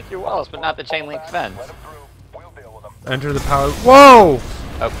shoot through walls, but not the chain link fence. Enter the power. Whoa!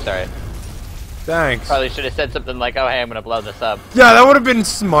 Oh, sorry. Thanks. Probably should have said something like, "Oh, hey, I'm gonna blow this up." Yeah, that would have been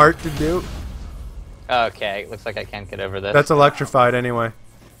smart to do. Okay, looks like I can't get over this. That's electrified anyway.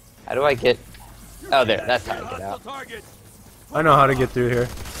 How do I get? Oh, there. That's how I get out. I know how to get through here.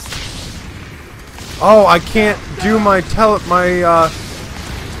 Oh, I can't do my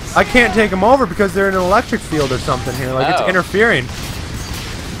I can't take them over because they're in an electric field or something here. Like it's interfering.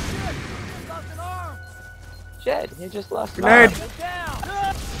 Jed, he just lost an Grenade.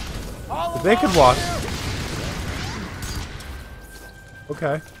 arm. If they could walk.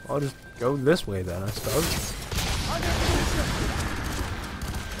 Okay, I'll just go this way then, I suppose.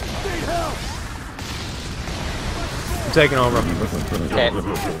 I'm taking over. Okay.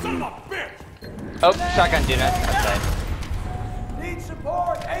 Oh, shotgun dude outside. Need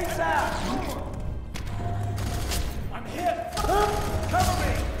support ASAP. I'm hit. Cover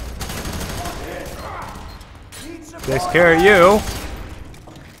me. Need support. Takes care of you,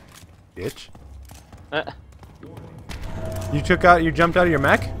 bitch. You jumped out of your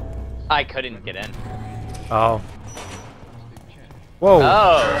mech? I couldn't get in. Oh. Whoa.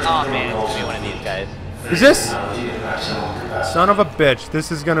 Oh man, it will be one of these guys. Is this? Son of a bitch.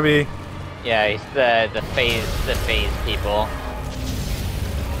 This is gonna be. Yeah, he's the phase people.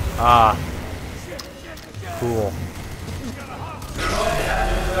 Ah. Cool.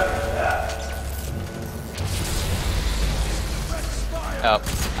 Oh,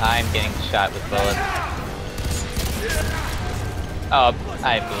 I'm getting shot with bullets. Oh,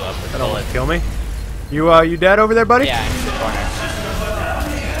 I blew up with bullets. Kill me? You dead over there, buddy? Yeah, I'm in the corner.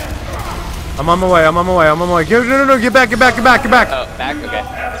 I'm on my way. I'm on my way. I'm on my way. No, get back. Oh, back? Okay.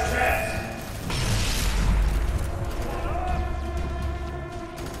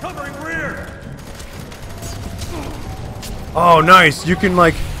 Covering rear. Oh, nice. You can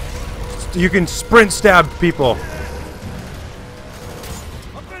sprint stab people.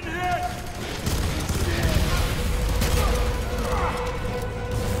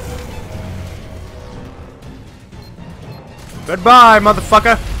 Goodbye,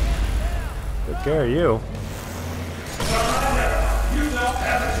 motherfucker. Take care of you.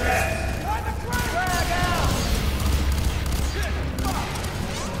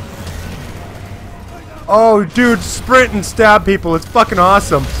 Oh, dude, sprint and stab people. It's fucking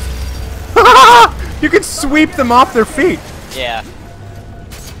awesome. You can sweep them off their feet. Yeah.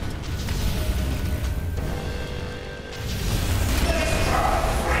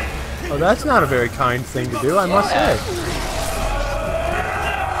 Oh, that's not a very kind thing to do, I must say.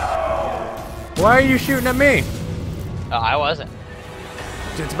 Why are you shooting at me? Oh, I wasn't.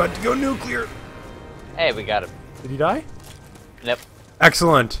 It's about to go nuclear. Hey, we got him. Did he die? Nope.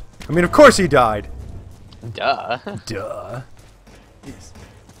 Excellent. I mean, of course he died. Duh. Duh.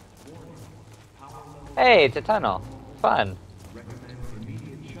 Hey, it's a tunnel. Fun.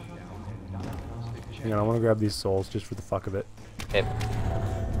 Hang on, I want to grab these souls just for the fuck of it. Okay.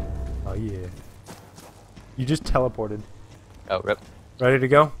 Oh, yeah. You just teleported. Oh, rip. Ready to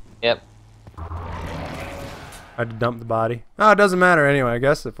go? Yep. I had to dump the body. Oh, it doesn't matter anyway, I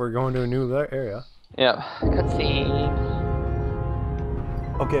guess, if we're going to a new area. Yep. Cutscene.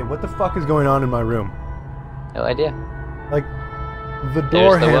 Okay, what the fuck is going on in my room? No idea. Like, the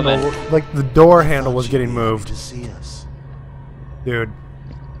door handle, the door handle was getting moved. To see us. Dude.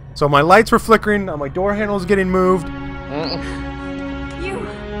 So my lights were flickering, my door handle was getting moved. You. I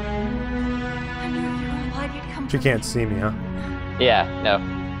knew if you were alive, you'd come. She can't see me, huh? Yeah, no.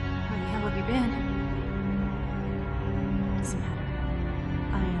 Where the hell have you been? Doesn't matter.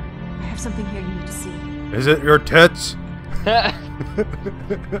 I have something here you need to see. Is it your tits?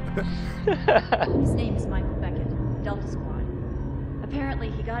 His name is Michael Beckett, Delta Squad. Apparently,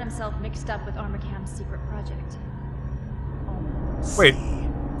 he got himself mixed up with ArmorCam's secret project. Wait.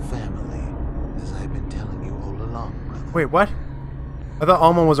 Family, as I've been telling you all along, brother. Wait, what? I thought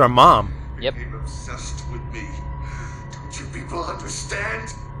Alma was our mom. Yep. Became obsessed with me. Don't you people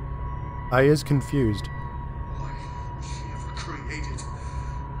understand? I is confused. Why was she ever created?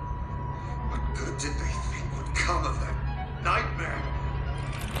 What good did they think would come of that nightmare?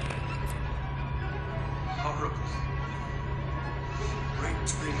 Horrible. She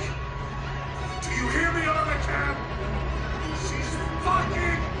raped me. Do you hear me, Armacam? She's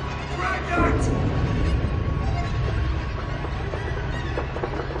fucking pregnant!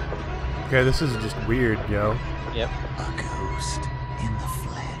 Okay, this is just weird, yo. Yep. A ghost in the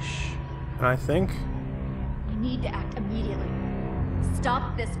flesh. And I think... You need to act immediately.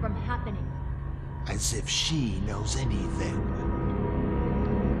 Stop this from happening. As if she knows anything.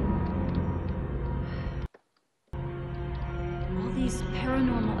 All these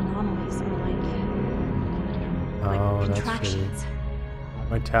paranormal anomalies are like that's contractions. shitty.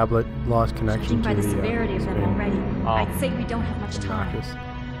 My tablet lost connection Judging by to the severity of them screen. already, Oh. I'd say we don't have much time. Obnoxious.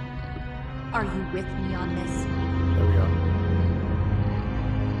 Are you with me on this? There we go.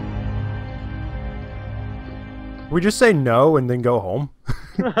 We just say no and then go home?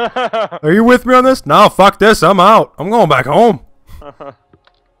 Are you with me on this? No, fuck this. I'm out. I'm going back home.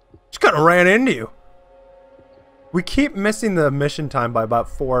 kind of ran into you. We keep missing the mission time by about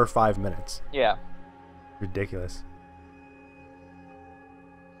 4 or 5 minutes. Yeah. Ridiculous.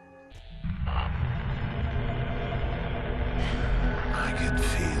 I could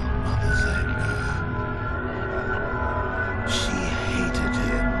feel Mother's anger. She hated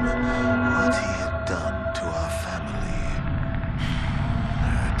him, what he had done to our family.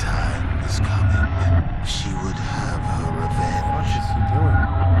 Her time was coming. She would have her revenge. What is he doing?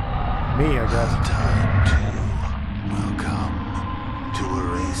 Me, I guess. Her time, too, will come to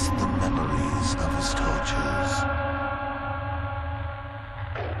erase the memories of his tortures.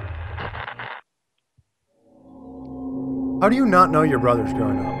 How do you not know your brother's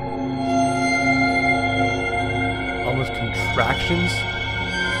growing up? Almost contractions?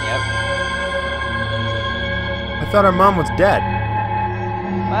 Yep. I thought our mom was dead.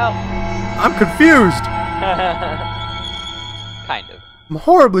 Well. I'm confused. Kind of. I'm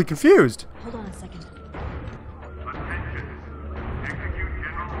horribly confused. Hold on a second. Attention. Execute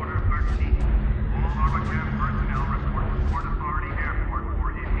General Order 13. All Armacam personnel report to Port Authority Airport for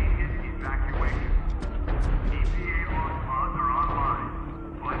immediate evacuation. EPA launch pods are online.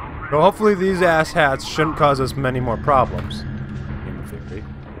 So hopefully these asshats shouldn't cause us many more problems. In theory.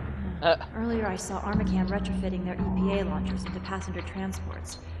 Earlier I saw Armacam retrofitting their EPA launchers into passenger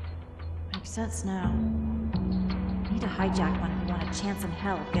transports. Makes sense now. Need to hijack one if we want a chance in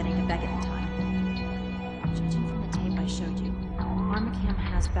hell of getting to Beckett in time. Judging from the tape I showed you, Armacam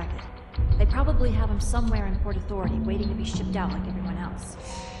has Beckett. They probably have him somewhere in Port Authority waiting to be shipped out like everyone else.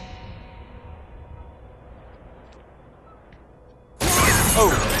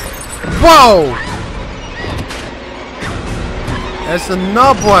 Oh! Whoa! Eso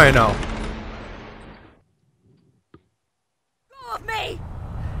no bueno. Go of me!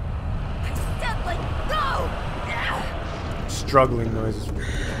 I said let go! Struggling noises.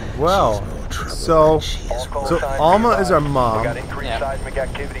 Well, so Alma is our mom,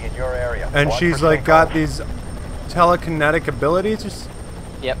 and she's like got these telekinetic abilities.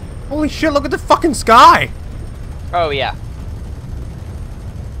 Yep. Holy shit! Look at the fucking sky. Oh yeah.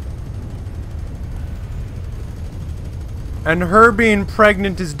 And her being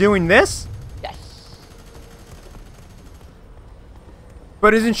pregnant is doing this? Yes.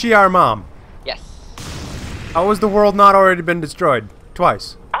 But isn't she our mom? Yes. How has the world not already been destroyed?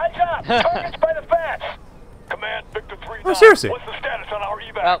 Twice. Targets by the fence. Command, Victor 3-9. Oh, seriously? What's the status on our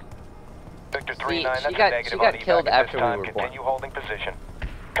evac? Well, Victor see, 3-9, that's she a got negative on killed evac at after this time. we were Continue born. holding position.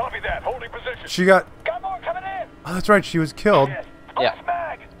 Copy that. Holding position. She got... Got more coming in. Oh, that's right. She was killed. Yeah.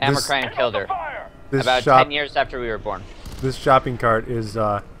 Hammer This- Crane killed her. This About shop, 10 years after we were born. This shopping cart is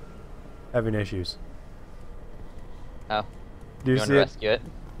having issues. Oh. Do you want see to it? rescue it?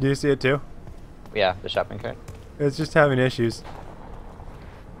 Do you see it too? Yeah, the shopping cart. It's just having issues.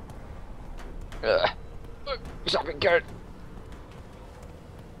 Ugh. Shopping cart.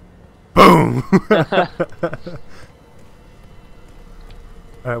 Boom!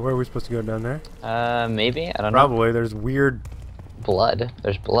 Alright, where are we supposed to go down there? Maybe? I don't know. Probably. There's weird... Blood.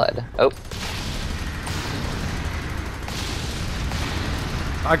 There's blood. Oh.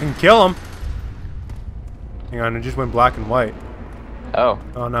 I can kill him! Hang on, it just went black and white. Oh.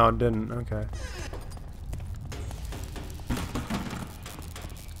 Oh, no, it didn't. Okay.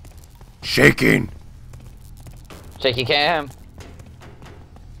 Shaking! Shaky cam.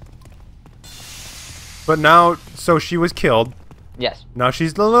 But now, so she was killed. Yes. Now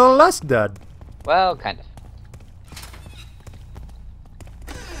she's a little less dead. Well, kind of.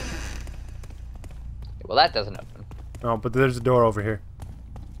 Well, that doesn't open. Oh, but there's a door over here.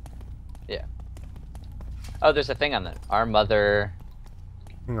 Yeah. Oh, there's a thing on that. Our mother.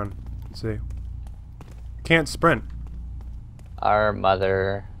 Hang on. Let's see. Can't sprint. Our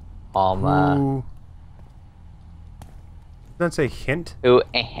mother. Alma. Who... Does that say hint? Who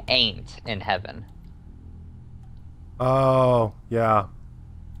ain't in heaven. Oh, yeah.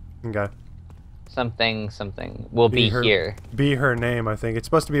 Okay. Something, something. Will be her, here. Be her name, I think. It's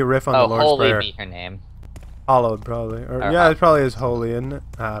supposed to be a riff on the Oh, Lord's holy Prayer. be her name. Hallowed, probably. Or, Or yeah, it probably is holy, isn't it?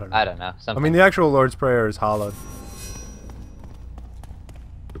 I don't know. I don't know. I Something. mean, the actual Lord's Prayer is hallowed.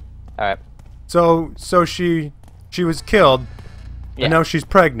 Alright. So she was killed, Yeah. and now she's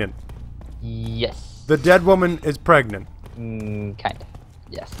pregnant. Yes. The dead woman is pregnant. Kind of.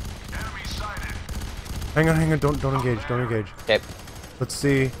 Yes. Hang on, don't engage, don't engage. Okay. Let's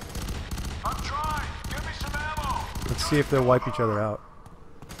see. I'm trying. Give me some ammo. Let's see if they'll wipe each other out.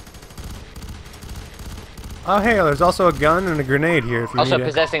 Oh, hey, there's also a gun and a grenade here if you Also, need it.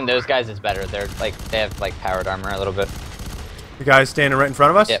 possessing those guys is better. They're like, they have like powered armor a little bit. The guy's standing right in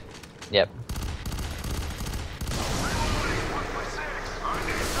front of us? Yep. Yep.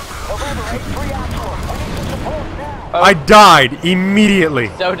 I died immediately.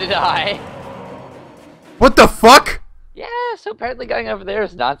 So did I. What the fuck? Yeah, so apparently going over there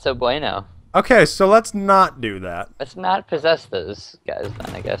is not so bueno. Okay, so let's not do that. Let's not possess those guys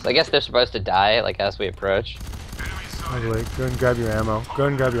then, I guess. I guess they're supposed to die, like, as we approach. Oh, wait, go and grab your ammo. Go ahead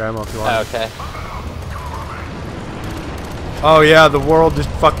and grab your ammo if you want. Oh, okay. Oh yeah, the world just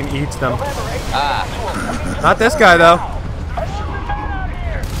fucking eats them. Ah. Not this guy, though.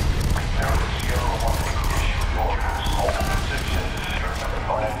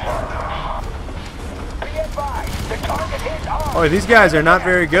 Oh, these guys are not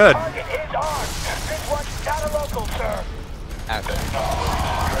very good. Okay.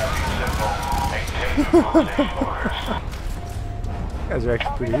 These guys are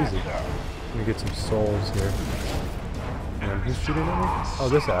actually pretty easy. Let me get some souls here. And who's shooting at me? Oh,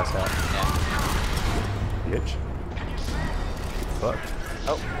 this asshat. Yeah. Bitch. Fuck.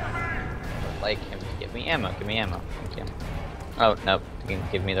 Oh. I'd like him to give me ammo. Give me ammo. Thank you. Oh, nope. You can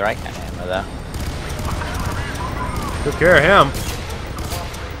give me the right kind of ammo, though. Took care of him.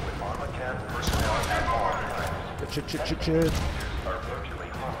 Shit.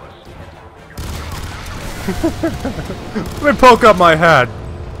 Let me poke up my head.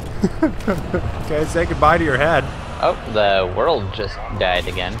 Okay, say goodbye to your head. Oh, the world just died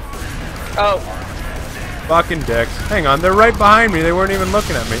again. Oh. Fucking dicks. Hang on, they're right behind me. They weren't even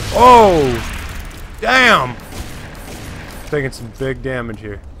looking at me. Oh! Damn! Taking some big damage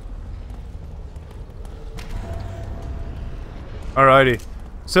here. Alrighty.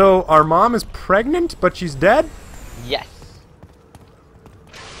 So, our mom is pregnant, but she's dead? Yes.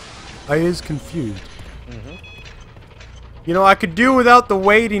 I is confused. You know, I could do without the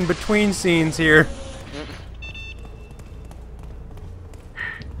waiting between scenes here.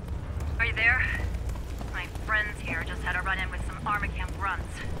 Are you there? My friends here just had a run-in with some Armacam grunts.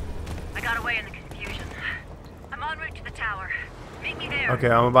 I got away in the confusion. I'm en route to the tower. Meet me there.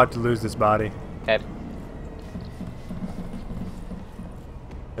 Okay, I'm about to lose this body. Okay.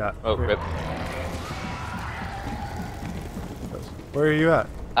 Yeah. Oh, rip. Where are you at?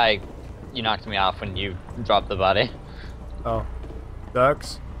 You knocked me off when you dropped the body. Oh.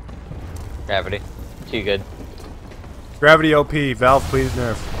 Ducks. Gravity. Too good. Gravity OP. Valve, please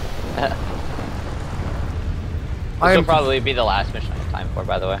nerf. This will probably be the last mission I have time for,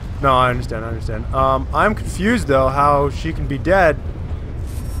 by the way. No, I understand. I'm confused, though, how she can be dead,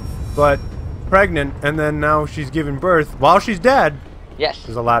 but pregnant, and then now she's giving birth while she's dead. Yes.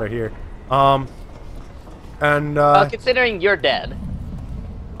 There's a ladder here. And, well, considering you're dead,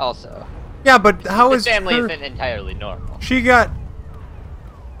 also. Yeah, but how is This family her... isn't entirely normal. She got...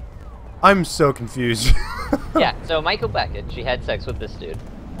 I'm so confused. Yeah, so Michael Beckett, she had sex with this dude.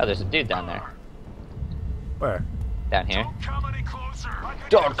 Oh, there's a dude down there. Where? Down here.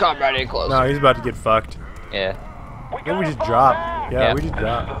 Don't come any closer. No, he's about to get fucked. Yeah. Maybe we just drop. Yeah, we just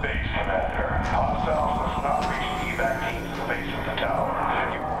drop.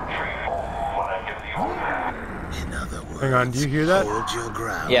 Hang on, do you hear that? Hold your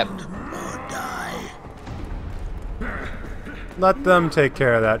ground. Yep. Or die. Let them take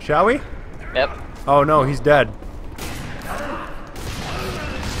care of that, shall we? Yep. Oh no, he's dead.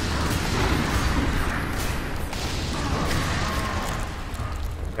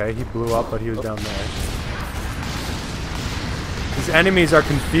 Okay, he blew up, but he was down there. His enemies are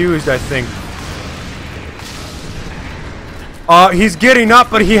confused, I think. He's getting up,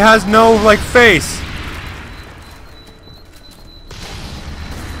 but he has no, like, face.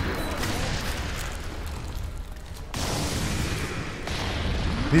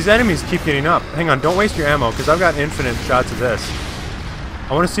 These enemies keep getting up. Hang on, don't waste your ammo, because I've got infinite shots of this.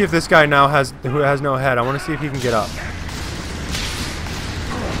 I want to see if this guy now who has no head, I want to see if he can get up.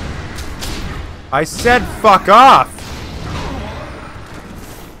 I said fuck off!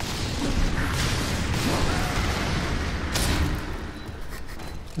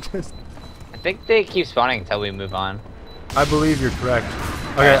 I think they keep spawning until we move on. I believe you're correct.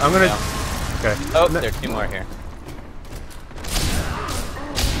 Okay, I'm gonna... Okay. Oh, there are two more here.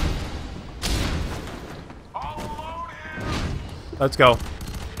 Let's go.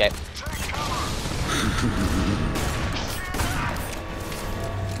 Okay.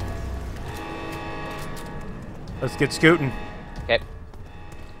 Let's get scooting. Okay.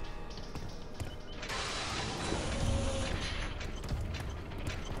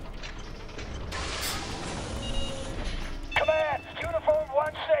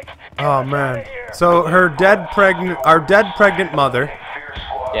 Oh man. So our dead pregnant mother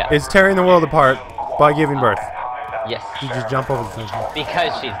is tearing the world apart by giving birth. Yes. You just jump over the fence.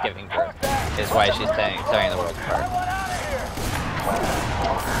 Because she's giving birth is why she's tearing the world apart.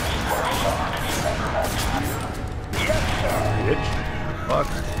 fuck?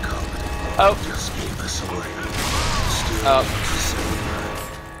 Oh. Just gave us away. Oh.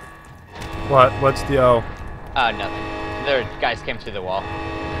 What? What's the O? Nothing. Their guys came through the wall.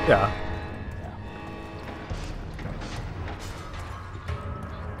 Yeah.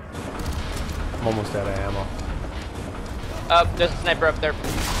 I'm almost out of ammo. There's a sniper up there.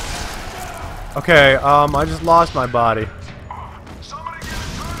 Okay, I just lost my body.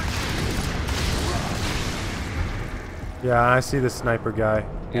 Yeah, I see the sniper guy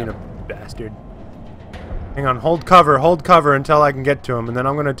being a bastard. Hang on, hold cover until I can get to him, and then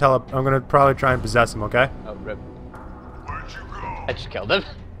I'm gonna probably try and possess him, okay? Oh, rip. I just killed him.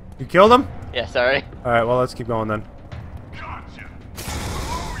 You killed him? Yeah, sorry. Alright, well, let's keep going then.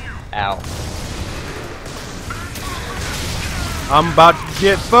 Ow. I'm about to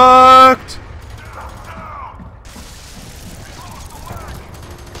get fucked!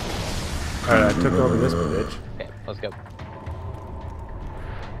 Alright, I took over this bitch. Okay, let's go.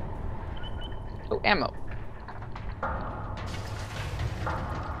 Oh, ammo.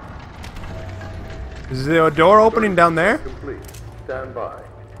 Is the door opening down there? Stand by.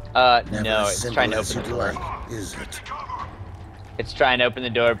 No, it's trying to open the door. Is it? It's trying to open the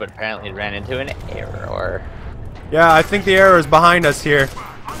door, but apparently it ran into an error. Yeah, I think the error is behind us here.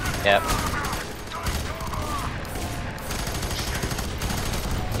 Yep.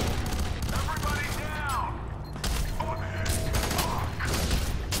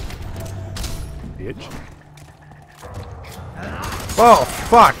 Bitch. Whoa,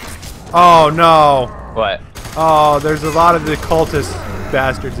 fuck! Oh no! What? Oh, there's a lot of the cultist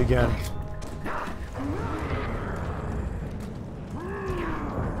bastards again.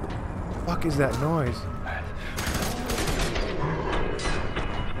 Fuck is that noise?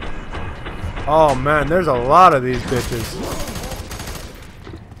 Oh man, there's a lot of these bitches.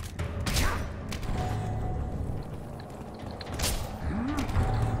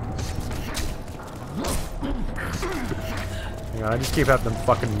 Yeah, I just keep having them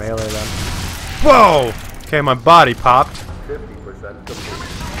fucking melee them. Whoa! Okay, my body popped. 50% complete.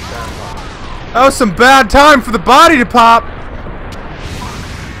 That was some bad time for the body to pop!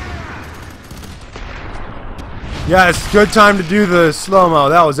 Yes, good time to do the slow-mo.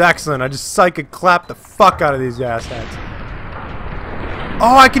 That was excellent. I just psychic clapped the fuck out of these assheads.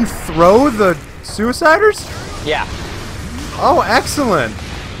 Oh, I can throw the suiciders? Yeah. Oh, excellent.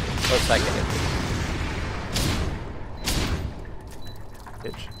 Looks like it.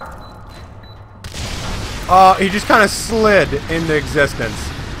 Bitch. Oh, he just kind of slid into existence.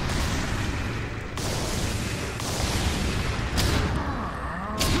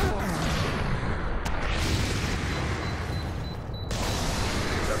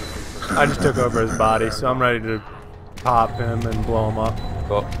 I just took over his body, so I'm ready to pop him and blow him up.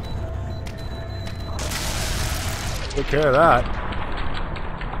 Cool. Took care of that.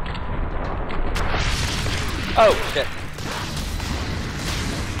 Oh, shit.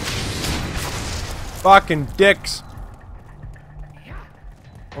 Fucking dicks.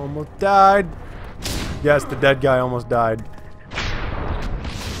 Almost died. Yes, the dead guy almost died.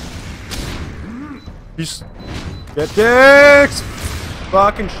 Just get dicks!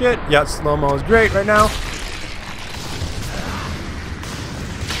 Fucking shit. Yeah, slow-mo is great right now.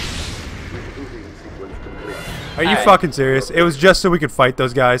 Are you fucking serious? It was just so we could fight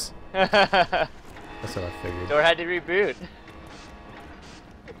those guys. That's what I figured. Door had to reboot.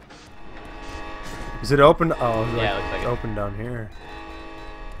 Is it open? Oh, it's Yeah, it looks like it. open down here.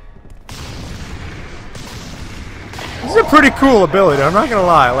 This is a pretty cool ability, I'm not gonna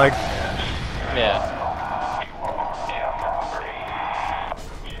lie. Like, Yeah.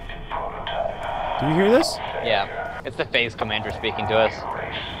 do you hear this? Yeah. It's the phase commander speaking to us.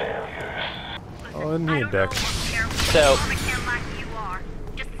 Oh, isn't he a dick? So,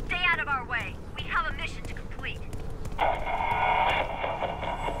 Just stay out of our way. We have a mission to complete.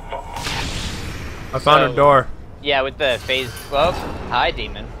 I found a door. Yeah, with the phase. Well, hi,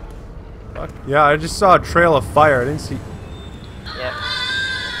 demon. Fuck. Yeah, I just saw a trail of fire. I didn't see. Yep.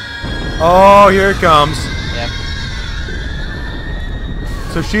 Oh, here it comes. Yep.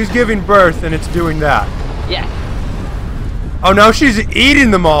 So she's giving birth and it's doing that. Yeah. Oh, now she's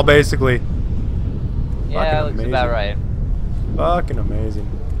eating them all, basically. Yeah, looks about right. Fucking amazing.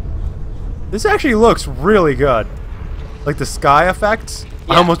 This actually looks really good. Like the sky effects.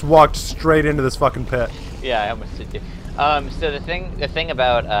 Yeah. I almost walked straight into this fucking pit. Yeah, I almost did too. So the thing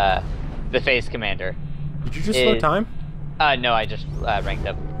about the phase commander. Did you just slow time? No, I just ranked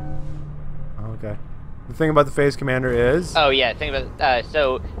up. Oh, okay. The thing about the phase commander is. Oh yeah, think about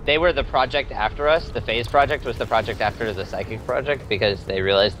so they were the project after us. The phase project was the project after the psychic project because they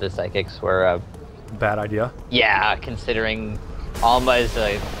realized the psychics were bad idea. Yeah, considering Alma is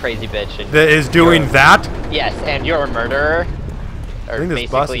a crazy bitch. And that is doing that? Yes, and you're a murderer. Or this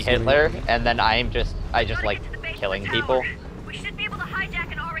bus basically is gonna Hitler, get me. and then I just like killing people. We should be able to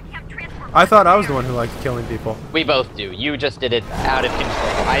hijack an RCAM transport. I thought I was the one who liked killing people. We both do. You just did it out of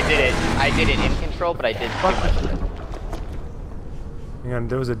control. I did it in control, but I did too much of it. Hang on,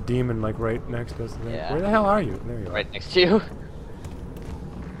 there was a demon like right next to us. Yeah. Where the hell are you? There you are. Right next to you.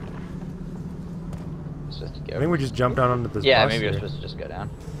 I think we just jumped down onto this Yeah, bus maybe here. we're supposed to just go down.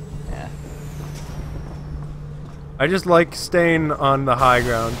 Yeah. I just like staying on the high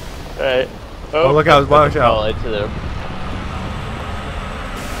ground. Alright. Oh, look out, watch out. Into the...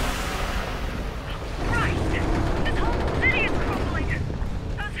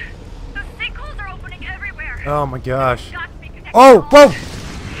 Oh my gosh. Oh, whoa!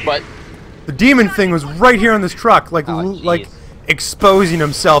 What? The demon thing was right here on this truck, like, Oh, like exposing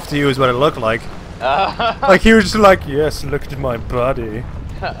himself to you is what it looked like. Like he was just like, yes, look at my body,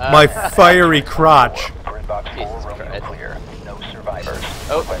 my fiery crotch. Jesus Christ. Clear. No survivors.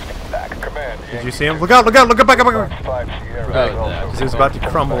 Oh. Back. Command. Did you see him? Look out! Look out! Look back! Look back! Five Sierra. Oh, no. Because it's about to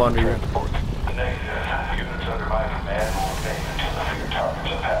crumble under you.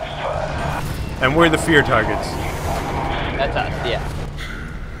 And we're the F.E.A.R. targets. That's us, yeah.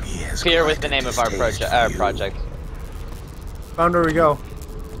 F.E.A.R. was the name of our project. Found where we go.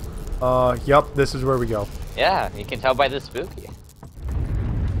 Yup, this is where we go. Yeah, you can tell by the spooky.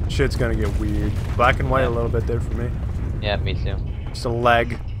 Shit's gonna get weird. Black and white a little bit there for me. Yeah, me too. Just a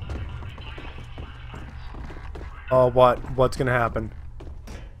leg. Oh, what's gonna happen?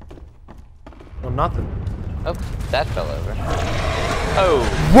 Oh, nothing. Oh, that fell over. Oh.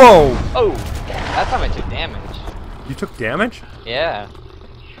 Whoa! Oh, that time I took damage. You took damage? Yeah.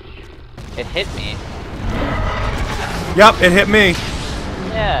 It hit me. Yup, it hit me.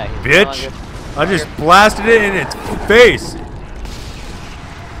 Yeah. Bitch! I just blasted it in its face.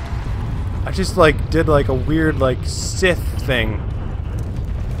 I just like did like a weird like Sith thing.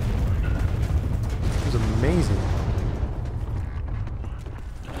 It was amazing.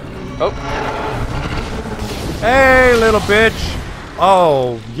 Oh. Hey, little bitch.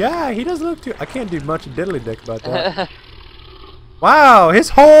 Oh, yeah, he doesn't look too... I can't do much diddly dick about that. Wow, his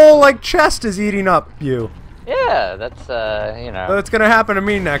whole like chest is eating up you. Yeah, that's you know. So it's gonna happen to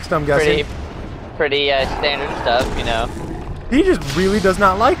me next, I'm guessing. Pretty standard stuff, you know. He just really does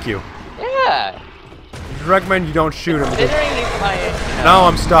not like you. Yeah. I just recommend you don't shoot him. Considering he's my, you know. Now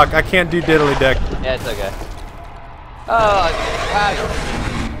I'm stuck. I can't do diddly dick. Yeah, it's okay.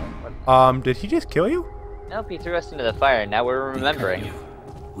 Oh, did he just kill you? nope, he threw us into the fire. Now we're remembering.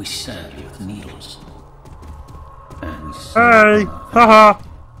 We sand you with needles. And we Hey! Haha!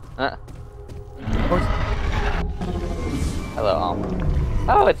 Hello, Alma.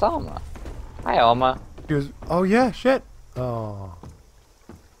 Oh, it's Alma. Hi, Alma. He was... Oh, yeah, shit. Oh.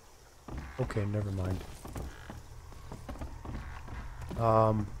 Okay, never mind.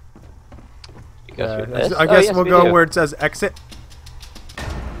 You go through this? I guess yes, we'll we go do. where it says exit.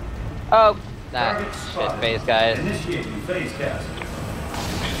 Oh, nah, shit face, guys. Initiating phase cast.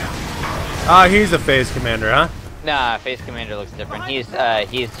 Ah, he's a phase commander, huh? Nah, phase commander looks different. He's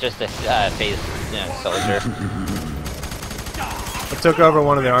just a phase, you know, soldier. I took over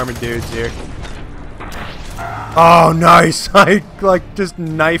one of the armored dudes here. Oh, nice! I like just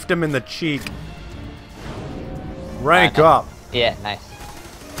knifed him in the cheek. Rank up. Yeah, nice.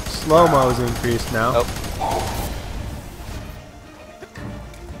 Slow-mo's increased now. Oh.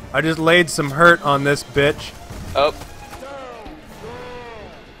 I just laid some hurt on this bitch. Oh.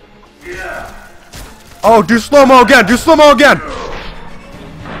 Oh, do slow-mo again! Do slow-mo again!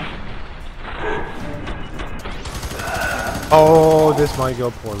 Oh, this might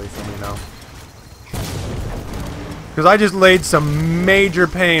go poorly for me now. Because I just laid some major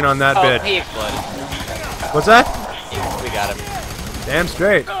pain on that bitch. He exploded. What's that? We got him. Damn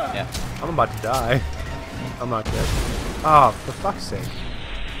straight. Yeah. I'm about to die. I'm not dead. Oh, for fuck's sake.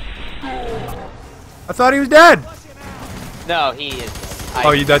 I thought he was dead! No, he is.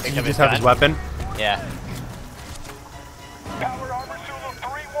 Oh, you just have his weapon? Yeah.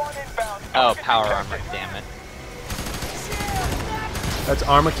 Oh, power armor, damn it. That's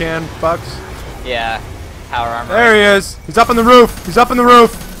Armacan, Bucks? Yeah, power armor. There he is! He's up on the roof! He's up on the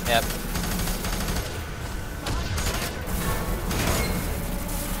roof! Yep.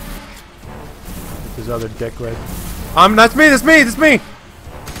 His other dickhead. That's me! That's me! That's me!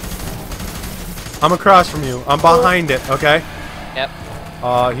 I'm across from you. I'm behind it, okay? Yep.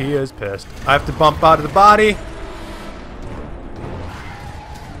 He is pissed. I have to bump out of the body.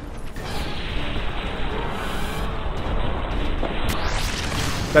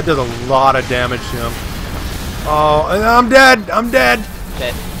 That does a lot of damage to him. Oh, I'm dead. I'm dead.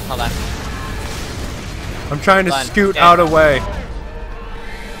 Shit. Hold on. I'm trying to scoot out of the way.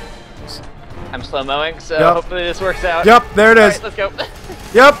 I'm slow-mowing, so Yep. hopefully this works out. Yep, there it is. All right, let's go.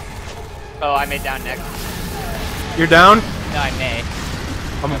 Yep. Oh, I made down next. You're down? No, I may.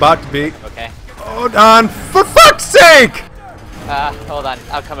 I'm about to be. Okay. Hold on. For fuck's sake! Hold on.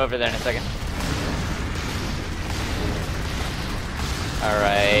 I'll come over there in a second.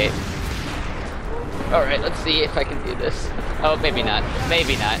 Alright. Alright, let's see if I can do this. Oh, maybe not.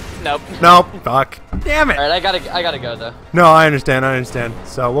 Maybe not. Nope. Nope. Fuck. Damn it. Alright, I gotta go though. No, I understand. I understand.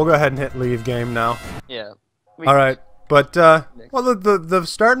 So we'll go ahead and hit leave game now. Yeah. All right. But well, the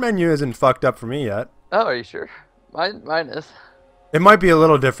start menu isn't fucked up for me yet. Oh, are you sure? Mine is. It might be a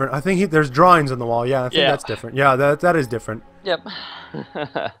little different. I think there's drawings on the wall. Yeah, I think that's different. Yeah, that is different. Yep.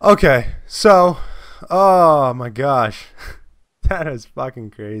 Okay. So, oh my gosh, that is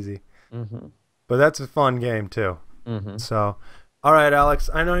fucking crazy. But that's a fun game too. So, all right, Alex.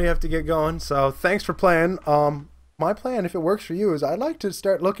 I know you have to get going. So thanks for playing. My plan, if it works for you, is I'd like to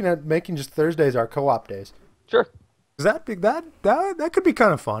start looking at making just Thursdays our co-op days. Sure. Is that could be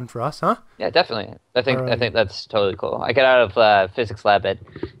kind of fun for us, huh? Yeah, definitely. I think that's totally cool. I get out of physics lab at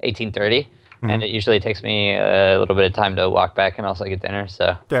 18:30, and it usually takes me a little bit of time to walk back and also get dinner.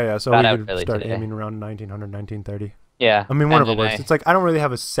 So yeah. So we could start aiming around 1900, 1930. Yeah. I mean, whatever works. It's like I don't really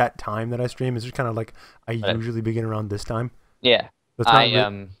have a set time that I stream. It's just kind of like I usually begin around this time. Yeah.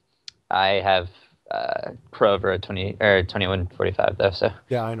 I have Crover at 21:45 though. So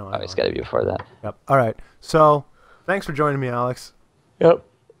yeah, I know. Always got to be before that. Yep. All right. So. Thanks for joining me, Alex. Yep.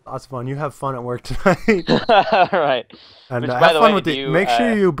 Lots of fun. You have fun at work tonight. All right. And have fun with it. Make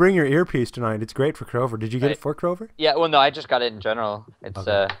sure you bring your earpiece tonight. It's great for Crover. Did you get it for Crover? Yeah. Well, no, I just got it in general.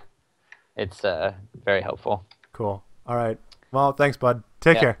 It's very helpful. Cool. All right. Well, thanks, bud.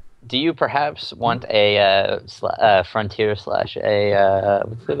 Take care. Do you perhaps want a Frontier / a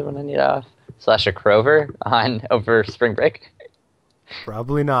what's the other one I need off / a Crover on over spring break?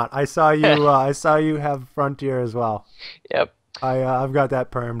 Probably not. I saw you. I saw you have Frontier as well. Yep. I've got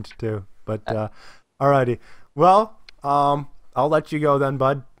that permed too. But alrighty. Well, I'll let you go then,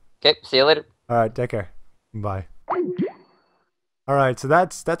 bud. Okay. See you later. All right. Take care. Bye. All right. So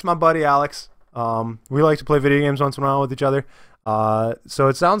that's my buddy Alex. We like to play video games once in a while with each other. So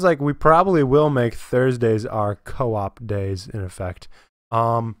it sounds like we probably will make Thursdays our co-op days in effect.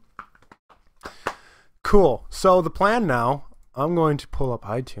 Cool. So the plan now. I'm going to pull up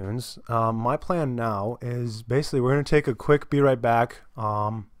iTunes. My plan now is basically we're going to take a quick be right back.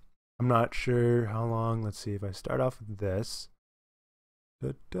 I'm not sure how long. Let's see if I start off with this.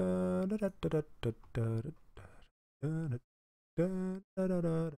 Because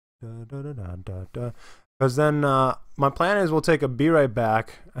then my plan is we'll take a be right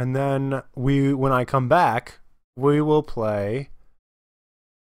back, and then when I come back, we will play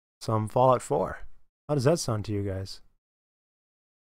some Fallout 4. How does that sound to you guys?